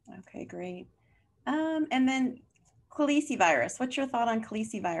 Okay, great. And then calicivirus. What's your thought on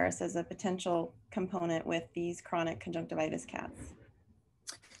calicivirus as a potential component with these chronic conjunctivitis cats?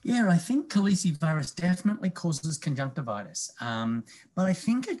 Yeah, I think calicivirus definitely causes conjunctivitis, but I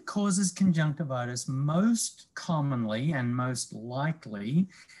think it causes conjunctivitis most commonly and most likely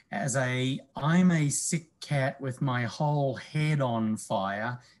as I'm a sick cat with my whole head on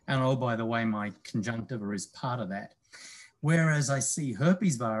fire, and oh, by the way, my conjunctiva is part of that. Whereas I see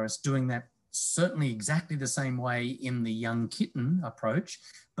herpes virus doing that certainly exactly the same way in the young kitten approach,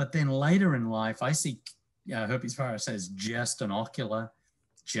 but then later in life, I see herpes virus as just an ocular,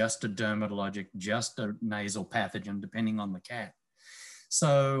 just a dermatologic, just a nasal pathogen, depending on the cat.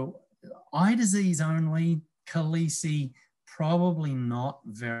 So eye disease only, calici, probably not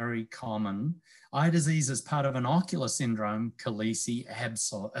very common. Eye disease is part of an ocular syndrome, calici,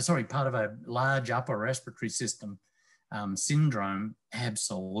 part of a large upper respiratory system syndrome,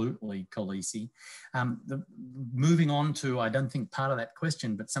 absolutely calici. Moving on to, I don't think part of that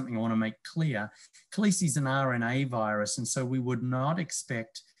question, but something I want to make clear, calici is an RNA virus, and so we would not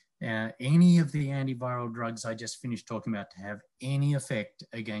expect any of the antiviral drugs I just finished talking about to have any effect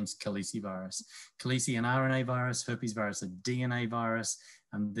against calicivirus. Calici, an RNA virus, herpes virus, a DNA virus,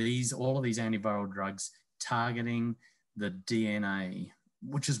 and all of these antiviral drugs targeting the DNA,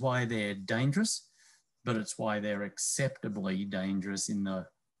 which is why they're dangerous, but it's why they're acceptably dangerous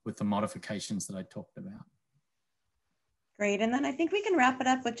with the modifications that I talked about. Great, and then I think we can wrap it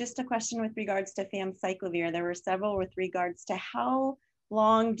up with just a question with regards to famciclovir. There were several with regards to how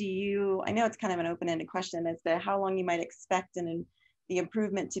long I know it's kind of an open-ended question as to how long you might expect the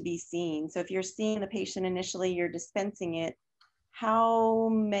improvement to be seen. So if you're seeing the patient initially, you're dispensing it, how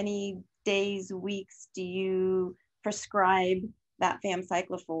many days, weeks do you prescribe that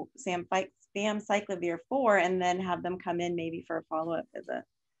famciclovir for, and then have them come in maybe for a follow-up visit?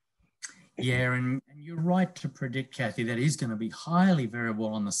 Yeah, and you're right to predict, Kathy, that is going to be highly variable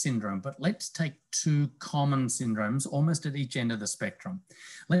on the syndrome, but let's take two common syndromes almost at each end of the spectrum.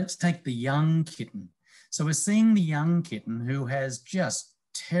 Let's take the young kitten. So we're seeing the young kitten who has just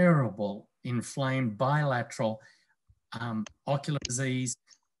terrible inflamed bilateral ocular disease,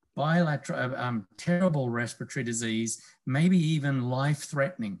 bilateral, terrible respiratory disease, maybe even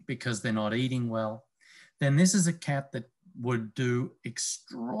life-threatening because they're not eating well. Then this is a cat that would do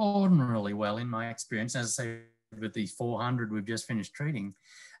extraordinarily well, in my experience, as I say, with the 400 we've just finished treating,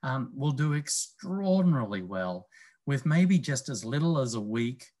 will do extraordinarily well with maybe just as little as a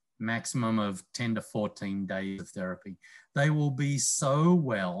week, maximum of 10 to 14 days of therapy. They will be so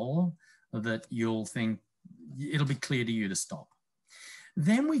well that you'll think it'll be clear to you to stop.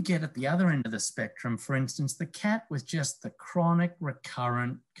 Then we get at the other end of the spectrum, for instance, the cat with just the chronic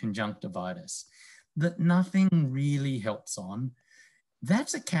recurrent conjunctivitis that nothing really helps on.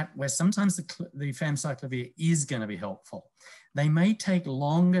 That's a cat where sometimes the famciclovir is going to be helpful. They may take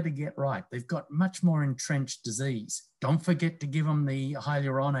longer to get right. They've got much more entrenched disease. Don't forget to give them the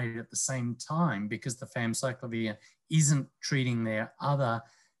hyaluronate at the same time because the famciclovir isn't treating their other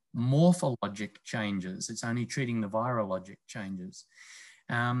morphologic changes. It's only treating the virologic changes.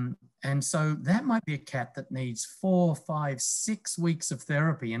 And so that might be a cat that needs 4, 5, 6 weeks of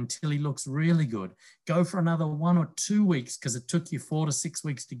therapy until he looks really good. Go for another 1 or 2 weeks because it took you 4 to 6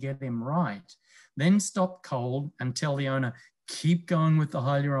 weeks to get him right. Then stop cold and tell the owner, keep going with the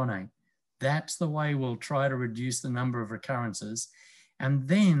hyaluronate. That's the way we'll try to reduce the number of recurrences. And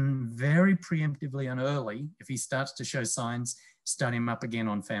then very preemptively and early, if he starts to show signs, start him up again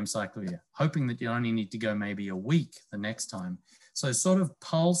on famciclovir, hoping that you only need to go maybe a week the next time. So sort of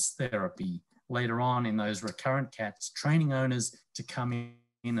pulse therapy later on in those recurrent cats, training owners to come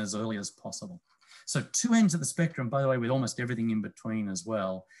in as early as possible. So two ends of the spectrum, by the way, with almost everything in between as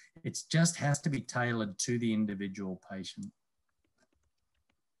well. It just has to be tailored to the individual patient.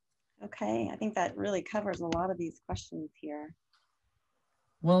 Okay, I think that really covers a lot of these questions here.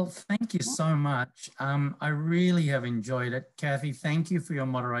 Well, thank you so much. I really have enjoyed it. Kathy, thank you for your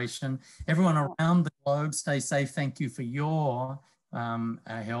moderation. Everyone around the globe, stay safe. Thank you for your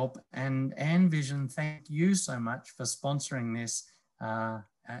help. And Vision, thank you so much for sponsoring this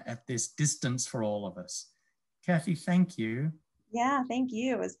at this distance for all of us. Kathy, thank you. Yeah, thank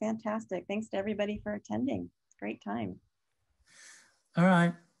you. It was fantastic. Thanks to everybody for attending. Great time. All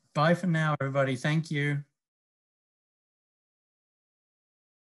right. Bye for now, everybody. Thank you.